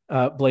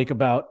 Blake,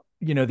 about,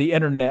 the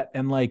internet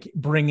and like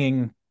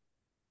bringing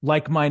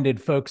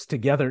like-minded folks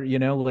together,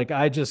 like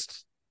I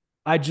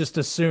just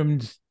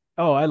assumed,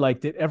 oh, I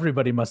liked it,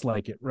 everybody must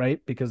like it,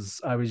 right?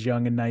 Because I was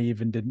young and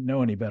naive and didn't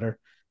know any better.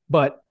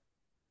 But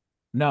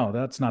no,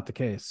 that's not the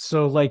case.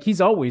 So like,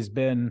 he's always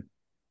been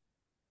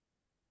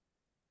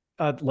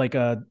like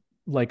a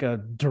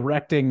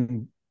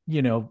directing,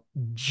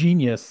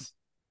 genius,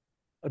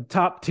 a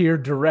top tier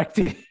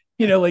directing,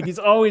 like he's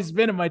always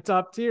been in my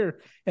top tier.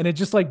 And it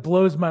just like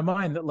blows my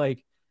mind that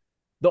like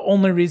the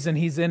only reason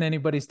he's in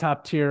anybody's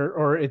top tier,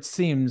 or it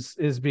seems,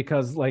 is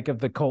because like of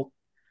the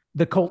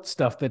cult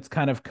stuff that's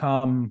kind of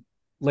come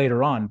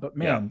later on. But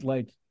man,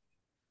 like,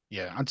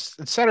 yeah, on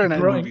Saturday Night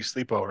growing... Movie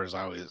Sleepovers,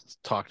 I always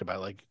talked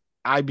about like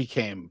I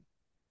became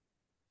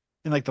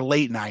in like the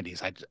late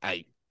 '90s.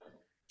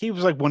 He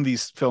was like one of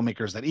these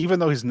filmmakers that even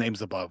though his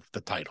name's above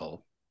the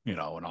title, in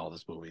all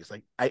his movies,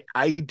 like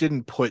I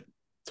didn't put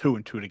two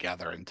and two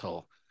together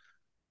until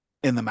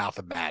In the Mouth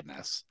of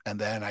Madness, and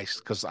then I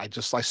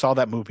saw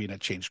that movie and it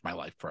changed my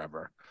life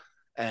forever.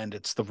 And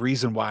it's the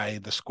reason why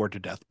the Scored to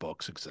Death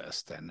books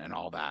exist and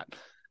all that.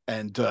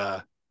 And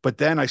but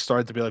then I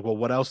started to be like, well,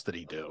 what else did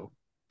he do?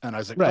 And I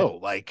was like, Right. oh,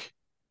 like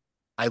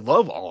I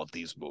love all of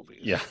these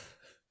movies. Yeah.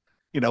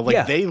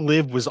 They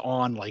Live was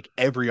on like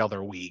every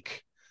other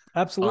week.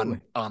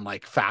 Absolutely. On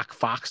like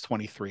Fox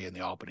 23 in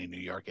the Albany, New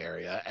York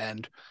area.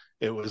 And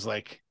it was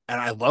like,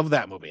 and I love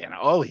that movie. And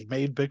he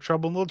made Big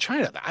Trouble in Little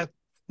China. I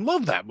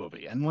love that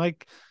movie. And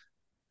like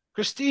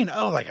Christine,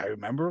 like I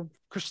remember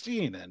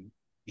Christine, and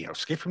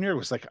Escape from New York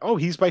was like,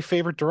 he's my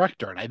favorite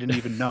director, and I didn't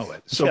even know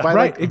it. So by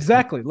right,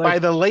 exactly. By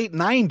the late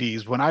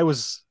 '90s, when I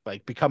was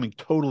like becoming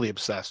totally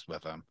obsessed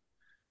with him,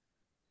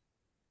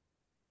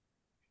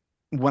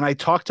 when I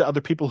talked to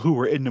other people who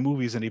were into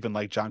movies, and even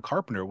like John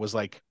Carpenter, was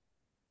like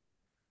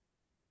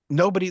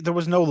there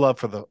was no love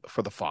for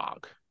the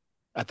Fog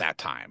at that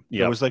time.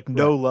 There was like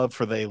no love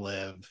for They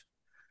Live.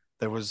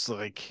 There was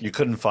like, you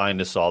couldn't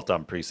find Assault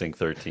on Precinct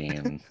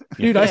 13.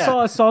 Dude, I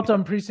saw Assault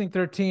on Precinct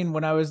 13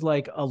 when I was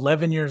like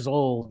 11 years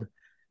old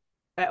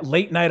at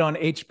late night on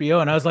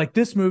HBO. And I was like,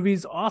 this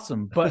movie's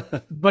awesome.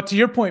 But to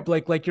your point,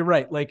 Blake, like you're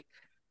right. Like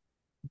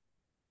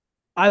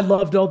I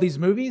loved all these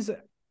movies.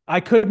 I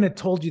couldn't have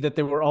told you that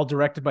they were all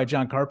directed by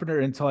John Carpenter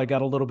until I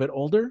got a little bit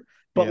older.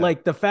 But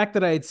like the fact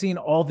that I had seen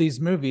all these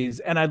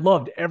movies and I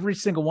loved every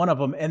single one of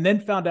them, and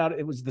then found out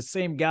it was the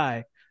same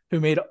guy who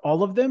made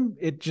all of them,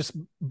 it just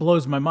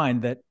blows my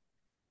mind that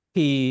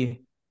he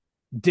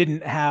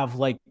didn't have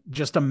like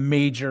just a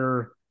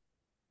major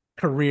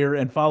career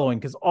and following,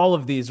 because all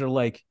of these are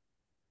like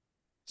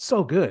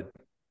so good.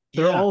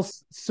 They're all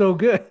so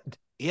good.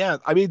 Yeah,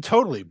 I mean,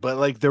 totally. But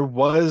like the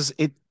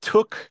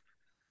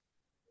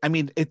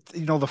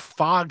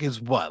Fog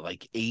is what,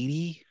 like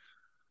 80?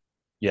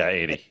 Yeah,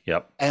 80.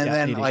 Yep. And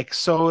then 80. like,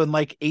 so in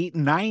like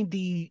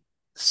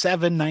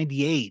 97,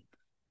 98,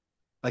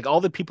 like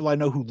all the people I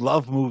know who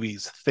love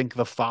movies think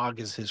The Fog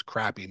is his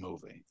crappy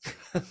movie.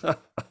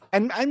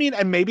 And I mean,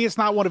 and maybe it's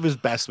not one of his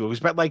best movies,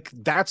 but like,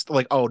 that's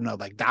like, oh no,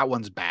 like that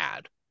one's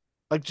bad.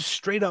 Like just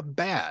straight up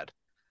bad.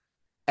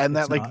 And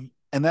It's that like, not.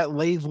 and that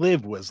They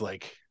Live was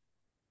like,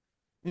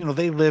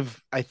 They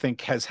Live, I think,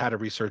 has had a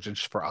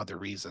resurgence for other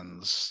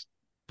reasons.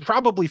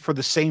 Probably for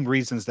the same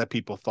reasons that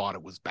people thought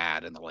it was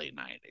bad in the late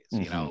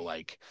 90s,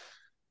 like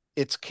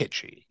it's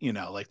kitschy,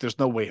 like there's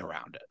no way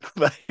around it.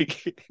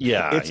 Like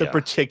it's a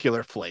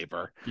particular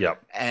flavor.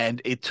 Yep.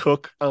 And it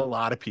took a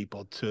lot of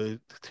people to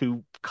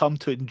come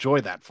to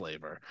enjoy that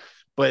flavor.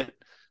 But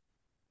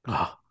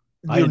now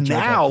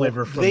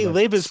They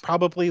Live is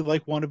probably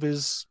like one of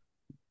his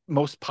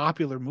most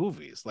popular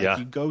movies. Like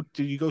you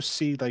go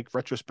see like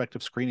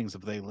retrospective screenings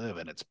of They Live,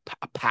 and it's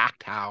a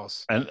packed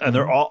house, and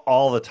they're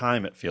all the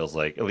time. It feels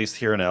like, at least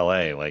here in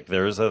LA, like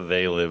there's a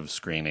They Live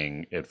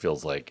screening. It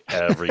feels like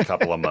every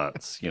couple of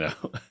months, and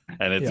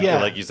it's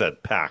like you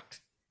said,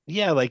 packed.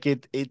 Yeah, like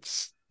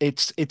it's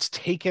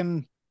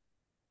taken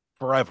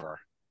forever,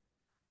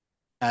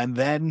 and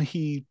then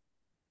he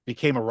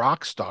became a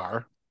rock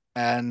star,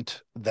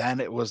 and then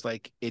it was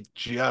like it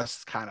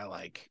just kind of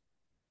like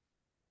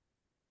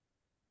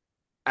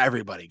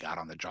everybody got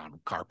on the John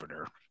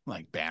Carpenter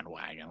like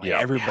bandwagon. Like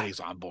everybody's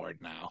on board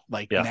now.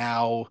 Like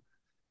now,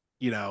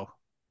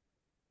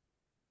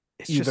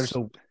 it's just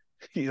so,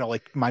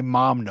 like my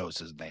mom knows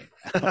his name.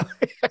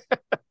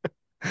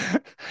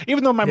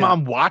 Even though my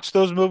mom watched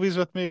those movies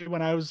with me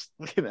when I was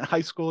in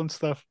high school and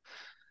stuff,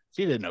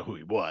 she didn't know who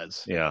he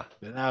was. Yeah.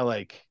 But now,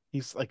 like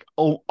he's like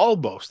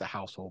almost a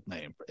household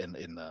name in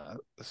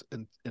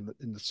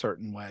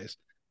certain ways.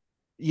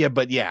 Yeah,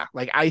 but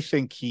like I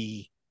think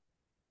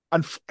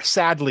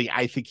sadly,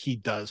 I think he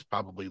does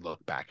probably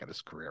look back at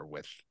his career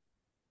with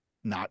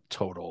not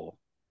total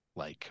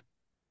like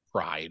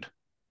pride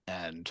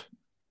and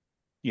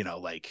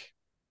like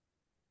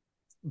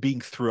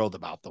being thrilled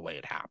about the way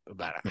it happened,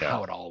 about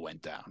how it all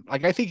went down.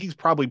 Like I think he's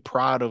probably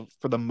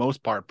for the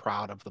most part,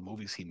 proud of the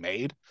movies he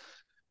made.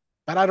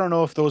 But I don't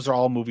know if those are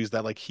all movies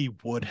that like he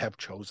would have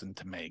chosen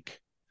to make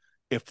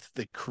if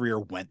the career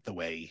went the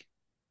way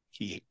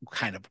he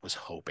kind of was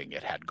hoping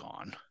it had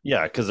gone.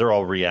 Yeah, because they're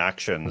all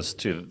reactions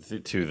to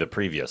the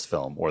previous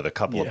film or the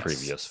couple of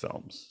previous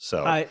films.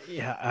 So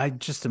I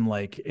just am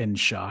like in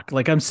shock.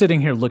 Like I'm sitting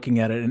here looking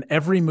at it, and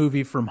every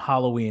movie from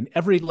Halloween,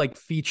 every like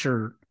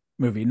feature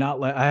movie,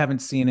 not like I haven't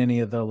seen any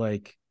of the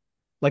like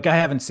I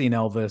haven't seen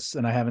Elvis,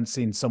 and I haven't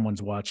seen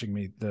Someone's Watching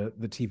Me, the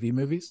TV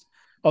movies.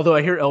 Although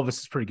I hear Elvis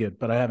is pretty good,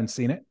 but I haven't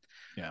seen it.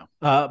 Yeah.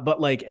 But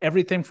like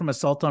everything from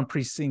Assault on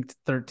Precinct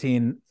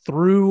 13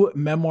 through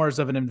Memoirs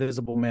of an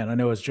Invisible Man. I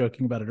know I was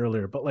joking about it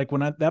earlier, but like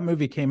when that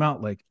movie came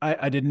out, like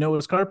I didn't know it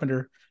was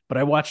Carpenter, but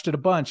I watched it a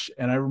bunch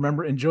and I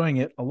remember enjoying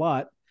it a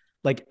lot.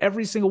 Like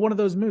every single one of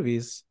those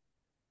movies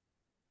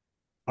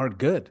are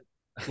good.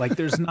 Like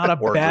there's not a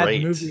Or bad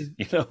great, movie.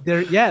 you know?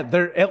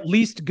 They're at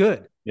least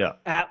good. Yeah.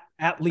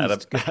 At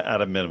least good.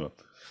 At a minimum.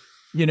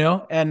 You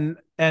know, and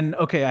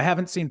okay, I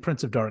haven't seen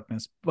Prince of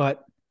Darkness,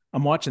 but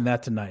I'm watching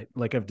that tonight.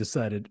 Like I've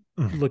decided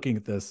looking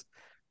at this.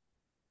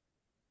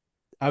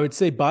 I would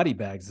say Body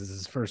Bags is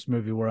his first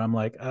movie where I'm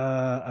like,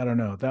 I don't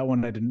know. That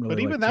one I didn't really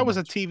But even like that was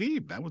much. a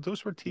TV.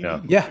 Those were TV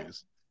movies. Yeah,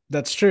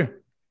 that's true.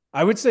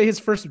 I would say his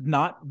first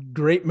not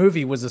great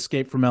movie was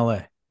Escape from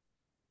LA.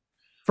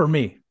 For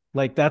me.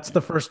 Like that's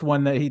the first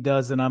one that he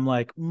does, and I'm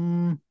like,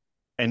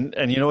 And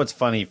you know what's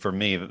funny for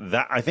me?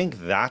 That I think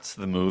that's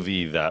the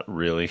movie that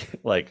really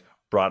like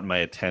brought my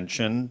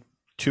attention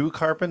to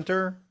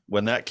Carpenter.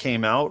 When that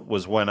came out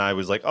was when I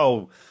was like,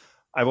 oh,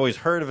 I've always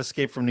heard of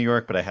Escape from New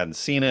York, but I hadn't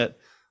seen it.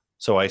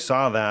 So I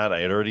saw that.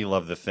 I had already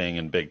loved The Thing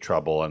and Big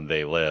Trouble and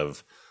They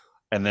Live.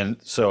 And then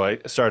so I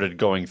started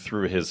going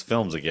through his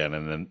films again.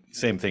 And then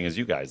same thing as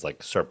you guys,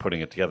 like start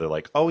putting it together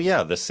like, oh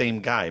yeah, the same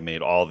guy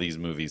made all these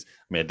movies.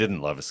 I mean, I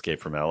didn't love Escape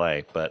from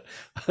LA, but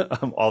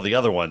all the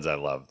other ones I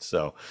loved.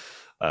 So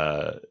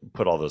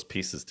put all those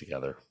pieces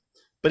together.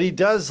 But he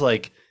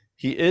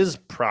is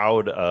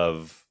proud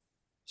of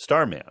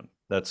Starman.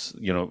 That's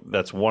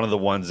one of the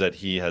ones that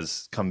he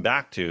has come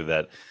back to,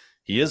 that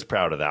he is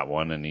proud of that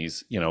one, and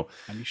he's, and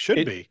he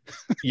should be.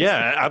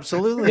 Yeah,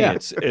 absolutely. Yeah.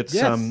 It's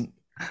yes.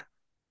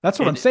 That's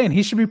what I'm saying.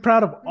 He should be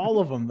proud of all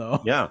of them,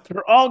 though. Yeah,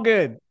 they're all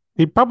good.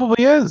 He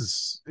probably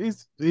is.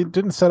 He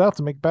didn't set out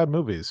to make bad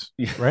movies,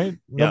 right?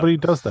 Nobody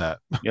does that.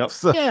 Yep.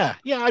 So. Yeah.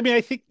 I mean,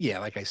 I think,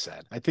 like I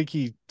said, I think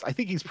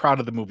he's proud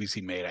of the movies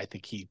he made. I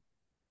think he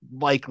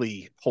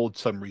likely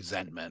holds some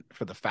resentment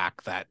for the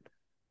fact that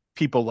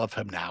people love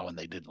him now and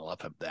they didn't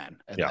love him then,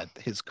 and that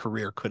his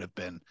career could have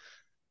been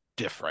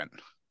different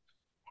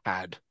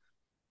had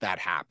that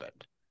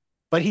happened.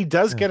 But he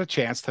does get a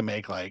chance to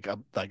make like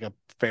a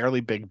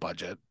fairly big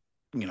budget,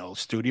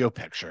 studio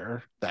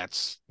picture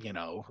that's,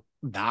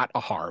 not a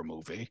horror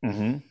movie,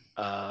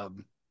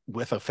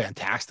 with a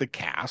fantastic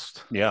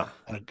cast,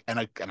 and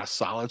a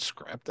solid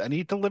script, and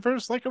he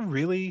delivers like a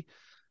really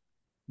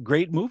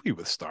great movie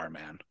with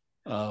Starman.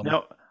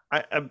 Now,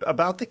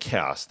 about the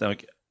cast, now,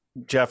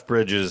 Jeff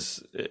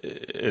Bridges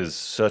is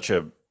such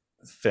a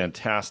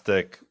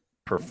fantastic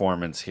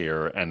performance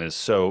here, and he's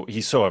so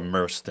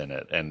immersed in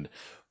it, and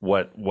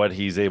what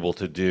he's able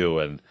to do,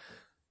 and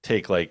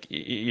take, like,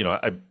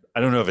 I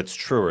don't know if it's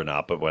true or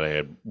not, but what I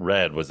had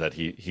read was that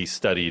he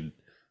studied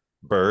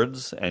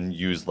birds and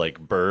used like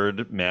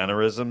bird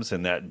mannerisms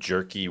in that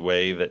jerky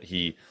way that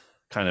he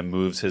kind of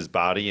moves his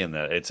body, and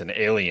that it's an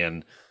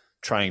alien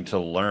trying to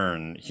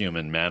learn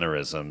human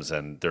mannerisms,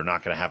 and they're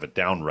not going to have it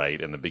down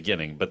right in the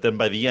beginning, but then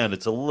by the end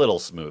it's a little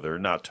smoother,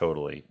 not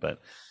totally.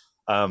 But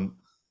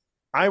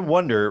I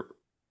wonder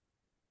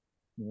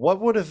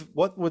what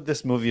would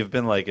this movie have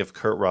been like if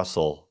Kurt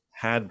Russell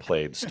had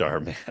played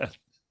Starman?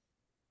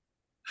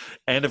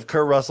 And if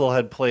Kurt Russell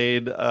had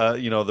played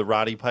the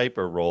Roddy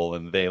Piper role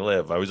in They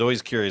Live. I was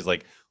always curious,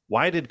 like,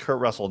 why did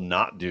Kurt Russell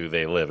not do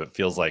They Live? It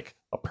feels like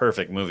a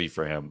perfect movie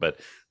for him. But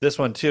this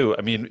one too,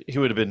 I mean, he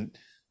would have been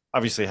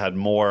obviously had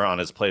more on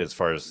his plate as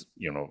far as,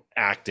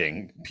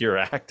 pure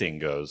acting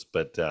goes.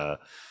 But I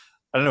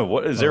don't know,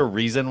 what is there a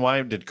reason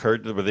why were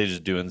they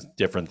just doing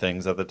different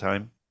things at the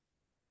time?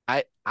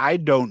 I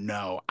don't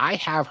know. I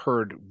have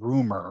heard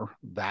rumor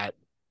that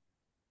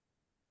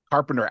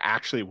Carpenter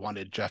actually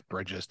wanted Jeff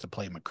Bridges to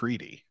play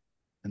MacReady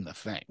in The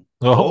Thing.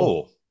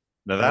 Oh,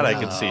 now that I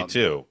can see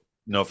too.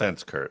 No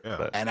offense, Kurt. Yeah.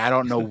 But. And I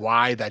don't know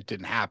why that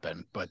didn't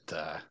happen, but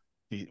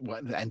he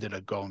ended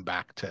up going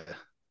back to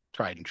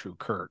tried and true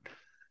Kurt.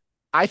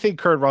 I think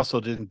Kurt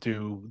Russell didn't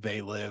do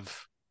They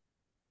Live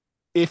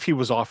if he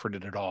was offered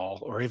it at all,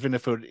 or even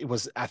if it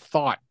was a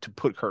thought to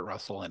put Kurt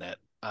Russell in it.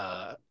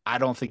 I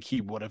don't think he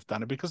would have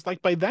done it, because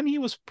like by then he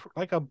was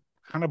like a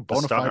kind of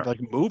bona fide like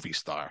movie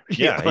star.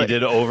 Yeah, he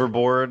did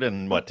Overboard,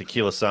 and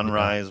Tequila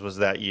Sunrise was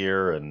that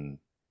year, and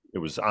it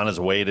was on his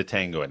way to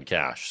Tango and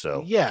Cash.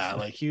 So yeah,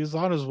 like he was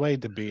on his way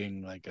to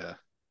being like a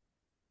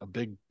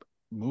big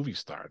movie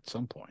star at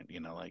some point,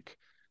 and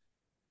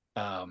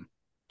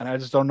I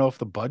just don't know if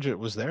the budget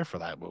was there for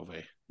that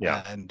movie.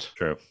 Yeah, and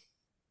true.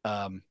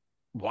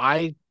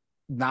 Why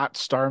not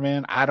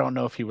Starman? I don't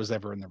know if he was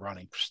ever in the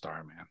running for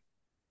Starman.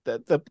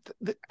 The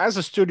as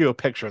a studio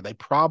picture, they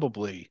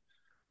probably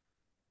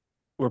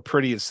were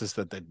pretty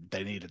insistent that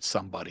they needed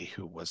somebody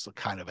who was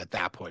kind of at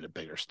that point a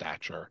bigger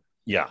stature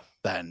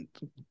than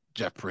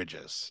Jeff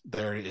Bridges.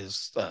 There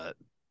is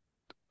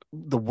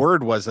the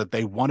word was that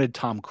they wanted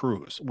Tom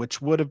Cruise, which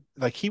would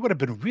have he would have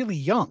been really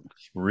young.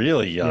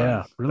 Really young.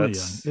 Yeah, really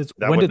young.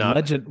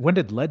 When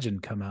did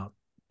Legend come out?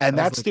 And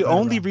that's the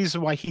only reason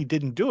why he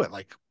didn't do it.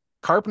 Like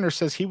Carpenter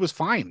says he was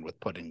fine with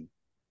putting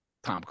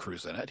Tom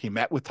Cruise in it. He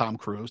met with Tom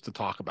Cruise to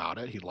talk about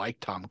it. He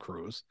liked Tom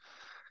Cruise.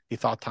 He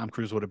thought Tom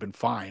Cruise would have been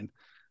fine.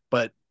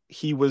 but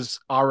he was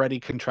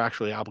already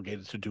contractually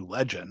obligated to do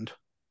Legend,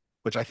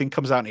 which I think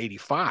comes out in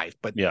 85.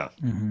 But Yeah.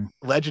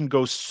 Legend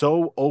goes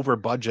so over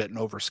budget and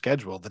over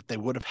schedule that they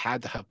would have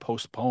had to have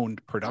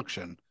postponed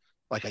production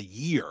like a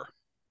year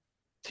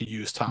to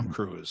use Tom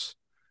Cruise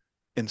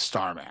in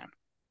Starman.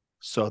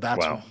 So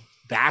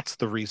that's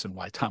the reason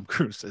why Tom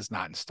Cruise is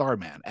not in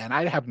Starman. And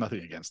I have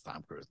nothing against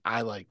Tom Cruise.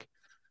 I like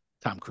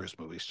Tom Cruise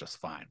movies just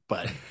fine,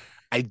 but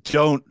I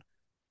don't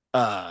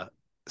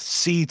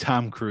see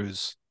Tom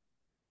Cruise.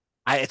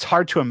 It's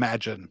hard to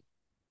imagine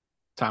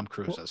Tom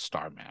Cruise as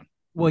Starman.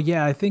 Well,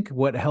 yeah, I think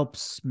what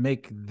helps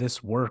make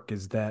this work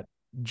is that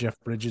Jeff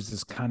Bridges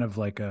is kind of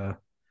like an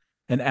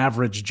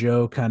average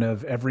Joe kind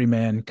of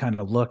everyman kind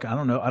of look. I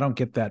don't know. I don't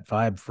get that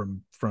vibe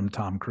from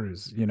Tom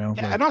Cruise, you know?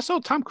 Yeah, like, and also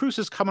Tom Cruise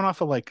is coming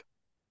off of like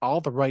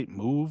all the right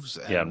moves.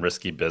 And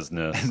Risky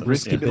Business. And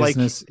Risky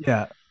Business.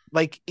 Yeah.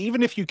 Like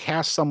even if you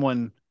cast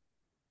someone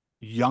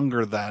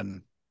younger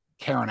than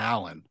Karen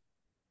Allen,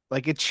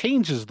 like it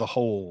changes the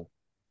whole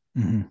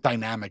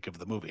dynamic of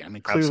the movie. I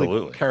mean,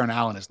 clearly Karen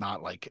Allen is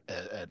not like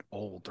an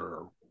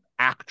older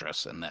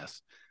actress in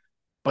this,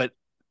 but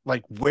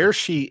like where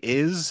she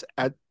is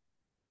at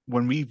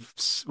when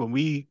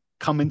we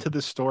come into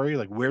this story,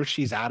 like where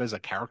she's at as a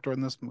character in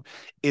this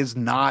is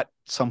not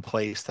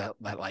someplace that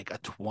like a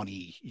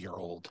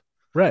 20-year-old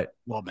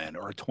woman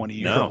or a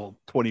 20-year-old,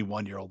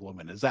 21-year-old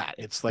woman is at.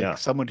 It's like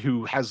someone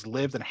who has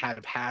lived and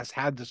has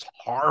had this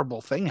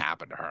horrible thing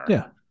happen to her.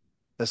 Yeah.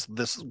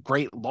 This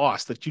great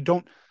loss that you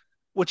don't,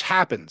 which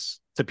happens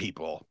to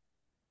people,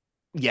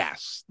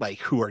 yes, like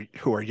who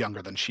are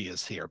younger than she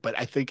is here. But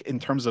I think in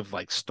terms of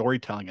like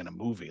storytelling in a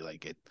movie,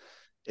 like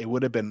it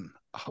would have been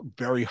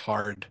very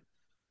hard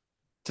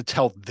to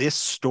tell this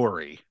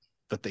story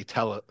that they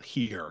tell it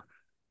here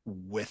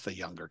with a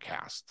younger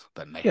cast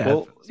than they have.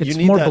 Well, it's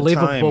more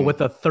believable with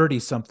a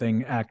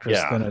 30-something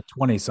actress than a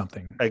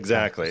 20-something.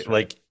 Exactly. Actress, right?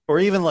 Like, or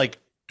even like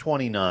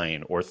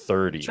 29 or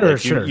 30.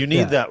 Sure, like you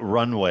need that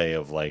runway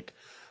of like,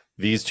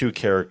 these two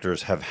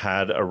characters have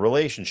had a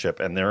relationship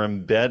and they're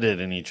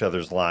embedded in each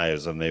other's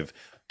lives and they've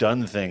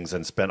done things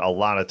and spent a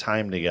lot of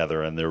time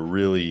together and they're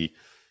really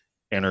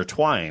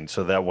intertwined,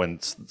 so that when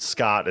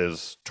Scott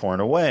is torn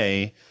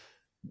away,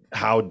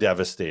 how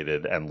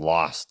devastated and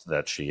lost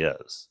that she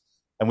is.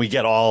 And we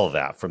get all of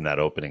that from that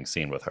opening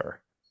scene with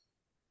her.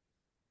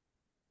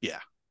 Yeah.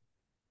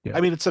 I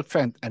mean, it's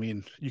I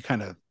mean,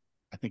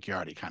 I think you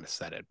already kind of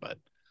said it, but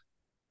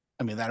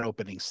I mean, that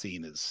opening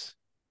scene is,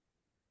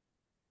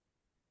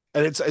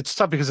 and it's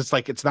tough because it's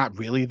like it's not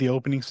really the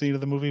opening scene of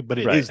the movie, but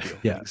it is the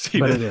opening scene.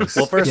 But it is.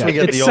 Well, first we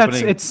get the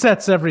opening. It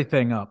sets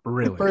everything up,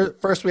 really.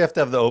 First, we have to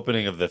have the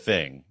opening of The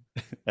Thing,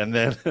 and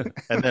then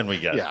we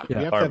get we have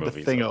to have the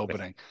Thing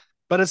opening.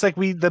 But it's like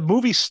the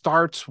movie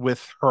starts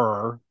with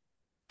her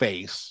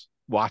face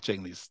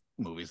watching these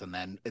movies, and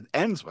then it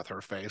ends with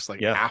her face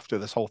like after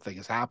this whole thing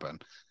has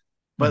happened.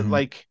 But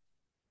like,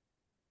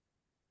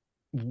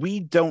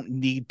 we don't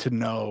need to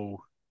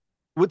know.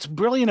 What's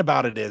brilliant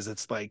about it is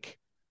it's like,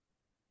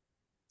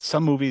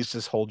 some movies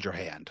just hold your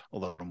hand a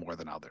little more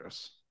than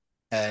others.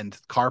 And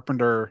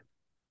Carpenter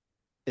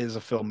is a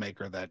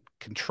filmmaker that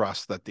can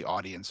trust that the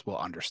audience will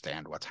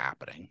understand what's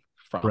happening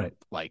from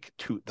like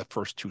the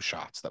first two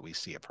shots that we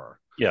see of her.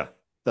 Yeah.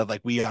 That like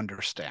we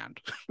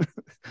understand.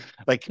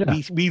 Like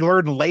we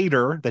learn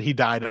later that he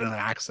died in an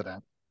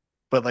accident.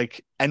 But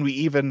like, and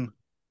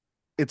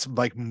it's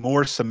like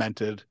more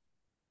cemented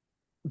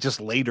just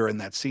later in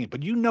that scene.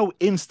 But you know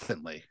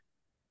instantly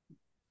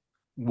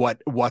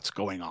what's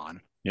going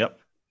on. Yep.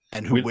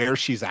 And where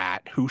she's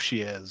at, who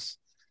she is,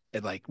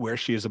 and like where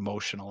she is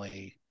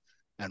emotionally,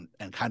 and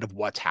kind of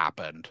what's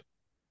happened.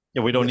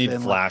 Yeah, we don't need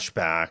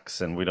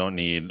flashbacks, and we don't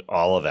need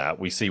all of that.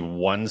 We see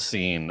one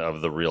scene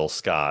of the real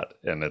Scott,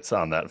 and it's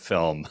on that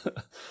film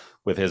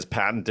with his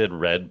patented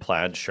red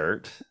plaid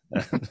shirt.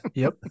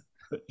 Yep.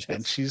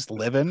 And she's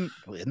living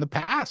in the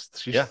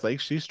past. She's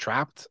like she's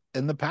trapped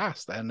in the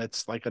past, and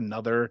it's like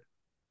another,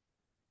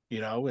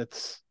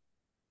 it's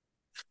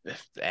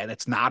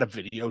not a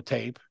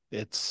videotape.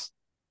 It's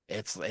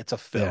a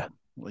film,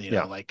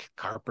 like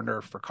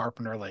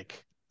Carpenter,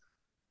 like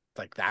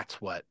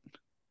that's what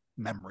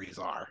memories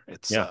are.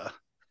 It's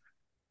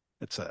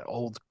an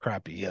old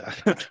crappy.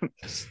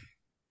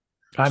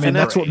 I mean,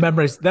 that's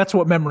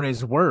what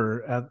memories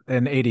were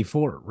in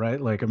 '84,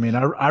 right? Like, I mean,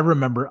 I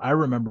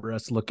remember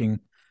us looking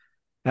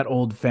at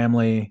old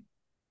family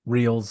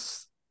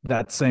reels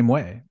that same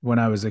way when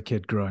I was a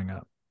kid growing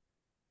up.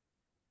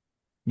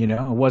 It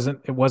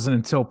wasn't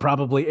until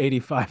probably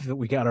 '85 that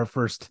we got our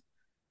first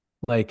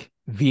like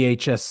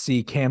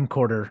VHS-C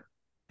camcorder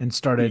and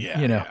started,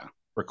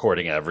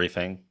 recording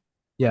everything.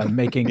 Yeah,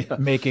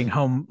 making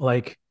home,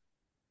 like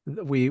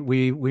we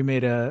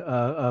made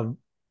a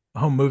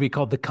home movie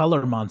called The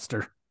Color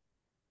Monster.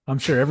 I'm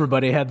sure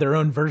everybody had their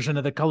own version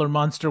of The Color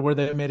Monster where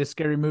they made a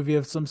scary movie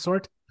of some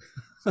sort.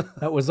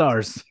 That was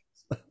ours.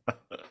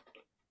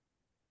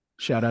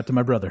 Shout out to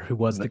my brother who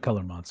was The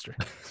Color Monster.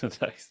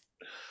 Nice.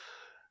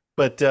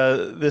 But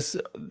this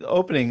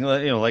opening,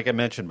 like I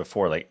mentioned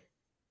before, like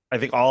I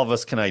think all of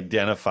us can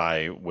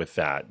identify with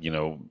that,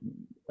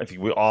 I think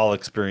we all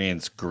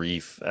experience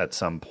grief at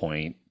some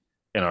point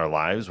in our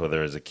lives,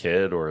 whether as a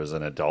kid or as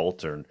an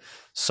adult, or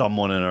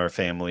someone in our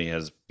family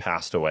has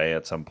passed away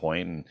at some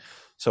point. And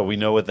so we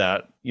know what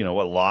that,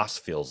 what loss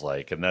feels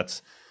like. And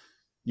that's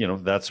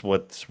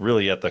what's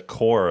really at the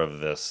core of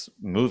this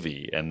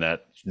movie. And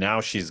that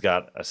now she's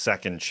got a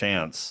second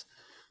chance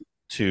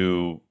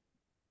to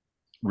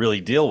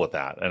really deal with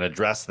that and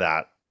address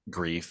that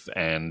grief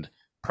and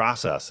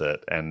process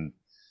it. And,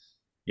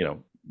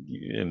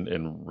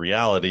 in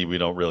reality, we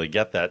don't really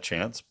get that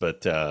chance,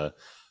 but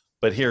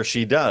here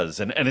she does.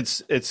 And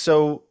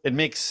it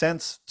makes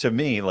sense to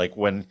me. Like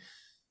when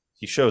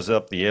he shows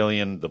up, the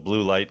alien, the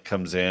blue light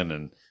comes in,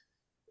 and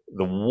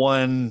the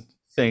one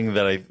thing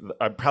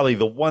that probably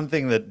the one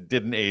thing that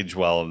didn't age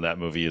well in that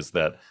movie is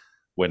that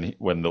when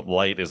the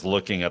light is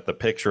looking at the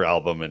picture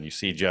album and you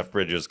see Jeff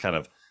Bridges kind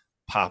of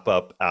pop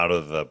up out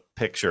of the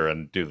picture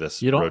and do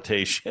this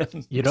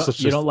rotation. You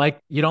don't like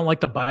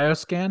the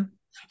bioscan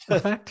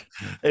effect?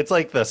 It's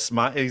like the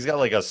smile. He's got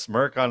like a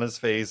smirk on his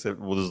face. It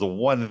was the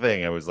one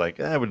thing I was like,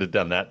 I would have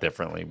done that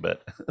differently.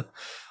 But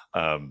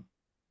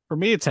for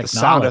me, it's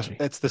technology.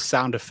 It's the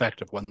sound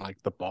effect of when like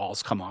the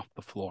balls come off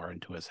the floor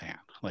into his hand.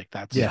 Like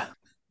that's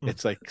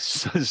It's like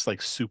just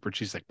like super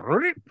cheese, like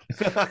fake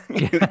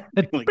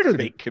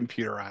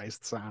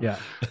computerized sound. Yeah.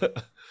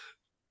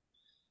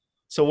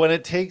 So when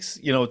it takes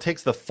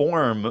the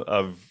form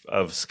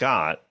of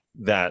Scott,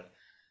 that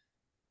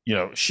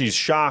she's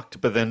shocked,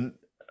 but then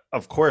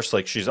of course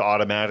like she's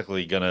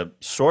automatically gonna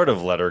sort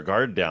of let her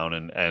guard down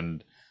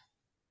and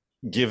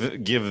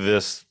give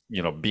this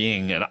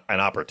being an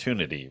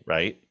opportunity,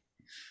 right?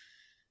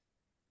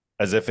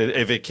 As if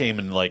it came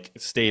and like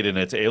stayed in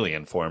its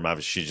alien form,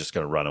 obviously she's just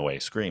gonna run away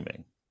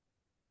screaming.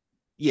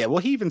 Yeah, well,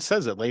 he even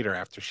says it later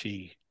after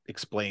she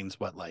explains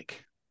what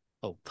like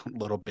a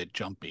little bit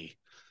jumpy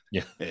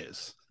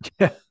is.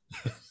 Yeah.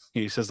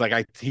 He says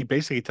like he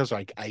basically tells her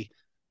like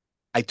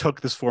I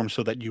took this form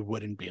so that you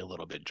wouldn't be a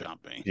little bit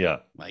jumping. Yeah.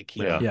 Like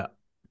he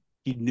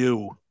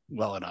knew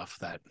well enough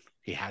that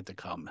he had to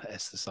come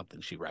as to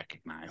something she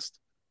recognized,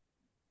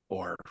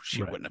 or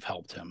she wouldn't have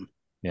helped him.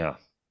 Yeah.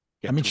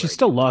 I mean, she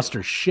still lost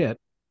her shit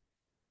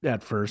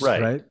at first,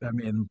 right? I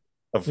mean,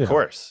 of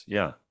course.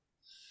 Yeah.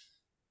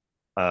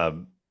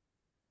 But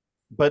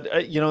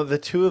the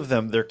two of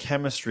them, their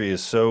chemistry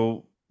is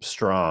so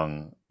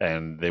strong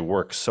and they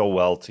work so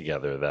well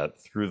together that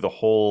through the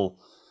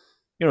whole,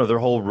 their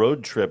whole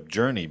road trip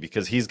journey,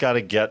 because he has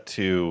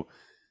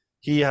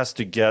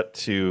to get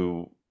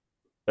to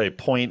a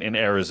point in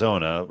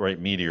Arizona, right?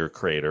 Meteor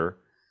crater.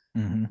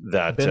 Mm-hmm.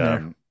 That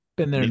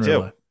been there. Me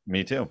too.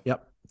 Me too.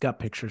 Yep. Got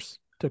pictures.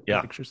 Took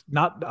pictures.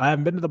 I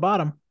haven't been to the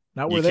bottom.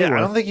 Not where they were. I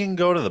don't think you can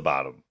go to the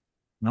bottom.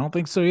 I don't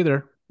think so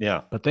either.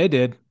 Yeah. But they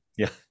did.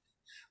 Yeah.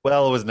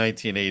 Well, it was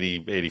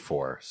 1980,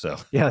 84. So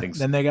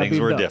then they got things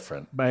were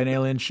different by an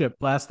alien ship.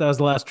 That was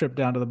the last trip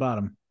down to the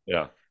bottom.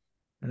 Yeah.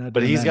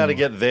 But he's got to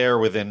get there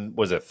within,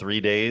 was it 3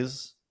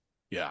 days?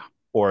 Yeah.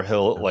 Or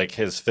like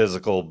his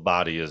physical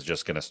body is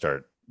just going to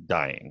start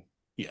dying.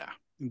 Yeah.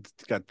 It's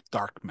got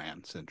Dark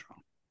Man syndrome.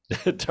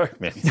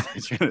 Dark Man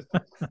syndrome.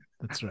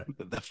 That's right.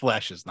 The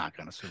flesh is not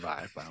going to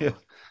survive.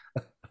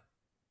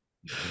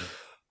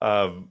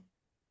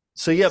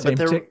 So yeah,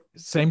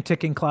 same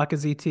ticking clock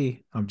as ET.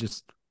 I'm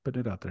just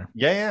putting it out there.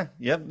 Yeah.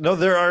 No,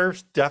 there are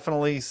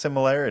definitely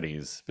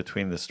similarities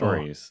between the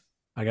stories.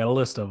 I got a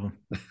list of them.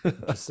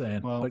 Just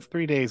saying. Well,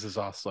 3 days is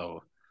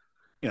also,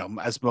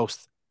 as a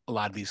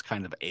lot of these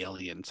kind of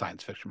alien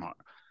science fiction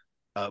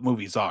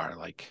movies are,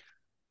 like,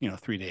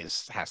 3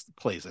 days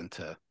plays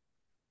into,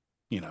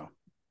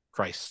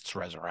 Christ's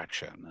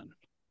resurrection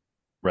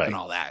and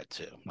all that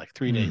too. Like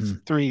 3 days,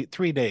 3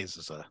 days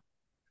is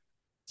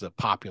a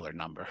popular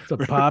number. It's a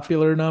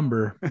popular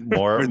number.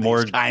 More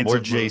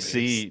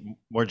JC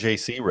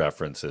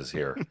references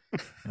here.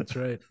 That's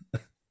right.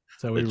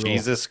 So the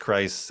Jesus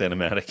Christ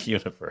cinematic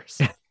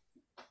universe.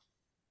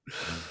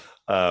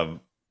 But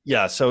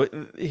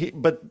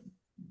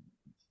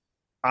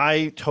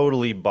I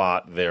totally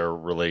bought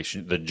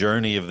the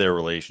journey of their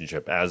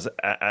relationship as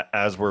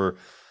we're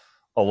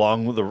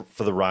along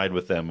for the ride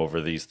with them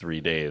over these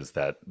 3 days,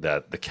 that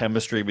the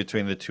chemistry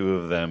between the two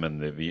of them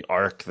and the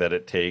arc that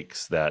it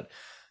takes, that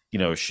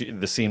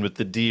the scene with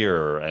the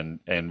deer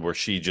and where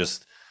she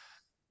just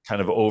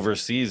kind of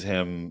oversees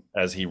him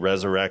as he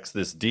resurrects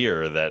this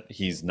deer, that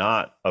he's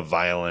not a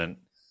violent,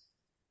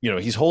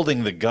 he's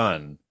holding the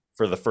gun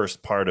for the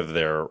first part of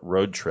their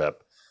road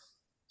trip.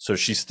 So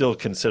she's still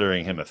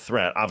considering him a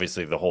threat.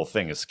 Obviously the whole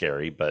thing is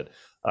scary, but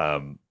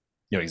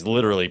he's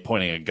literally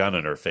pointing a gun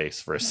in her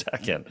face for a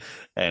second.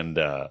 And,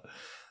 but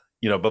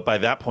by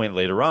that point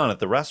later on at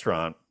the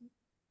restaurant,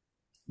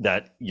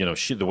 that,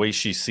 the way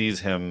she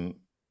sees him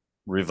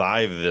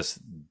revive this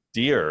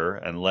deer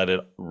and let it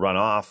run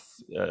off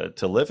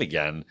to live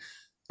again,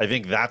 I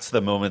think that's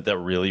the moment that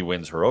really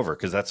wins her over,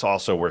 because that's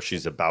also where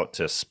she's about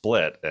to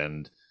split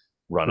and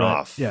run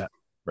off. Yeah.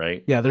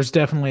 Right. Yeah. There's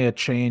definitely a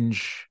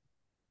change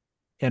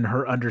in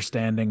her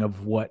understanding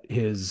of what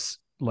his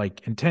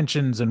like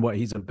intentions and what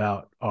he's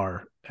about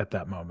are at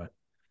that moment.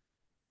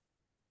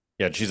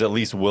 Yeah, she's at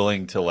least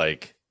willing to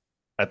like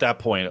at that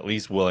point, at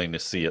least willing to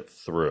see it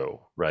through,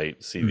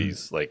 right? See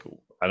these like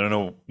I don't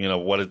know,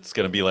 what it's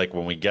going to be like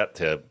when we get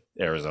to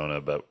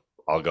Arizona, but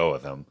I'll go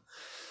with him.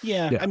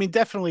 Yeah, I mean,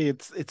 definitely,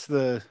 it's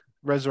the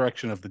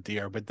resurrection of the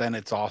deer, but then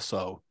it's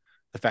also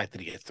the fact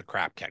that he gets the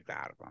crap kicked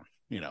out of him.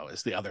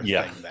 Is the other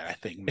thing that I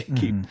think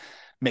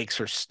makes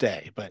her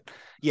stay. But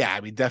yeah,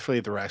 I mean,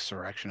 definitely the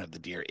resurrection of the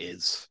deer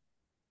is.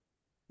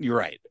 You're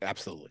right,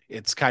 absolutely.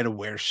 It's kind of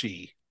where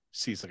she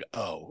sees like,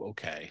 oh,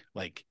 okay,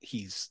 like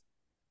he's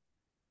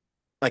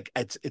like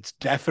it's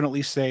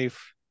definitely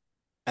safe,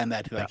 and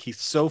that like he's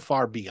so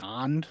far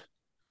beyond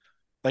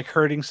like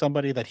hurting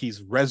somebody that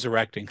he's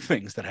resurrecting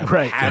things that have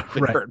been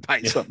hurt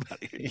by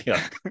somebody.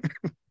 Yeah.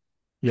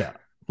 Yeah.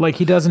 Like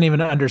he doesn't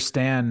even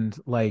understand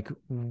like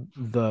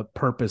the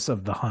purpose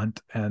of the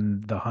hunt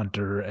and the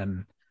hunter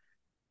and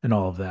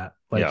all of that.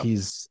 Like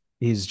he's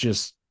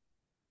just,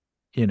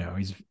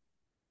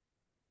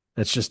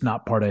 that's just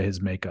not part of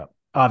his makeup.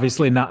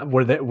 Obviously not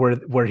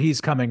where he's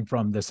coming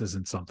from. This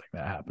isn't something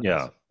that happens.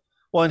 Yeah.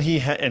 Well, and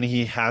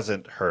he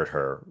hasn't hurt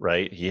her,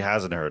 right? He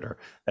hasn't hurt her,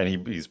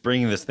 and he's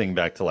bringing this thing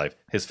back to life.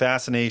 His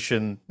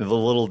fascination, the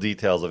little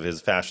details of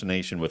his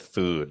fascination with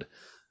food,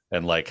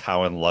 and like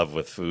how in love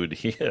with food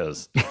he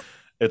is.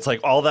 It's like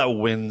all that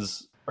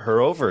wins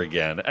her over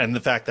again, and the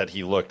fact that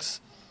he's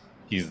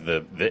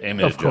the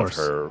image of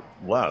her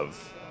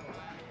love.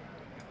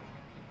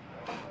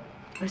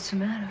 What's the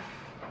matter?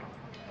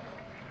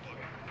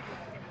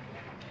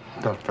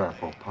 Stuffed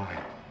apple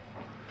pie.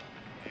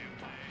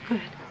 Good.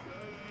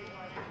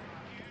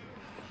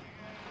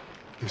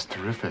 It's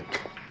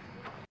terrific.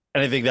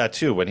 And I think that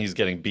too, when he's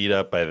getting beat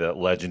up by the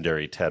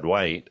legendary Ted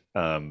White,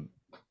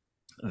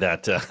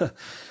 that I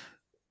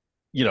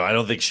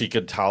don't think she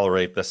could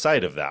tolerate the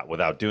sight of that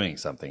without doing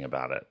something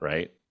about it,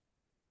 right?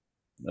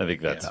 I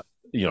think that's a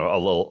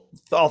little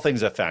all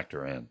things that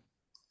factor in.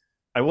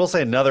 I will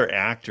say another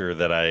actor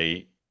that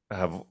I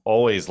have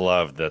always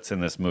loved that's in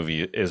this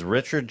movie is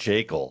Richard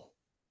Jekyll.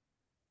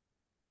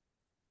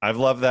 I've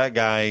loved that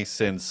guy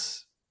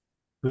since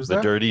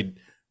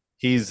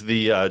He's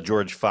the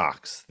George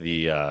Fox,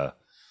 the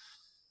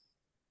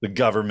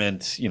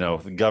government,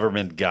 the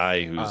government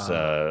guy who's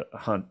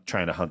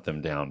trying to hunt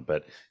them down.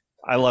 But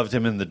I loved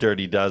him in The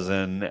Dirty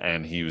Dozen,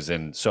 and he was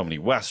in so many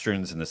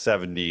westerns in the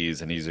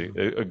 70s, and he's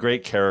a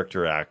great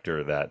character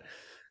actor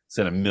that's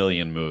in a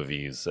million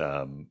movies.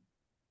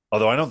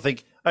 Although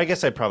I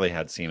guess I probably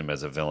had seen him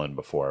as a villain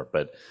before,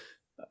 but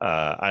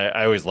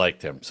I always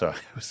liked him. So I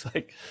was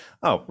like,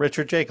 oh,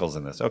 Richard Jekyll's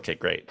in this. Okay,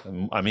 great.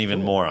 I'm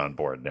even more on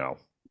board now.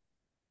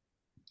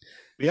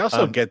 We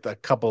also get a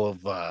couple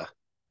of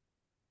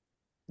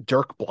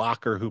Dirk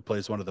Blocker, who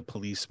plays one of the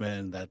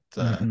policemen that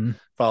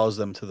follows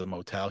them to the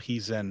motel.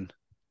 He's in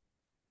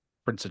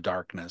Prince of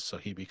Darkness, so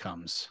he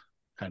becomes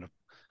kind of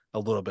a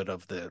little bit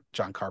of the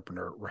John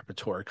Carpenter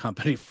repertory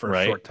company for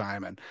a short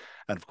time, and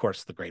of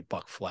course the great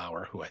Buck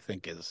Flower, who I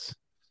think is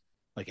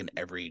like in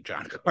every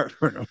John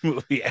Carpenter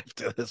movie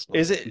after this one.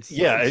 Is it?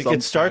 Yeah,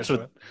 it starts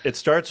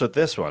with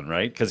this one,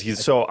 right? Because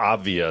he's so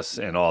obvious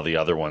in all the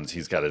other ones.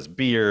 He's got his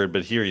beard,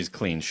 but here he's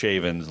clean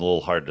shaven. It's a little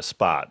hard to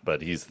spot,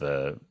 but he's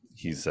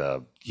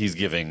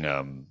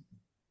giving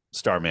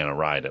Starman a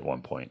ride at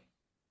one point.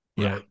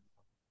 Yeah.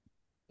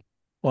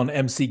 Well, and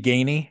MC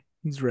Gainey,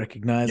 he's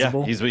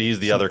recognizable. Yeah, he's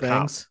the other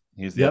cop.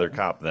 He's the other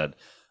cop that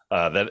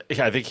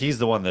I think he's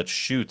the one that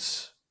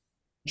shoots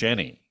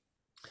Jenny.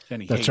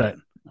 Jenny That's Hayden. right.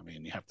 I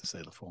mean, you have to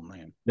say the full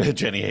name.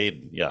 Jenny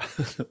Hayden, yeah.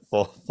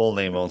 full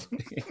name only.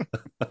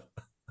 If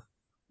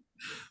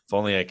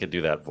only I could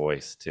do that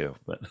voice too.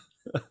 But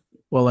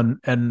well,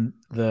 and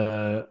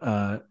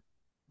the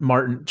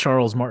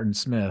Charles Martin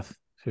Smith,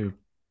 who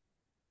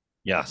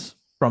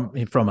from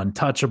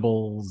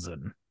Untouchables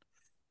and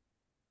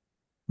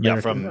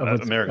from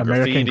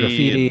American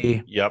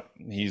Graffiti. Yep,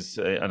 he's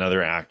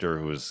another actor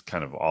who was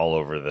kind of all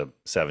over the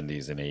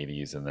 70s and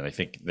 80s, and then I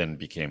think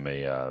became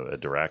a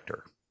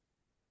director.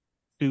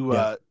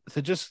 To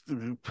just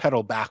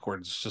pedal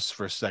backwards just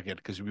for a second,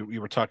 because we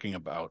were talking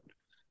about,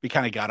 we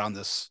kind of got on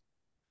this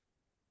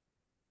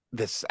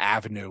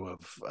avenue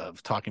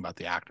of talking about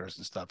the actors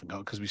and stuff, and go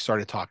because we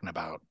started talking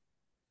about,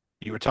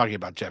 you were talking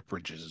about Jeff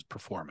Bridges'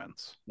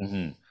 performance,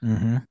 and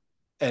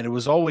it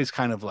was always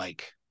kind of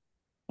like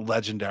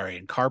legendary.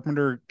 And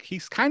Carpenter,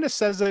 he kind of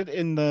says it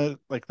in the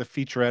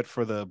featurette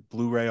for the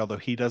Blu-ray, although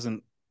he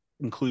doesn't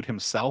include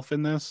himself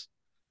in this,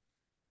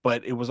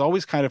 but it was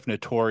always kind of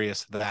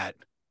notorious that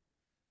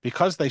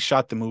because they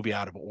shot the movie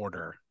out of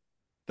order,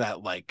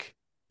 that like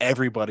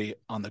everybody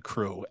on the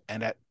crew,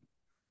 and it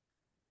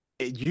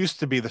used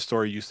to be, the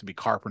story used to be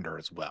Carpenter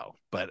as well,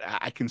 but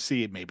I can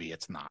see maybe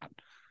it's not,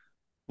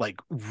 like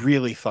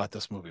really thought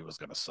this movie was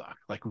going to suck.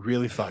 Like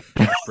really thought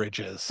Jeff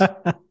Bridges.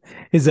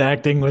 His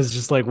acting was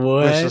just like,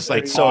 what? It was just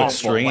like so awful.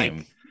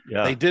 extreme.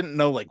 Like, they didn't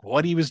know like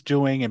what he was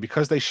doing. And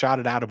because they shot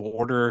it out of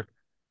order,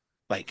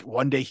 like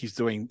one day he's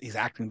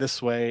acting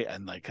this way,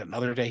 and like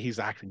another day he's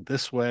acting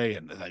this way,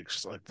 and like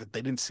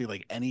they didn't see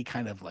like any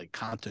kind of like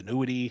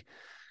continuity.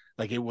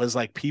 Like it was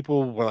like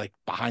people were like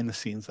behind the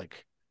scenes,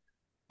 like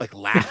like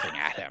laughing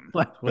at him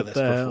Like, for what this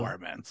the hell?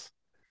 performance.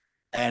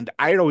 And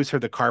I had always heard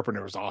the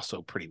Carpenter was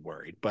also pretty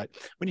worried, but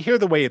when you hear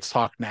the way it's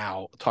talked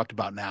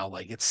about now,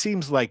 like it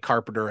seems like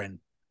Carpenter and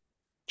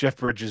Jeff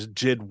Bridges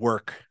did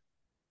work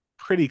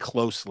pretty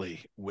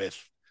closely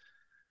with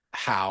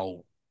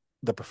how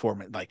the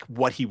performance, like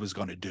what he was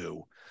going to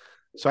do.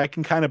 So I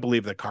can kind of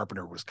believe that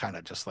Carpenter was kind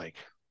of just like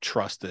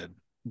trusted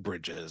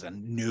Bridges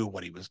and knew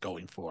what he was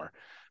going for.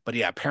 But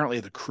yeah, apparently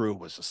the crew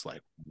was just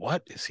like,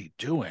 what is he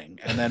doing?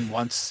 And then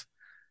once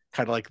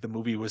kind of like the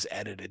movie was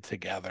edited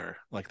together,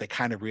 like they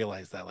kind of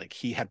realized that like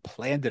he had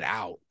planned it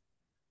out,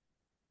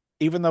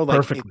 even though like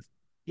Perfectly.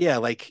 yeah,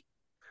 like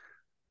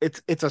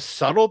it's a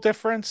subtle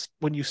difference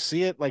when you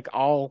see it like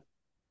all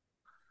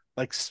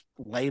like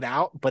laid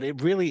out, but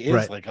it really is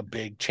Right. like a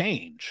big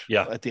change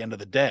Yeah. at the end of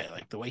the day.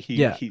 Like the way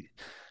Yeah.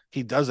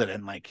 he does it,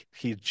 and like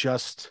he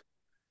just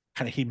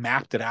kind of he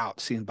mapped it out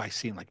scene by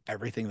scene, like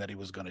everything that he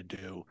was going to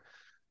do.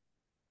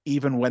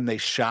 Even when they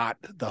shot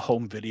the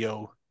home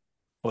video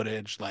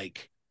footage,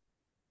 like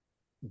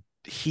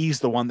he's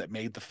the one that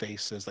made the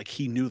faces. Like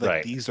he knew like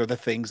Right. these are the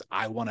things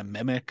I want to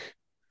mimic.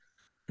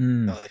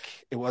 Mm.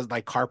 Like it was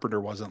like Carpenter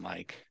wasn't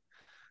like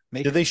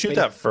make. Did they shoot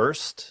that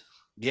first?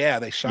 Yeah,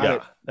 they shot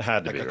it It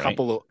had to like be, a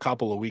right?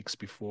 couple of weeks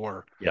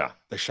before Yeah.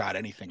 they shot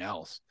anything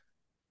else.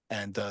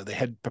 And they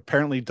had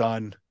apparently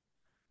done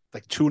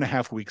like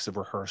 2.5 weeks of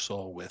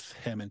rehearsal with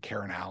him and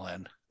Karen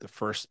Allen. The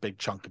first big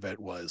chunk of it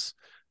was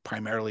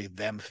primarily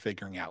them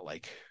figuring out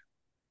like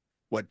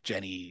what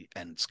Jenny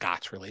and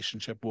Scott's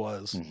relationship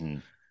was. Mm-hmm.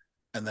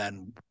 And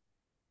then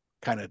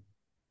kind of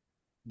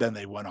then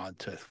they went on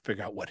to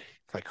figure out what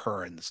like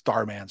her and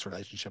Starman's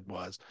relationship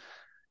was.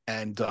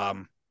 And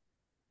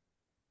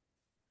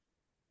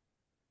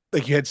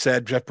like you had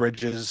said, Jeff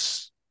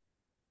Bridges,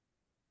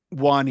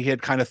 one, he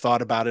had kind of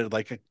thought about it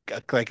like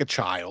a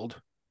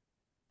child.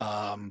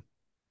 Um,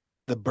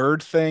 the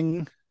bird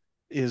thing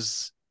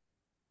is,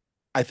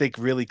 I think,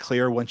 really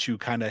clear once you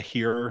kind of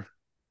hear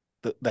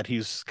that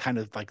he's kind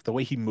of like the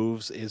way he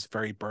moves is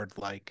very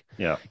bird-like.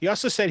 Yeah. He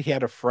also said he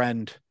had a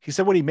friend. He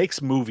said when he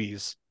makes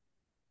movies,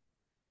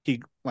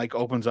 he like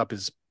opens up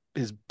his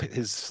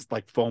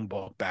like phone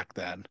book back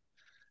then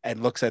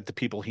and looks at the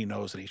people he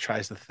knows, and he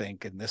tries to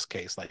think in this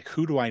case like,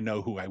 who do I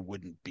know who I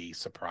wouldn't be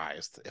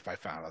surprised if I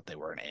found out they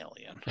were an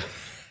alien.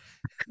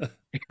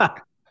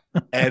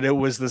 And it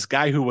was this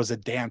guy who was a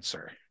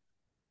dancer,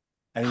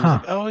 and he was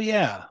like, oh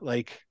yeah,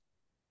 like,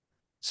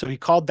 so he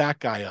called that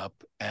guy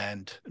up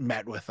and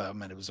met with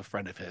him, and it was a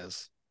friend of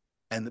his,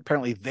 and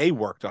apparently they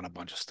worked on a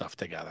bunch of stuff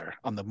together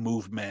on the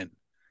movement,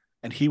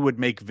 and he would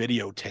make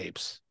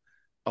videotapes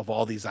of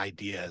all these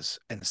ideas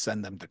and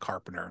send them to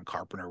Carpenter, and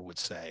Carpenter would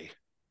say,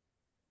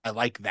 I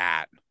like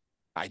that,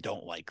 I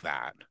don't like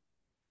that.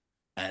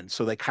 And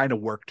so they kind of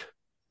worked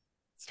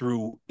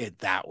through it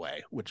that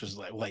way, which is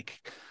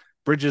like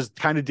Bridges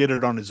kind of did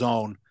it on his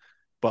own,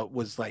 but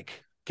was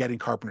like getting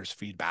Carpenter's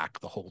feedback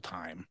the whole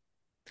time.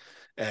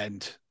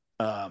 And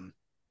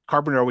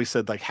Carpenter always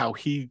said like how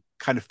he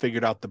kind of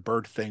figured out the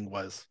bird thing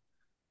was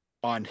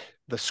on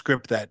the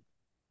script that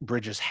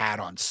Bridges had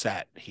on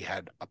set. He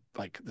had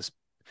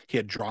he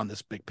had drawn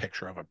this big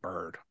picture of a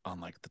bird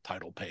on like the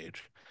title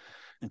page,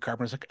 and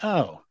Carpenter's like,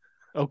 oh,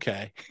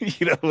 okay,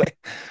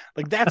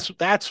 like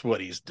that's what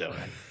he's doing.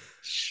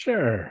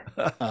 Sure.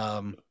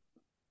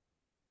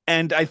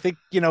 And I think,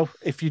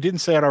 if you didn't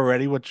say it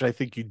already, which I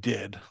think you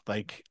did,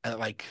 like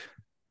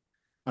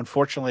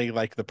unfortunately,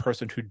 like the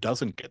person who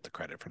doesn't get the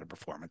credit for the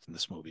performance in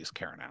this movie is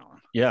Karen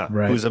Allen. Yeah.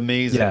 Right. Who's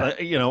amazing.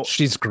 Yeah.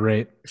 She's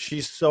great.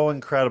 She's so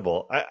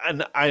incredible.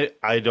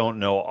 I don't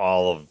know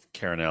all of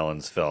Karen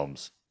Allen's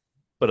films,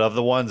 but of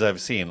the ones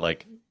I've seen,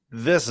 like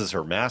this is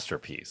her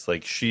masterpiece.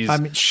 Like she's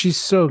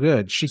so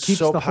good. She keeps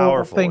so the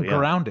powerful, whole thing yeah.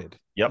 grounded.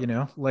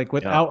 Yep. Like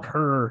without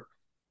her,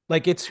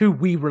 like it's who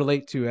we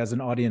relate to as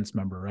an audience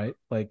member, right?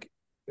 Like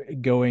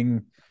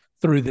going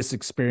through this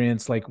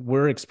experience, like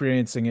we're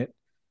experiencing it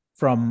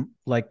from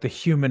like the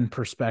human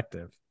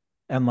perspective.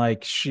 And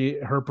like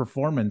her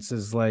performance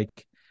is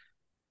like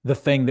the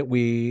thing that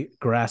we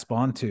grasp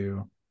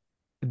onto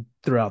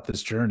throughout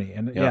this journey.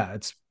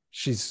 And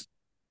she's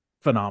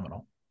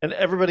phenomenal. And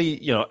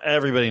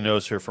everybody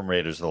knows her from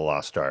Raiders of the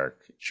Lost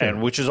Ark, sure.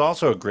 And which is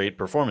also a great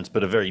performance,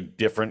 but a very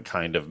different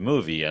kind of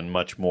movie and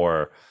much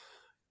more,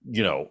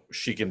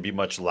 she can be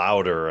much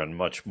louder and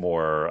much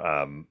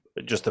more,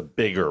 just a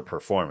bigger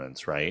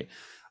performance, right?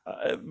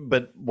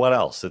 But what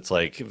else? It's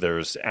like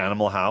there's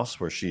Animal House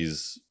where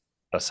she's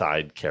a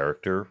side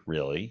character,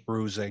 really.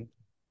 Cruising.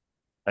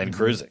 And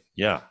cruising.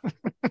 Yeah.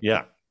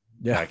 Yeah.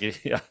 Yeah.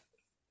 Yeah.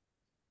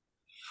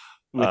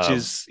 Which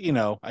is,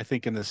 I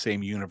think in the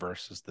same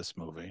universe as this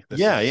movie.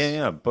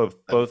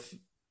 Both.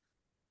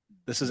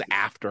 This is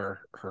after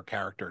her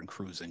character in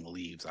Cruising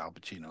leaves Al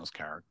Pacino's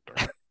character.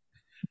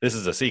 This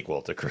is a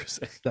sequel to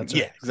Cruising. That's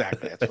right. Yeah,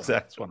 exactly.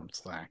 That's what I'm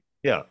saying.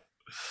 Yeah.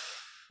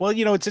 Well,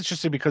 it's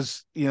interesting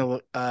because,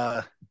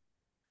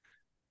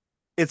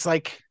 it's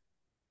like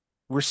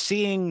we're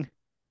seeing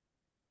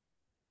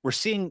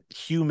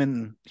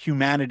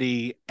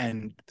humanity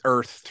and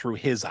Earth through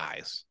his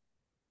eyes.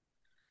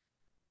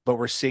 but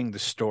we're seeing the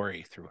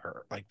story through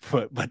her. Like,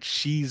 but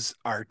she's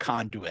our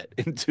conduit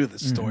into the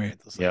story at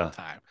the same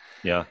time.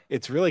 Yeah.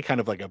 It's really kind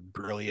of like a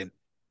brilliant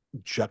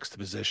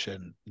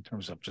juxtaposition in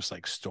terms of just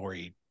like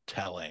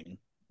storytelling,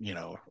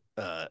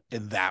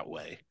 in that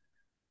way.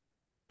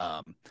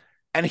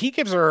 And he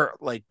gives her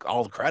like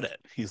all the credit.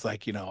 He's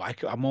like,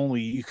 I'm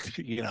only,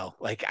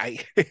 like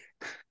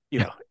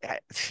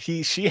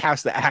she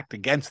has to act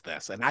against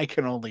this, and I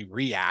can only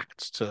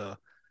react to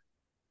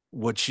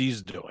what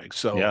she's doing.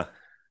 So,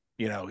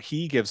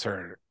 he gives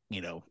her,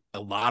 a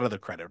lot of the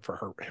credit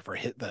for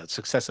the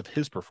success of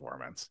his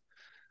performance.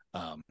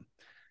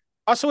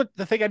 Also,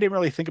 the thing I didn't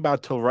really think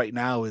about till right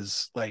now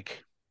is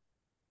like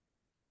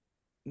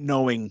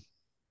knowing,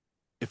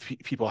 if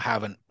people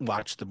haven't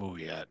watched the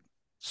movie yet,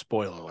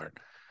 spoiler alert,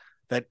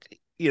 that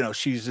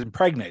she's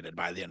impregnated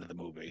by the end of the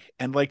movie,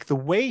 and like the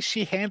way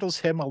she handles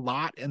him a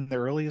lot in the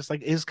earliest,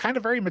 like, is kind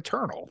of very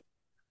maternal.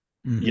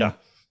 Yeah,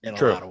 in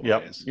true. A lot of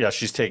ways. Yeah,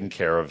 she's taking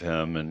care of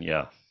him,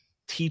 and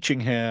teaching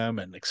him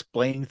and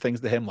explaining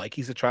things to him like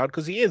he's a child,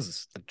 because he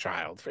is a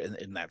child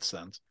in that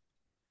sense.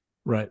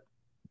 Right.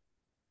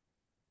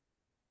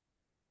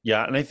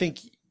 Yeah, and I think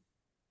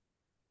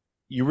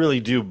you really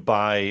do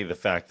buy the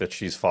fact that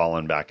she's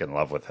fallen back in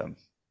love with him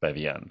by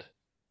the end,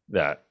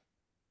 that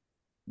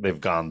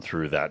they've gone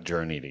through that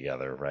journey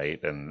together,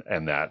 right? And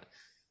that,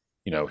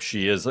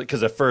 she is,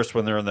 because at first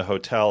when they're in the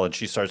hotel and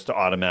she starts to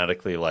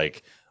automatically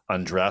like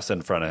undress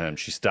in front of him,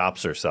 she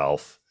stops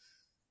herself.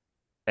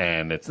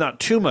 And it's not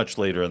too much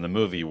later in the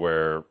movie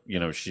where,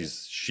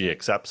 she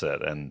accepts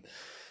it and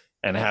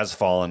has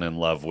fallen in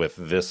love with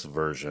this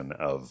version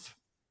of,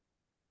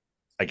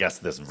 I guess,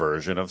 this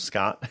version of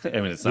Scott. I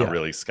mean, it's not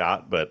really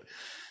Scott, but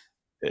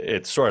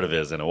it sort of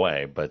is in a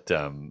way. But,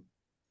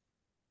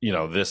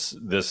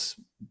 this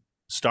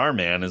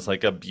Starman is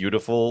like a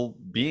beautiful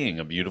being,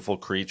 a beautiful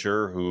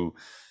creature who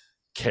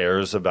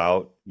cares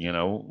about,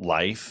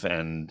 life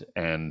and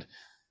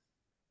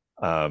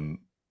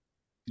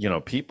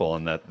people,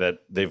 and that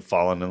they've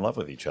fallen in love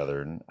with each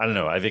other. And I don't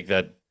know, I think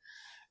that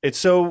it's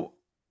so,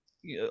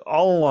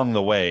 all along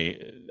the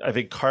way, I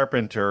think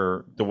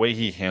Carpenter, the way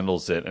he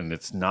handles it, and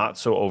it's not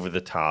so over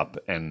the top,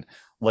 and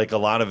like a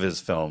lot of his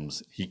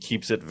films, he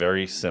keeps it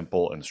very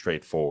simple and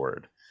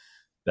straightforward.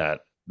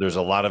 That there's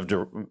a lot of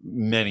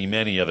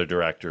many other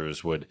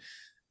directors would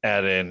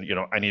add in,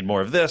 I need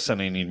more of this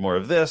and I need more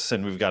of this,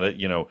 and we've got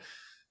to,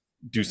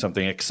 do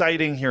something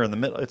exciting here in the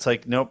middle. It's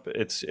like, nope,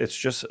 it's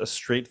just a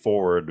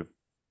straightforward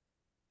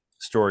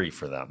story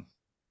for them,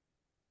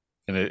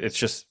 and it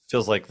just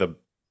feels like the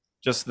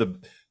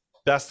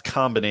best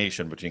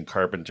combination between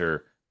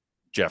Carpenter,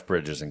 Jeff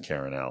Bridges, and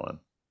Karen Allen.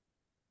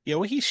 Yeah,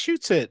 well, he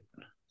shoots it.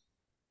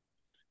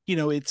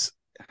 It's,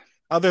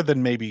 other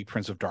than maybe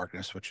Prince of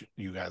Darkness, which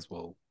you guys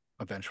will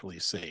eventually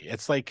see,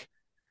 it's like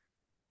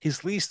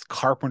his least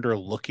Carpenter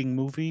looking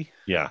movie.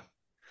 Yeah.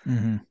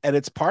 Mm-hmm. And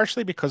it's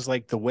partially because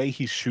like the way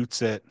he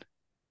shoots it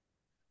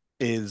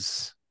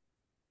is,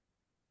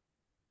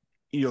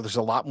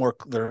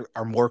 there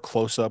are more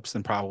close-ups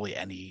than probably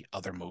any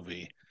other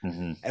movie.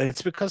 Mm-hmm. And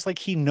it's because like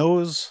he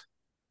knows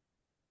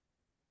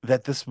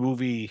that this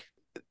movie,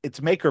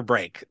 it's make or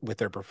break with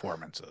their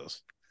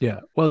performances.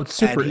 Yeah. Well, it's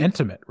super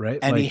intimate, right?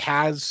 And he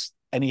has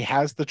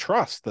the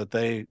trust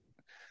that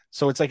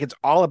so it's like, it's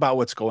all about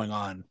what's going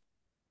on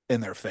in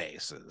their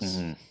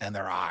faces and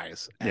their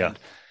eyes. And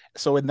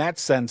so in that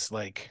sense,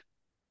 like,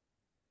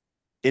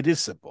 it is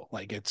simple.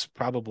 Like, it's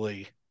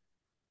probably,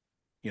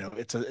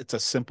 it's a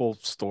simple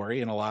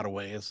story in a lot of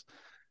ways.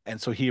 And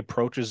so he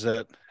approaches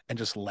it and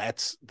just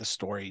lets the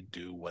story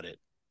do what it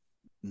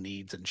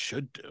needs and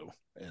should do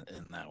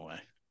in that way.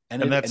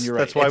 And that's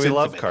right, why we intimate.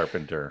 love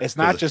Carpenter. It's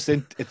not just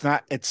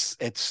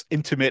it's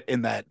intimate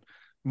in that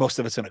most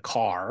of it's in a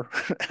car,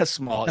 a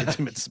small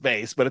intimate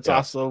space, but it's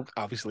also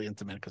obviously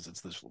intimate because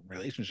it's this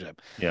relationship.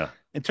 Yeah.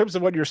 In terms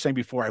of what you were saying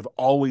before, I've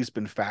always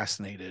been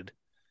fascinated,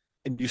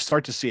 and you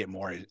start to see it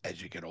more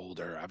as you get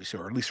older,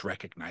 obviously, or at least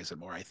recognize it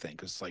more, I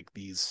think. It's like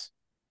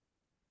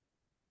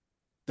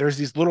there's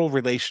these little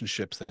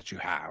relationships that you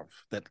have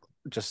that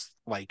just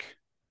like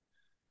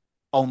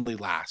only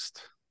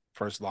last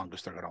for as long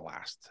as they're going to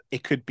last.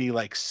 It could be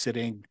like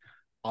sitting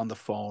on the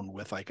phone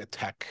with like a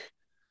tech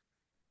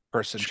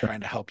person trying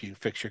to help you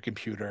fix your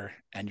computer,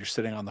 and you're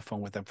sitting on the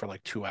phone with them for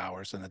like 2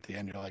 hours, and at the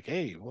end you're like,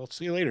 hey, well,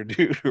 see you later,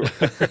 dude.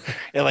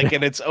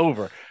 and it's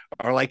over.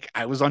 Or like,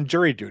 I was on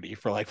jury duty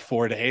for like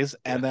 4 days,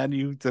 and then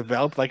you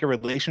develop like a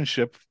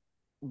relationship,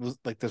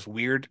 like this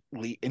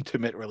weirdly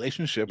intimate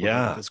relationship with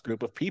like this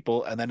group of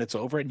people, and then it's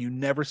over and you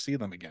never see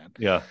them again.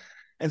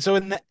 And so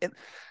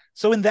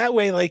in that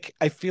way, like,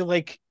 I feel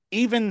like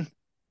even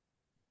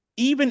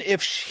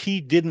if he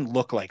didn't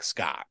look like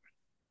Scott,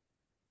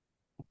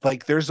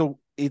 like,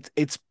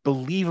 it's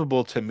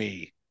believable to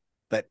me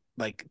that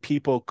like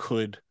people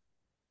could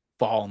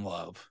fall in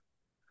love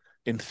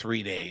in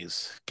 3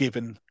 days,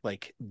 given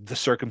like the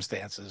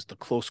circumstances, the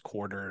close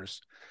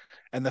quarters,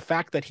 and the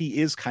fact that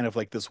he is kind of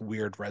like this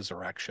weird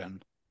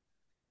resurrection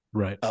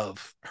right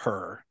of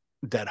her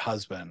dead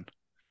husband,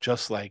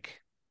 just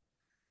like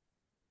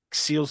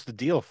seals the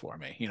deal for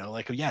me. You know,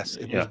 like, yes,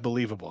 it was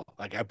believable.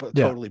 Like I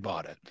totally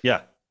bought it.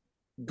 Yeah.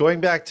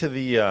 Going back to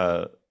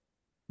the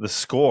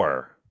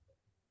score,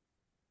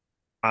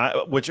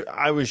 which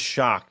I was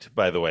shocked,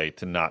 by the way,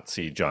 to not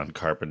see John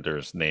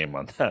Carpenter's name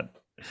on that,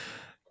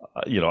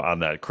 on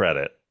that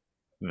credit.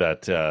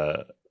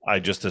 That I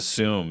just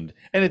assumed,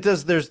 and it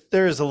does.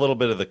 There is a little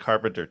bit of the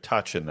Carpenter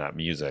touch in that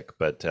music,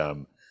 but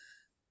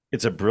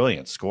it's a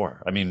brilliant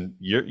score. I mean,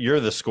 you're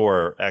the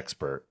score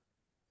expert.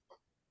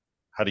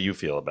 How do you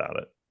feel about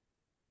it?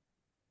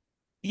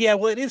 Yeah,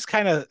 well, it is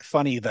kind of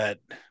funny that,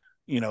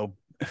 in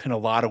a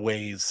lot of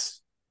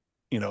ways,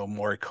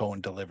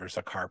 Morricone delivers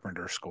a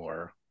Carpenter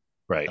score,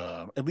 right?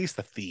 At least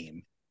the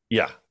theme.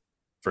 Yeah,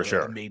 for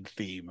sure. The main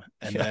theme,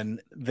 and then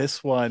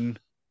this one.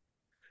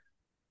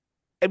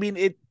 I mean,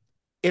 it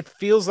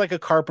feels like a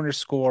Carpenter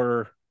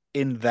score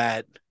in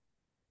that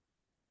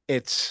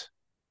it's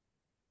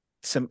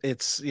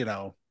synthetic,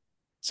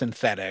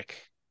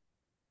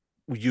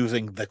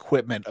 using the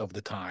equipment of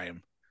the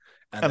time,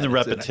 and the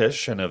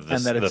repetition of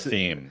the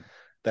theme,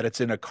 that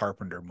it's in a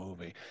Carpenter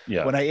movie.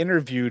 Yeah. When I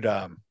interviewed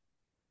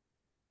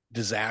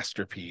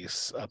Disaster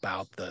Piece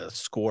about the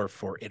score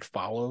for It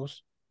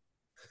Follows,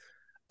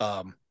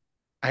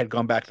 I had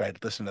gone back and I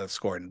had listened to the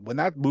score, and when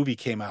that movie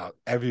came out,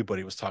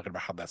 everybody was talking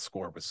about how that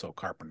score was so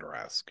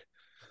Carpenter-esque.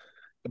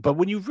 But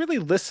when you really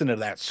listen to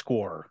that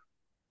score,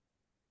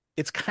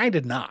 it's kind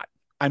of not.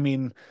 I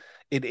mean,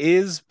 it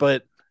is,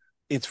 but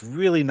it's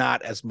really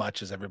not as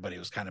much as everybody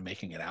was kind of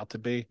making it out to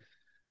be.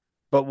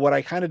 But what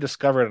I kind of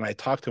discovered, and I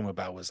talked to him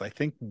about, was I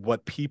think why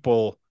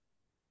people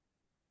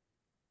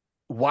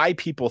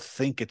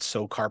think it's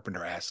so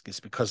Carpenter-esque is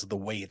because of the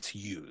way it's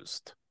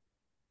used.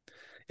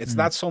 It's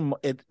not so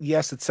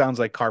yes, it sounds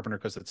like Carpenter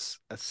because it's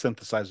a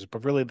synthesizer,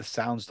 but really the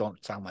sounds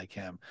don't sound like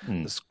him.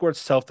 The score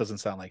itself doesn't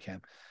sound like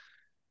him.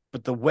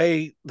 But the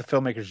way the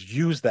filmmakers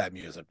used that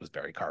music was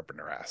very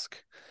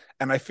Carpenter-esque.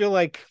 And I feel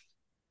like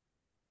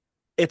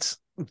it's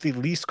the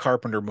least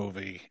Carpenter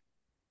movie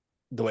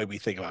the way we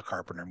think about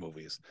Carpenter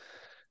movies.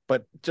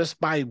 But just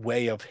by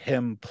way of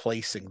him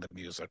placing the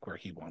music where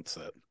he wants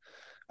it,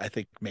 I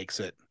think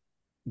makes it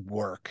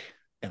work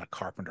in a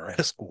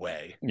Carpenter-esque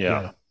way.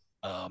 Yeah.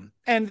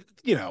 And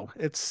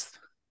it's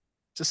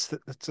a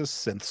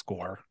synth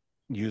score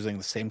using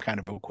the same kind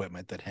of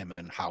equipment that him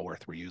and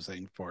Howarth were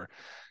using for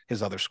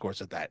his other scores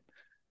at that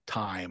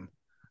time.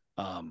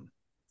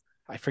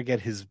 I forget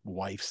his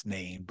wife's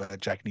name,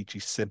 but Jack Nietzsche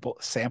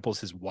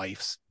samples his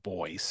wife's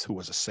voice, who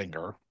was a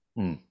singer,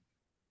 and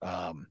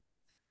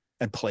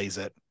plays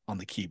it on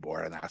the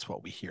keyboard, and that's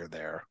what we hear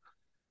there.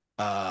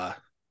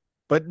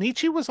 But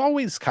Nietzsche was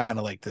always kind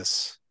of like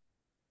this,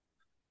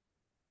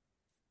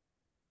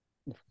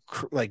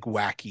 like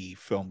wacky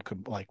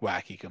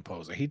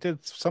composer. He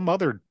did some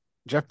other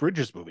Jeff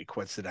Bridges movie,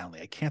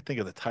 coincidentally. I can't think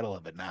of the title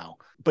of it now,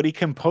 but he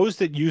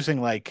composed it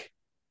using like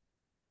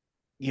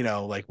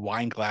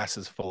wine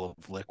glasses full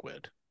of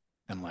liquid,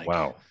 and like,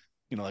 wow,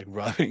 like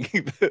rubbing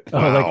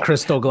like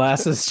crystal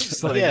glasses,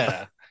 just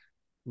like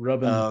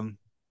rubbing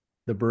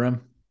the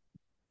brim.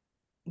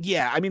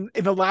 Yeah, I mean,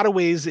 in a lot of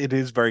ways it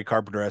is very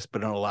Carpenter-esque,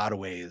 but in a lot of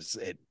ways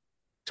it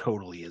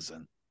totally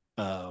isn't.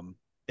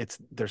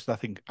 There's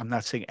nothing, I'm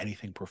not saying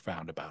anything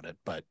profound about it,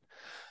 but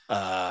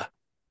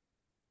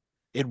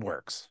it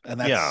works. And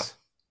that's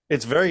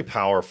it's very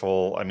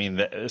powerful. I mean,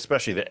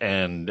 especially the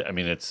end. I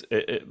mean,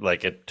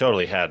 it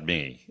totally had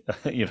me.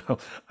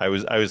 I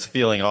was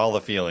feeling all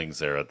the feelings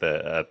there at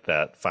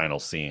that final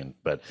scene.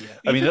 But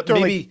I mean,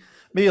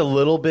 maybe a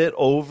little bit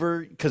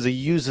over, because he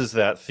uses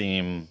that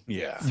theme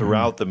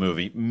throughout the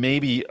movie.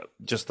 Maybe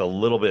just a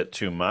little bit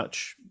too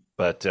much,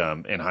 but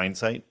in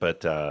hindsight,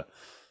 but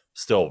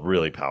still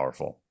really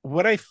powerful.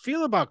 What I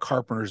feel about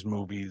Carpenter's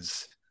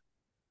movies,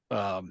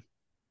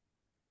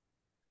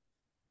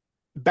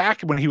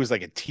 back when he was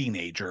like a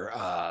teenager,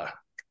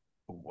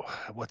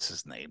 what's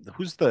his name?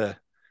 Who's the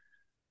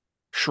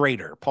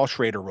Schrader? Paul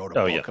Schrader wrote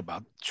a book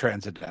about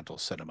transcendental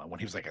cinema when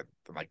he was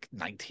like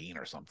 19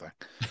 or something.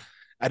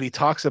 And he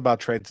talks about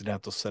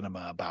transcendental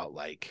cinema, about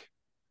like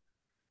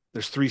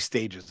there's 3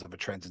 stages of a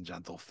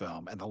transcendental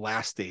film, and the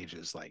last stage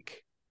is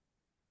like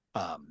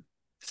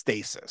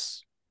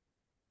stasis.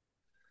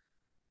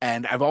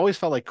 And I've always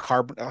felt like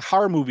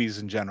horror movies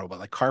in general, but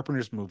like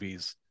Carpenter's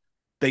movies,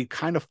 they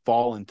kind of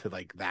fall into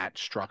like that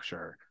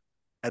structure.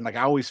 And like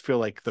I always feel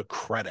like the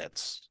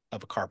credits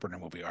of a Carpenter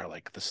movie are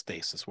like the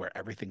stasis, where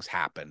everything's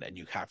happened and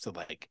you have to,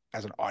 like,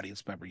 as an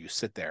audience member, you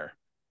sit there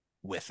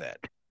with it.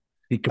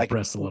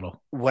 Decompress a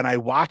little. When I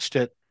watched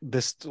it,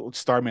 this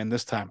Starman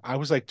this time, I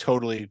was like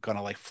totally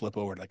gonna like flip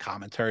over to the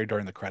commentary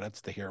during the credits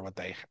to hear what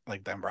they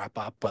like them wrap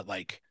up, but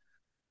like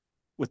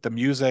with the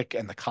music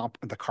and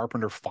the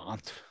Carpenter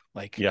font,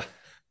 like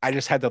I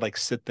just had to like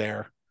sit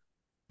there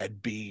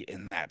and be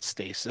in that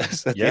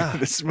stasis at the end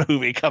of this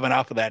movie, coming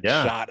off of that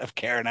shot of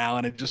Karen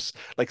Allen, and just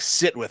like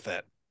sit with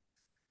it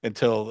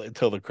until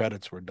the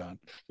credits were done.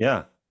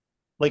 Yeah.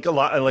 Like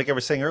like I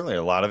was saying earlier,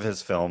 a lot of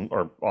his film,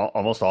 or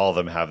almost all of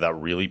them, have that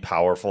really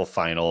powerful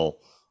final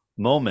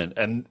moment.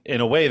 And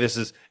in a way,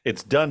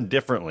 it's done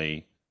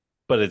differently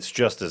but it's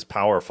just as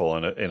powerful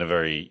in a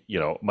very,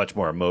 much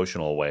more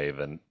emotional way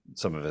than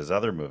some of his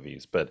other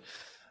movies. But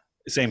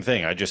same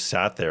thing. I just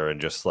sat there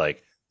and just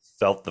like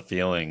felt the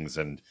feelings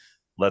and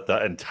let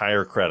the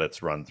entire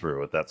credits run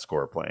through with that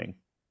score playing.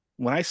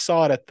 When I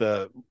saw it at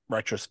the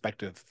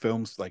retrospective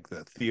films, like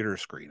the theater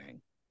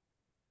screening,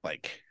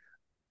 like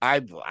I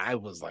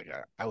was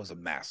a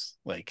mess.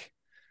 Like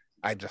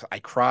I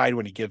cried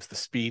when he gives the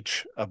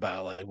speech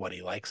about like what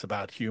he likes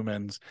about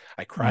humans.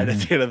 I cried at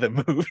the end of the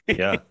movie.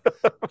 Yeah.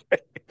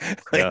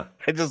 Yeah.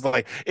 I just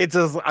like it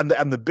just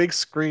on the big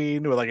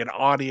screen with like an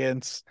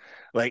audience.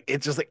 Like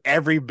it just like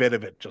every bit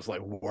of it just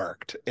like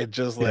worked. It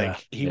just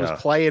like he was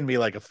playing me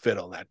like a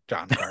fiddle, that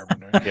John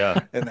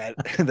Carpenter. In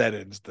that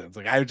instance.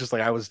 Like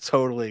I was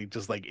totally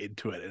just like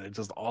into it, and it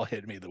just all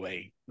hit me the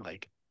way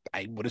like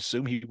I would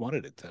assume he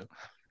wanted it to.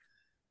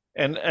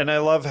 And I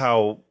love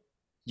how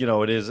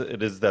it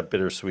is that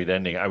bittersweet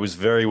ending. I was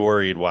very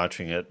worried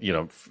watching it,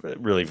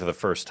 really for the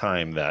first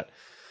time that,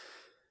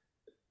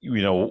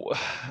 and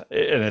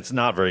it's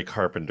not very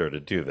Carpenter to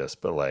do this,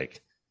 but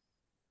like,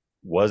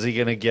 was he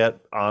going to get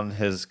on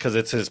because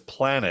it's his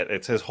planet,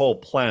 it's his whole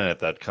planet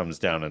that comes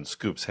down and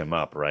scoops him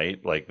up,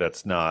 right? Like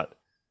that's not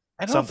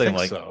I don't something think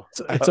like so.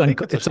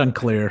 It's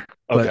unclear.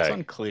 Okay. It's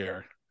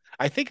unclear.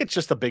 I think it's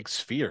just a big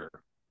sphere,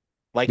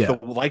 like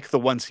the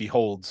ones he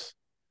holds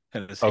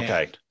in his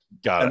hand.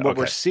 Got it. And what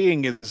we're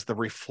seeing is the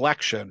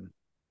reflection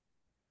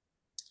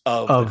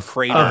of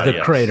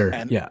the crater,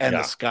 and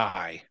the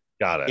sky.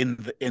 Got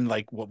it. In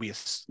like what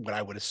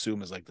I would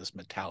assume is like this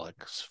metallic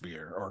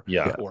sphere,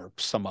 or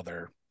some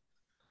other,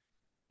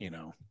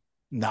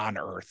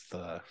 non-Earth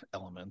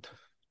element.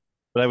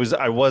 But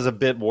I was a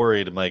bit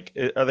worried. I'm like,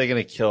 are they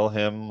going to kill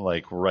him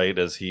like right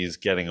as he's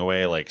getting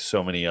away, like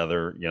so many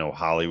other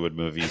Hollywood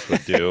movies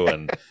would do?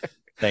 And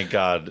thank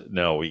God,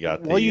 no, we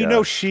got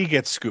she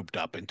gets scooped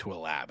up into a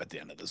lab at the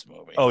end of this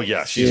movie. Oh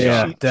yeah, she's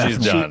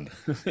done.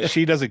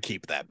 She doesn't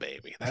keep that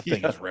baby. That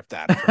thing is ripped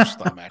out of her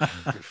stomach.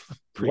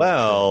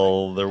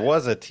 Well, there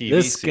was a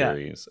TV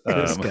series.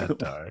 This got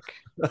dark.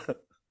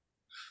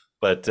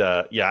 But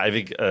I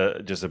think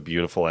just a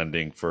beautiful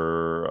ending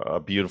for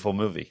a beautiful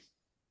movie.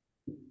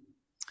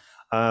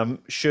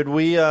 Should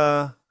we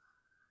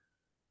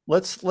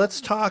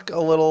let's talk a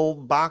little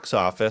box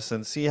office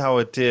and see how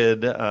it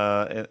did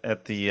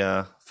at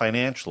the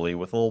financially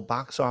with a little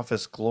box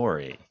office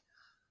glory.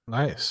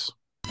 Nice.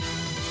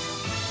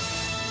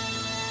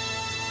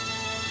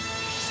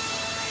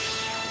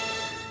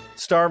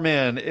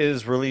 Starman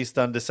is released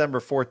on December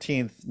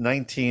 14th,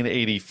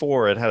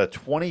 1984. It had a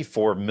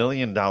 $24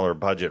 million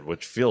budget,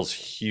 which feels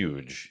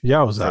huge.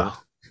 Yeah, it was that.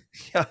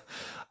 Yeah.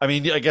 I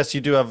mean, I guess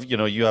you do have,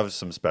 you have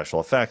some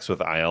special effects with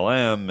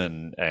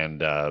ILM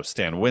and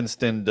Stan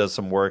Winston does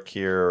some work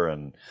here.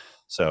 And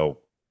so.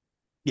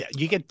 Yeah,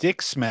 you get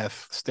Dick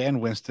Smith, Stan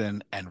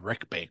Winston, and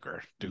Rick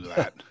Baker do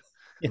that.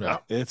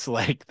 It's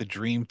like the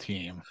dream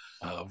team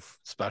of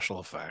special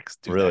effects.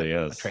 Really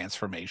is.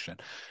 Transformation.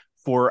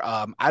 For,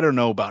 I don't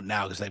know about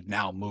now because they've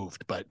now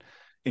moved, but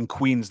in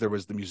Queens, there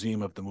was the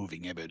Museum of the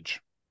Moving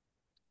Image.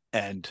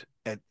 And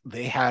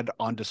they had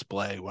on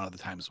display one of the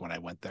times when I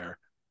went there,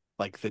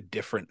 like the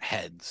different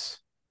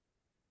heads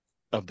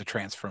of the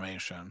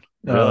transformation.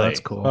 Really? Oh, that's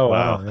cool. Oh,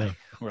 wow. Yeah.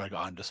 Were like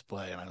on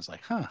display. And I was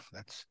like,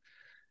 that's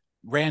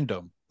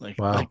random.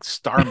 Like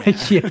Starman.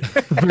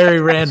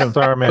 Very random.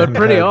 Starman, but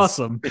pretty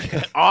awesome.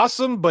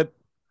 Awesome, but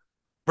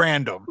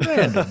random.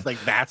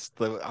 Like that's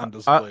the on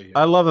display.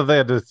 I love that they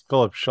had to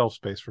fill up shelf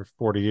space for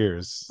 40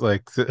 years.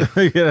 Like, all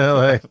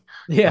right,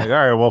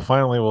 well,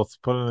 finally we'll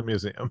put it in the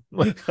museum.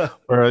 Or,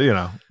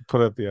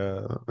 put it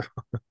the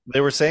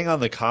They were saying on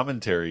the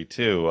commentary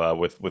too,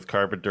 with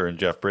Carpenter and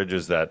Jeff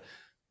Bridges that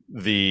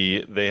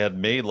they had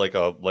made like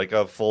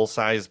a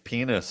full-size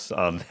penis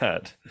on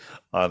that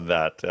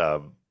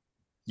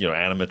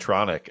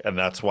animatronic, and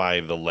that's why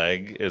the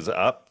leg is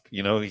up.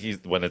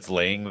 He's when it's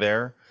laying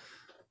there,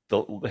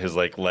 his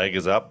like leg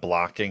is up,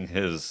 blocking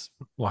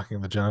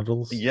the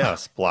genitals.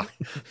 Yes,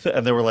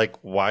 and they were like,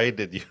 "Why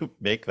did you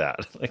make that?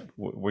 Like,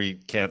 we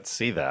can't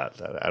see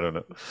that." I don't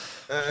know.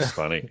 It's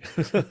funny,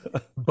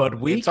 but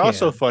it's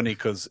also funny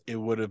because it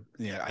would have.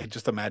 Yeah, I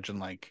just imagine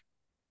like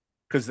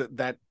because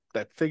that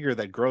figure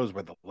that grows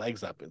with the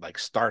legs up, it like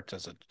starts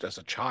as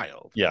a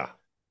child. Yeah,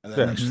 and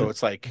then so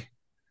it's like.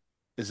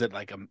 Is it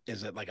like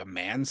a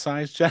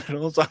man-sized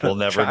genitals? We'll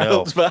never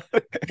know.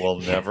 We'll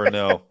never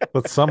know.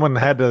 But someone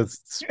had to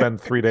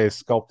spend 3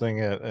 days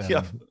sculpting it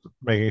and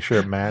making sure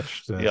it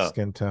matched the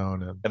skin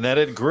tone, and then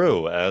it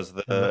grew as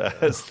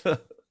the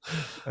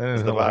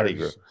body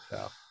grew.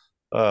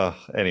 Yeah.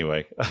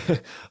 Anyway,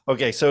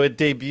 okay, so it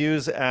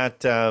debuts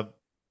at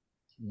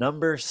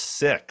number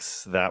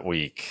 6 that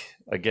week.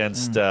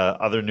 Against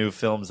other new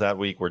films that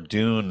week were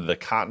Dune, The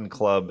Cotton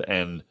Club,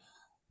 and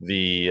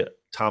the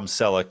Tom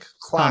Selleck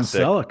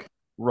classic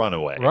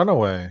Runaway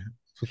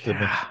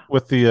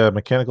with the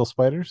mechanical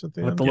spiders at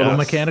the end. With the little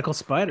mechanical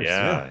spiders.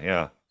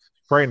 Yeah.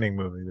 Frightening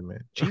movie to me.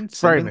 Gene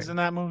Simmons in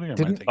that movie?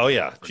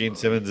 Gene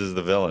Simmons is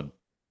the villain.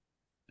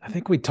 I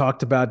think we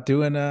talked about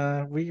doing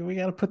we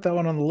got to put that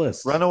one on the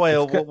list. Runaway,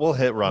 we'll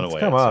hit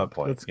Runaway at some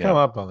point. It's come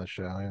up on the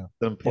show. Yeah,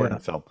 it's an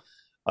important film.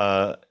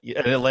 And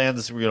it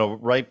lands,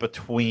 right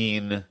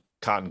between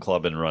Cotton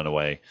Club and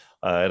Runaway.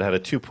 It had a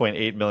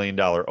 $2.8 million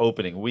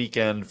opening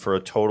weekend for a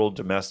total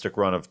domestic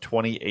run of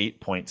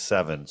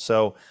 28.7.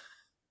 So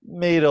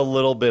made a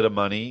little bit of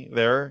money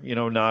there.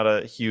 Not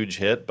a huge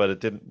hit, but it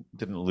didn't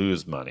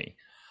lose money.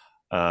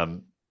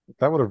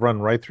 That would have run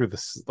right through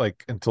this,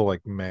 like until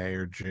like May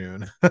or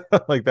June.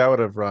 Like that would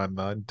have run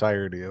the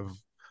entirety of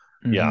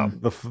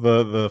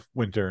the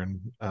winter and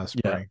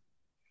spring. Yeah.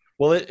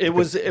 Well, it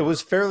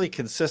was fairly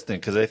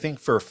consistent because I think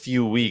for a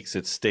few weeks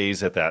it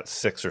stays at that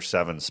 6 or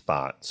 7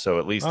 spot. So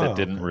at least it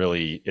didn't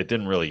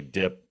really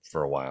dip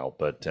for a while.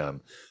 But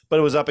it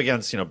was up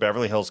against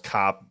Beverly Hills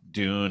Cop,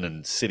 Dune,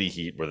 and City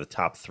Heat were the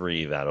top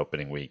 3 that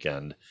opening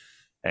weekend,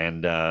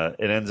 and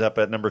it ends up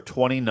at number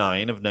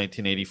 29 of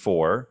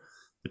 1984.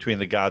 Between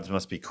the Gods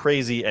Must Be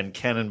Crazy and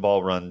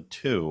Cannonball Run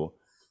 2.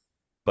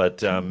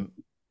 But,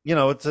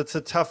 it's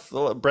a tough,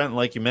 Brent,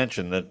 like you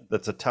mentioned,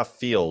 that's a tough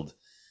field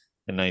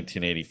in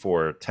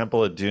 1984.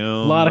 Temple of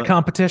Doom. A lot of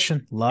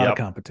competition. Of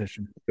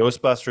competition.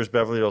 Ghostbusters,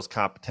 Beverly Hills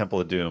Cop, Temple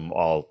of Doom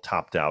all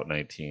topped out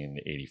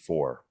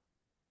 1984.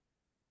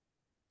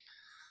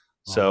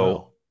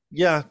 So,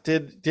 yeah,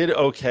 did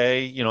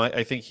okay.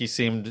 I think he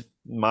seemed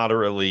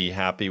moderately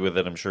happy with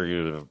it. I'm sure he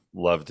would have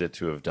loved it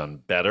to have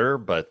done better,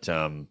 but...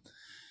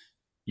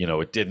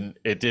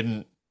 it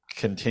didn't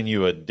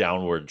continue a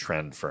downward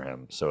trend for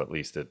him. So at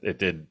least it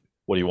did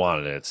what he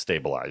wanted, and it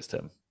stabilized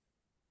him.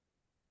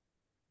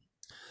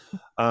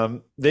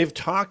 They've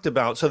talked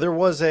about, so there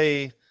was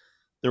a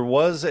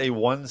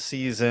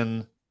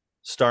 1-season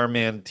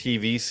Starman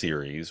TV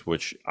series,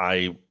 which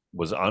I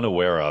was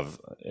unaware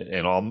of.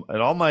 In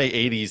all my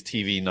 80s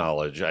TV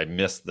knowledge, I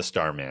missed the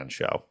Starman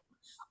show.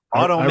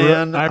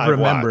 Automan, I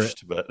remember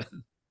watched, it. But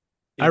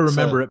I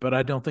remember it, but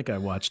I don't think I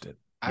watched it.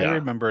 I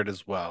remember it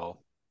as well.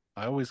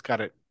 I always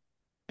got it.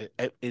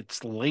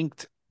 It's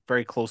linked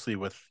very closely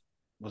with,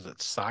 was it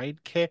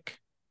Sidekick?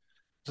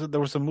 There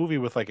was a movie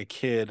with like a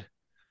kid,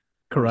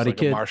 Karate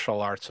Kid,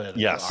 martial arts.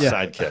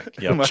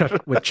 Sidekick. Yeah,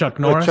 with Chuck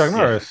Norris. Chuck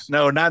Norris.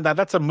 No, not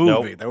that's a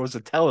movie. Nope. There was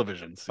a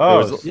television series.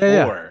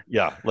 Oh,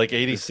 yeah, like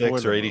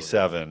 86 or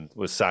 87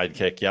 was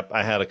Sidekick. Yep,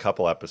 I had a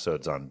couple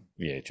episodes on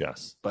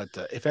VHS. But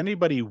if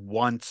anybody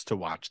wants to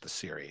watch the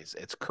series,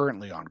 it's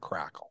currently on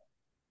Crackle.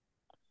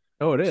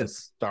 Oh, it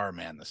is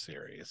Starman the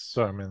series.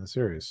 Starman the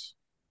series.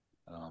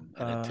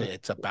 And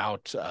it's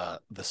about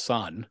the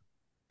son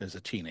is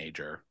a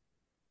teenager,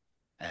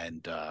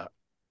 and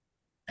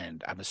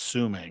I'm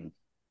assuming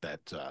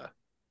that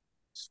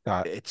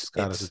Scott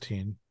is a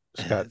teen.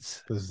 Scott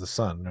is the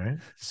son, right?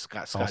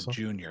 Scott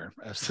Jr.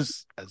 as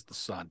the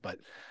son, but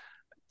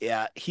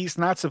yeah, he's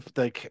not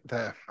I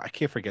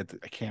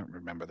can't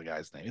remember the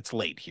guy's name. It's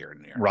late here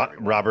in New York.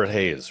 Robert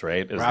Hayes,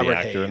 right? Is Robert the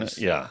actor Hayes. in it?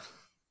 Yeah.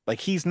 Like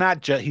he's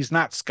not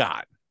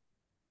Scott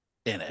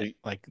in it.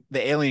 Like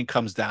the alien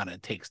comes down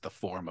and takes the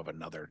form of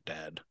another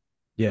dead.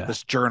 Yeah.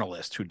 This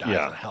journalist who died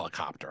in a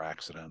helicopter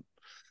accident.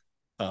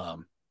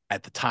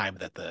 At the time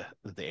that the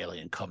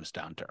alien comes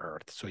down to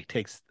Earth, so he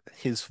takes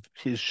his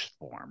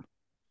form.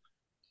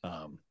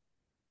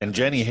 And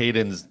Jenny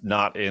Hayden's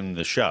not in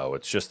the show.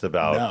 It's just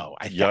about. No,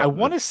 I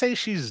want to say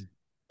she's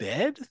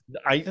dead.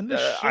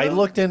 I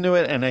looked into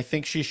it, and I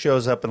think she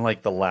shows up in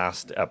like the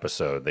last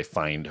episode. They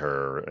find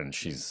her, and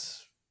she's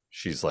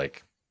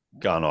like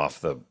gone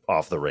off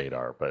the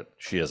radar, but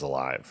she is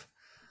alive.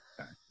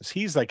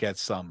 He's like at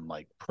some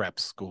like prep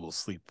school,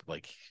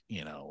 like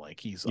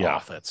he's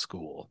off at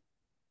school.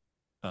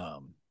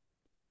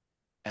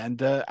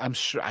 And I'm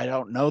sure, I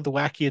don't know the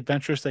wacky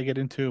adventures they get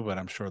into, but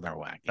I'm sure they're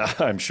wacky.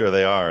 I'm sure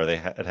they are.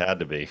 It had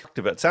to be.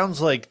 It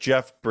sounds like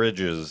Jeff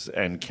Bridges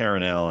and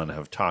Karen Allen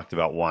have talked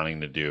about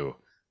wanting to do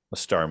a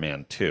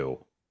Starman 2.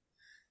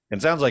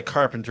 It sounds like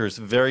Carpenter's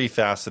very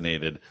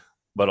fascinated,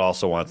 but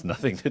also wants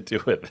nothing to do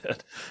with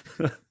it.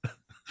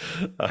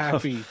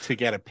 Happy to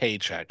get a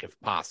paycheck if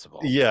possible.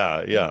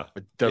 Yeah.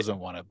 But doesn't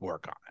want to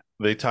work on it.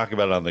 They talk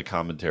about it on the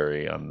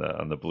commentary on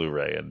the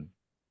Blu-ray, and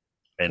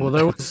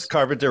well,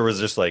 Carpenter was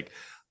just like,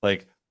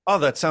 oh,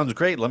 that sounds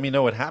great. Let me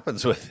know what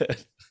happens with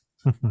it.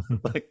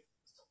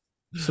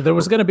 So there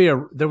was going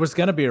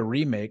to be a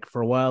remake.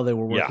 For a while they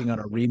were working on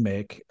a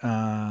remake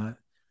that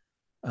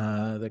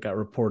got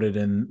reported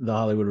in the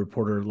Hollywood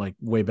Reporter like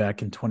way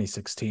back in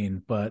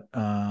 2016, but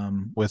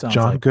with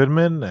John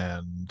Goodman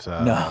and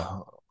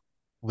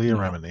Leah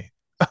Remini.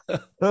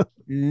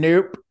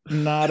 Nope,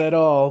 not at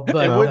all.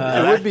 But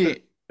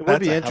it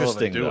would be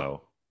interesting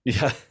though.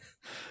 Yeah.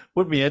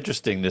 Would be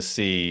interesting to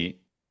see.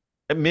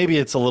 Maybe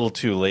it's a little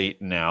too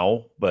late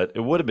now, but it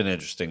would have been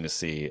interesting to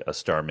see a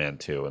Starman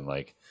 2 and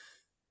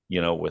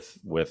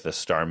with a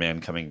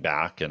Starman coming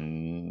back,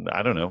 and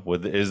I don't know.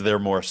 Is there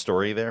more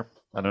story there?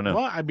 I don't know.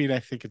 Well, I mean, I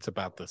think it's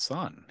about the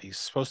son. He's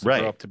supposed to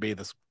grow up to be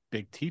this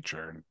big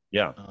teacher.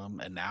 Yeah.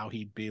 And now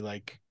he'd be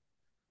like,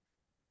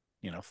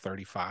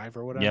 35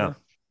 or whatever.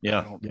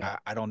 Yeah.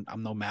 I'm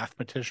no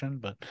mathematician,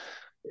 but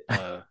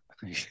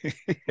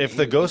if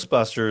the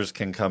Ghostbusters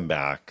can come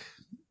back,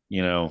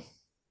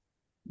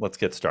 let's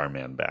get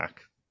Starman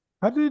back.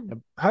 How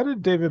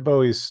did David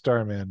Bowie's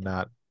Starman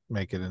not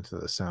make it into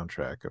the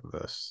soundtrack of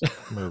this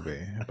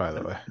movie? By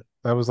the way,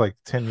 that was like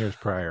 10 years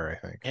prior,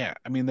 I think. Yeah,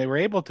 I mean, they were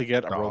able to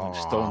get a Rolling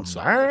Stone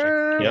song, which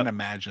I can't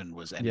imagine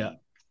was any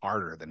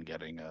harder than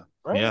getting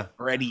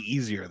or any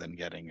easier than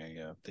getting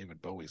a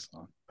David Bowie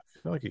song. I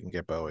feel like you can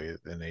get Bowie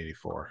in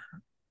 '84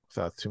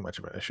 without too much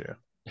of an issue.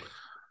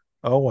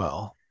 Oh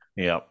well.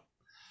 Yep.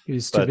 He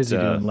was too busy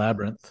doing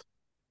Labyrinth.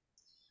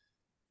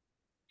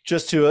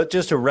 Just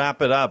to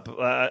wrap it up,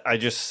 I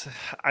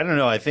don't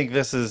know. I think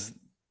this is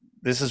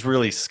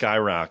really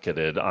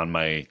skyrocketed on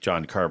my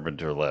John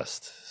Carpenter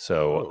list.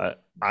 So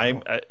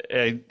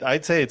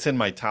I'd say it's in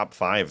my top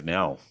 5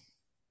 now.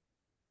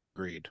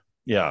 Agreed.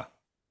 Yeah.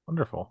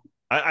 Wonderful.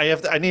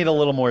 I need a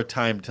little more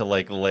time to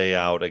like lay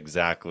out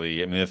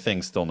exactly. I mean, the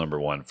Thing's still number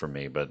 1 for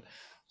me, but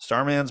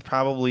Starman's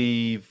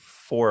probably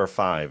 4 or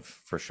 5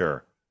 for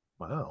sure.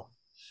 Wow.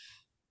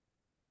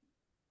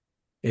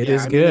 It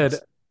is good.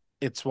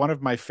 It's one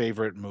of my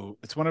favorite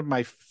It's one of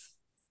my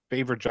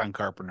favorite John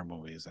Carpenter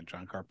movies, and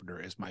John Carpenter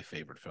is my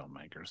favorite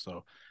filmmaker.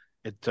 So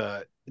it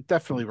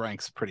definitely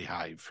ranks pretty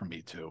high for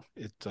me too.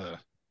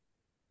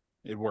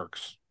 It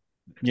works.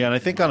 Yeah, and I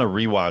think on a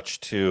rewatch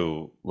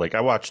too, like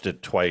I watched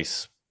it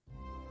twice,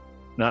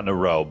 not in a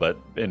row, but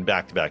in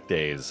back-to-back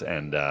days,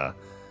 and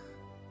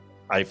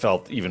I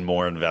felt even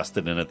more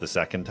invested in it the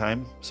second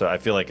time. So I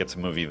feel like it's a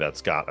movie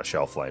that's got a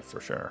shelf life for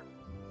sure.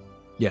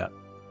 Yeah.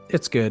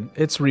 It's good.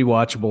 It's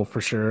rewatchable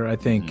for sure. I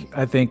think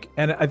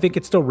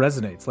it still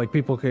resonates. Like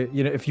people could,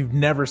 if you've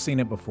never seen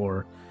it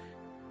before,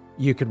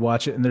 you could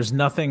watch it. And there's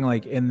nothing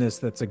like in this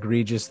that's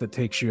egregious that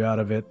takes you out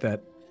of it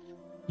that,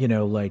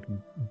 like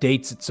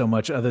dates it so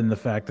much other than the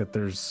fact that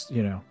there's,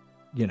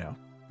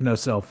 no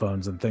cell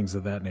phones and things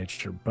of that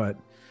nature. But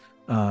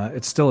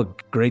it's still a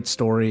great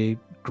story,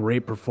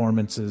 great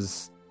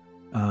performances,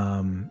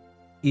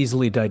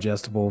 easily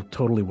digestible,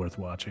 totally worth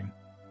watching.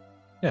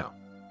 Yeah.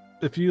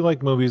 If you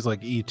like movies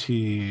like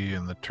E.T.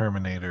 and The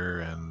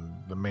Terminator and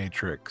The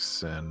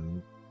Matrix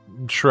and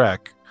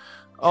Shrek,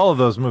 all of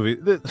those movies,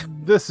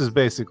 this is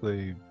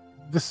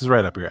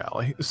right up your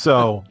alley.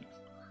 So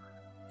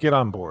get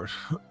on board.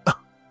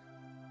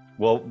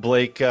 Well,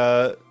 Blake,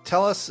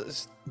 tell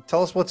us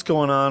what's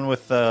going on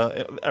with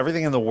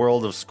everything in the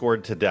world of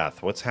Scored to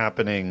Death. What's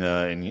happening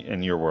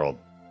in your world?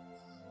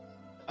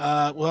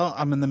 Well,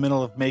 I'm in the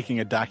middle of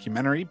making a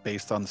documentary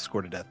based on the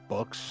Scored to Death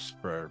books.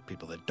 For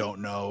people that don't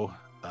know,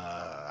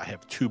 I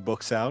have 2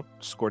 books out: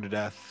 Scored to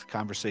Death,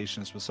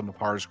 Conversations with Some of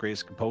Horror's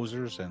Greatest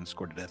Composers, and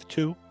Scored to Death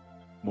 2,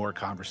 More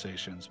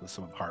Conversations with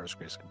Some of Horror's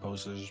Greatest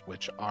Composers,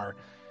 which are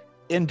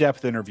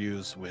in-depth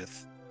interviews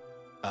with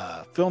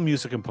film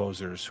music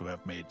composers who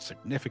have made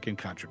significant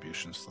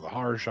contributions to the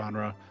horror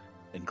genre,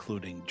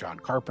 including John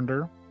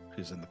Carpenter,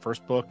 who's in the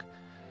first book.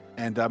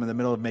 And I'm in the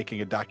middle of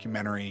making a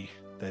documentary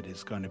that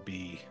is going to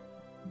be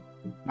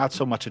not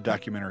so much a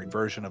documentary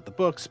version of the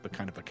books, but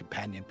kind of a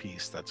companion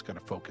piece that's going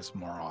to focus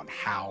more on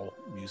how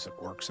music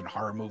works in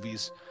horror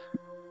movies.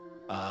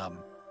 So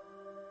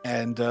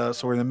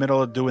we're in the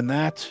middle of doing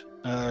that,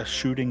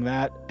 shooting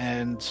that,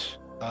 and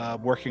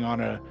working on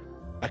a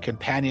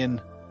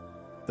companion.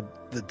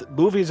 The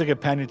movie is a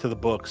companion to the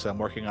books. I'm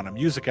working on a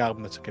music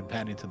album that's a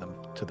companion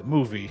to the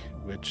movie,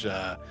 which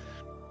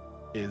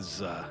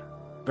is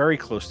very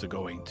close to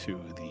going to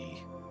the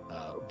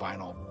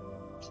vinyl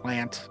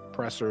plant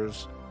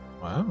pressers.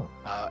 Wow.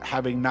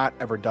 Having not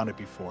ever done it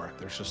before,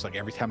 there's just like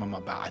every time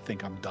I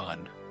think I'm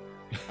done,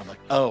 I'm like,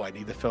 oh, I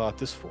need to fill out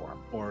this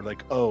form, or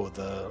like, oh,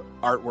 the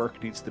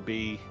artwork needs to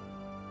be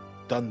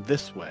done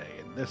this way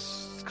and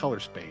this color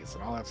space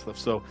and all that stuff.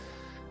 So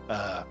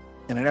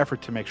in an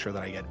effort to make sure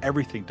that I get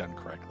everything done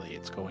correctly,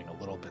 it's going a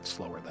little bit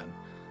slower than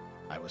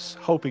I was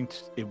hoping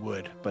it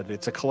would. But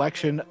it's a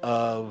collection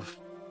of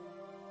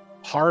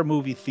horror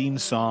movie theme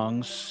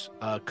songs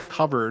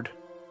covered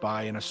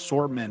by an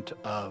assortment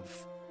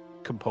of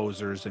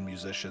composers and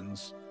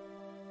musicians,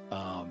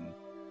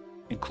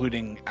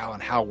 including Alan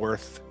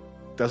Howarth.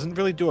 Doesn't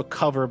really do a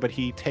cover, but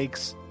he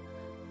takes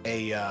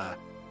an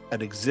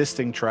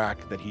existing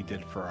track that he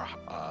did for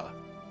a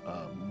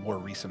more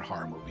recent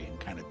horror movie and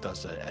kind of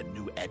does a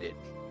new edit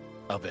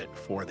of it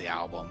for the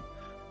album.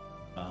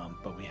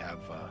 But we have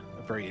a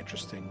very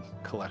interesting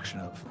collection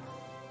of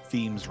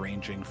themes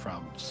ranging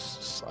from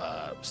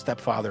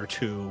Stepfather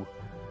 2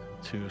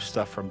 to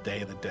stuff from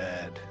Day of the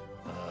Dead.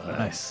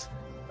 Nice.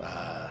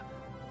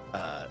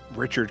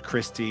 Richard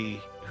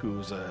Christie,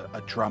 who's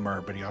a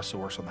drummer, but he also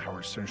works on the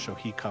Howard Stern Show.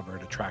 He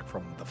covered a track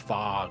from The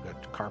Fog, a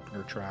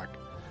Carpenter track.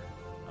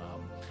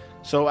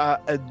 So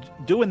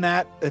doing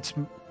that, it's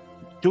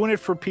doing it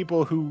for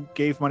people who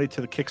gave money to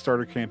the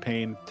Kickstarter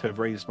campaign to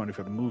raise money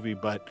for the movie,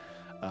 but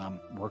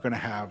we're going to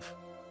have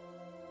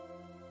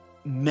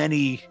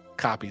many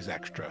copies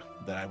extra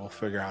that I will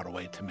figure out a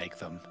way to make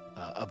them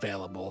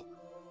available,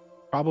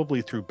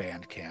 probably through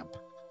Bandcamp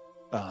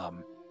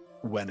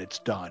when it's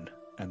done.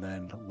 And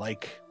then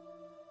like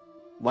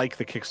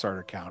the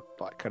Kickstarter account,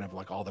 kind of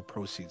like all the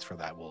proceeds for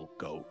that will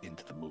go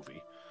into the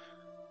movie.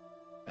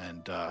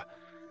 And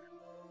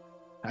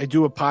I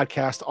do a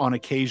podcast on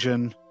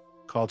occasion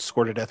called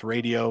Score to Death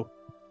Radio,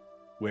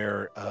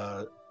 where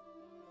I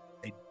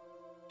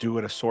do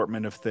an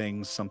assortment of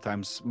things.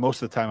 Sometimes,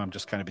 most of the time, I'm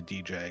just kind of a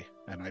DJ,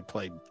 and I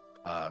play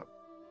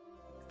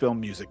film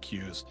music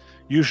cues,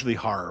 usually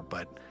horror,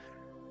 but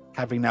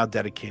having now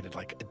dedicated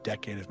like a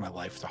decade of my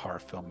life to horror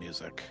film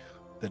music,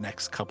 the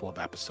next couple of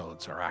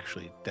episodes are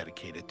actually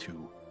dedicated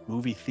to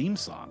movie theme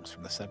songs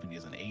from the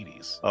 70s and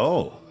 80s.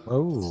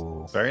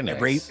 Oh, very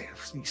nice.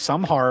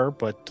 Some horror,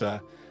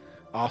 but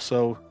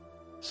also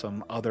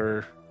some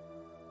other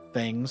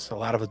things, a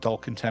lot of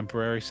adult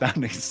contemporary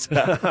sounding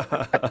stuff.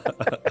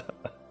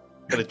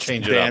 Gotta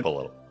change it up a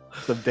little.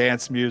 Some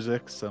dance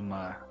music, some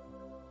of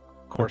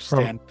course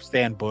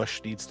Stan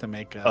Bush needs to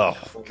make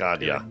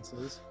God, yeah.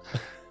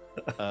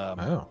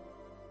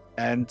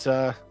 And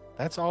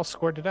that's all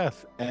Scored to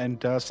Death.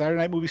 And Saturday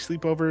Night Movie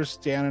Sleepovers,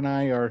 Dan and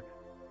I are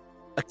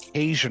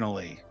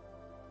occasionally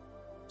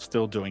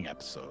still doing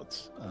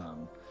episodes.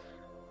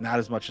 Not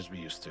as much as we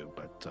used to,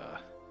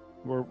 but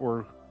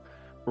we're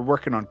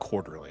working on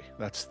quarterly.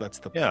 That's the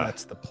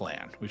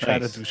plan. We try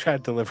to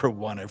deliver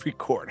one every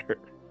quarter.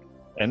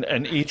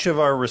 And each of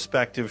our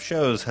respective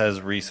shows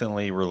has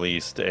recently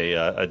released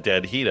a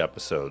Dead Heat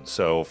episode.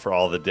 So for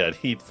all the Dead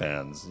Heat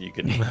fans, you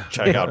can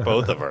check out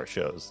both of our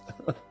shows.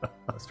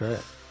 That's right.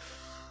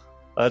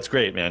 That's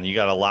great, man. You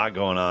got a lot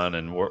going on,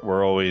 and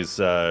we're always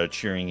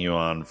cheering you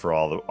on for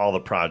all the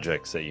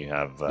projects that you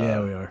have. We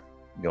are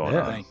going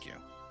on. Thank you.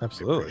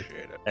 Absolutely.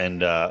 Appreciate it.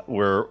 And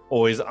we're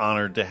always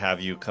honored to have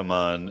you come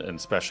on, and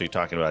especially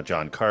talking about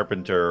John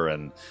Carpenter.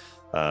 And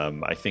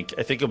I think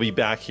you'll be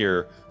back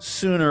here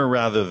sooner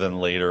rather than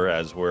later,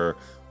 as we're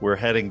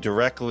heading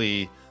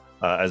directly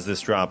as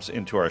this drops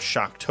into our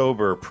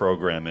Shocktober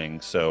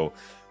programming. So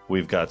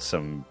we've got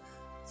some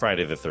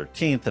Friday the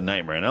 13th and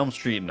Nightmare on Elm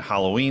Street and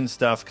Halloween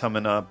stuff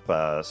coming up.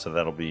 So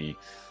that'll be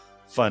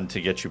fun to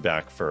get you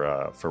back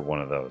for one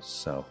of those.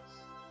 So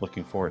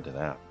looking forward to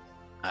that.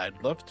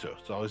 I'd love to.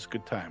 It's always a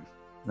good time.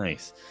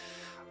 Nice.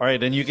 All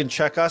right, and you can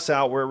check us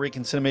out. We're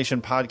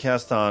Reconcinimation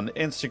Podcast on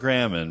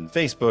Instagram and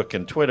Facebook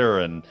and Twitter,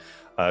 and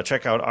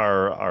check out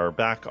our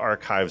back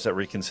archives at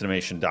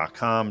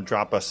reconcinimation.com.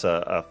 Drop us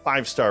a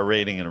 5-star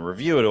rating and a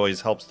review. It always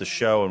helps the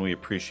show, and we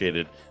appreciate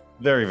it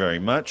very, very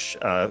much.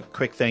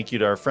 Quick thank you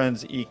to our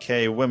friends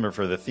E.K. Wimmer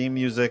for the theme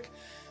music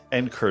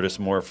and Curtis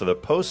Moore for the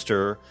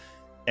poster.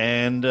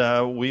 And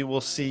we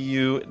will see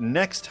you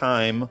next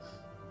time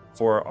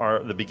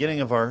for the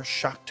beginning of our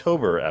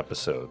Shocktober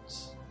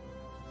episodes.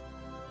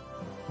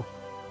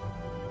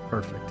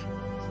 Perfect.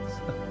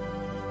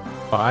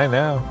 Bye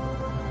now.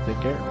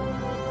 Take care.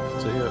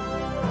 See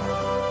ya.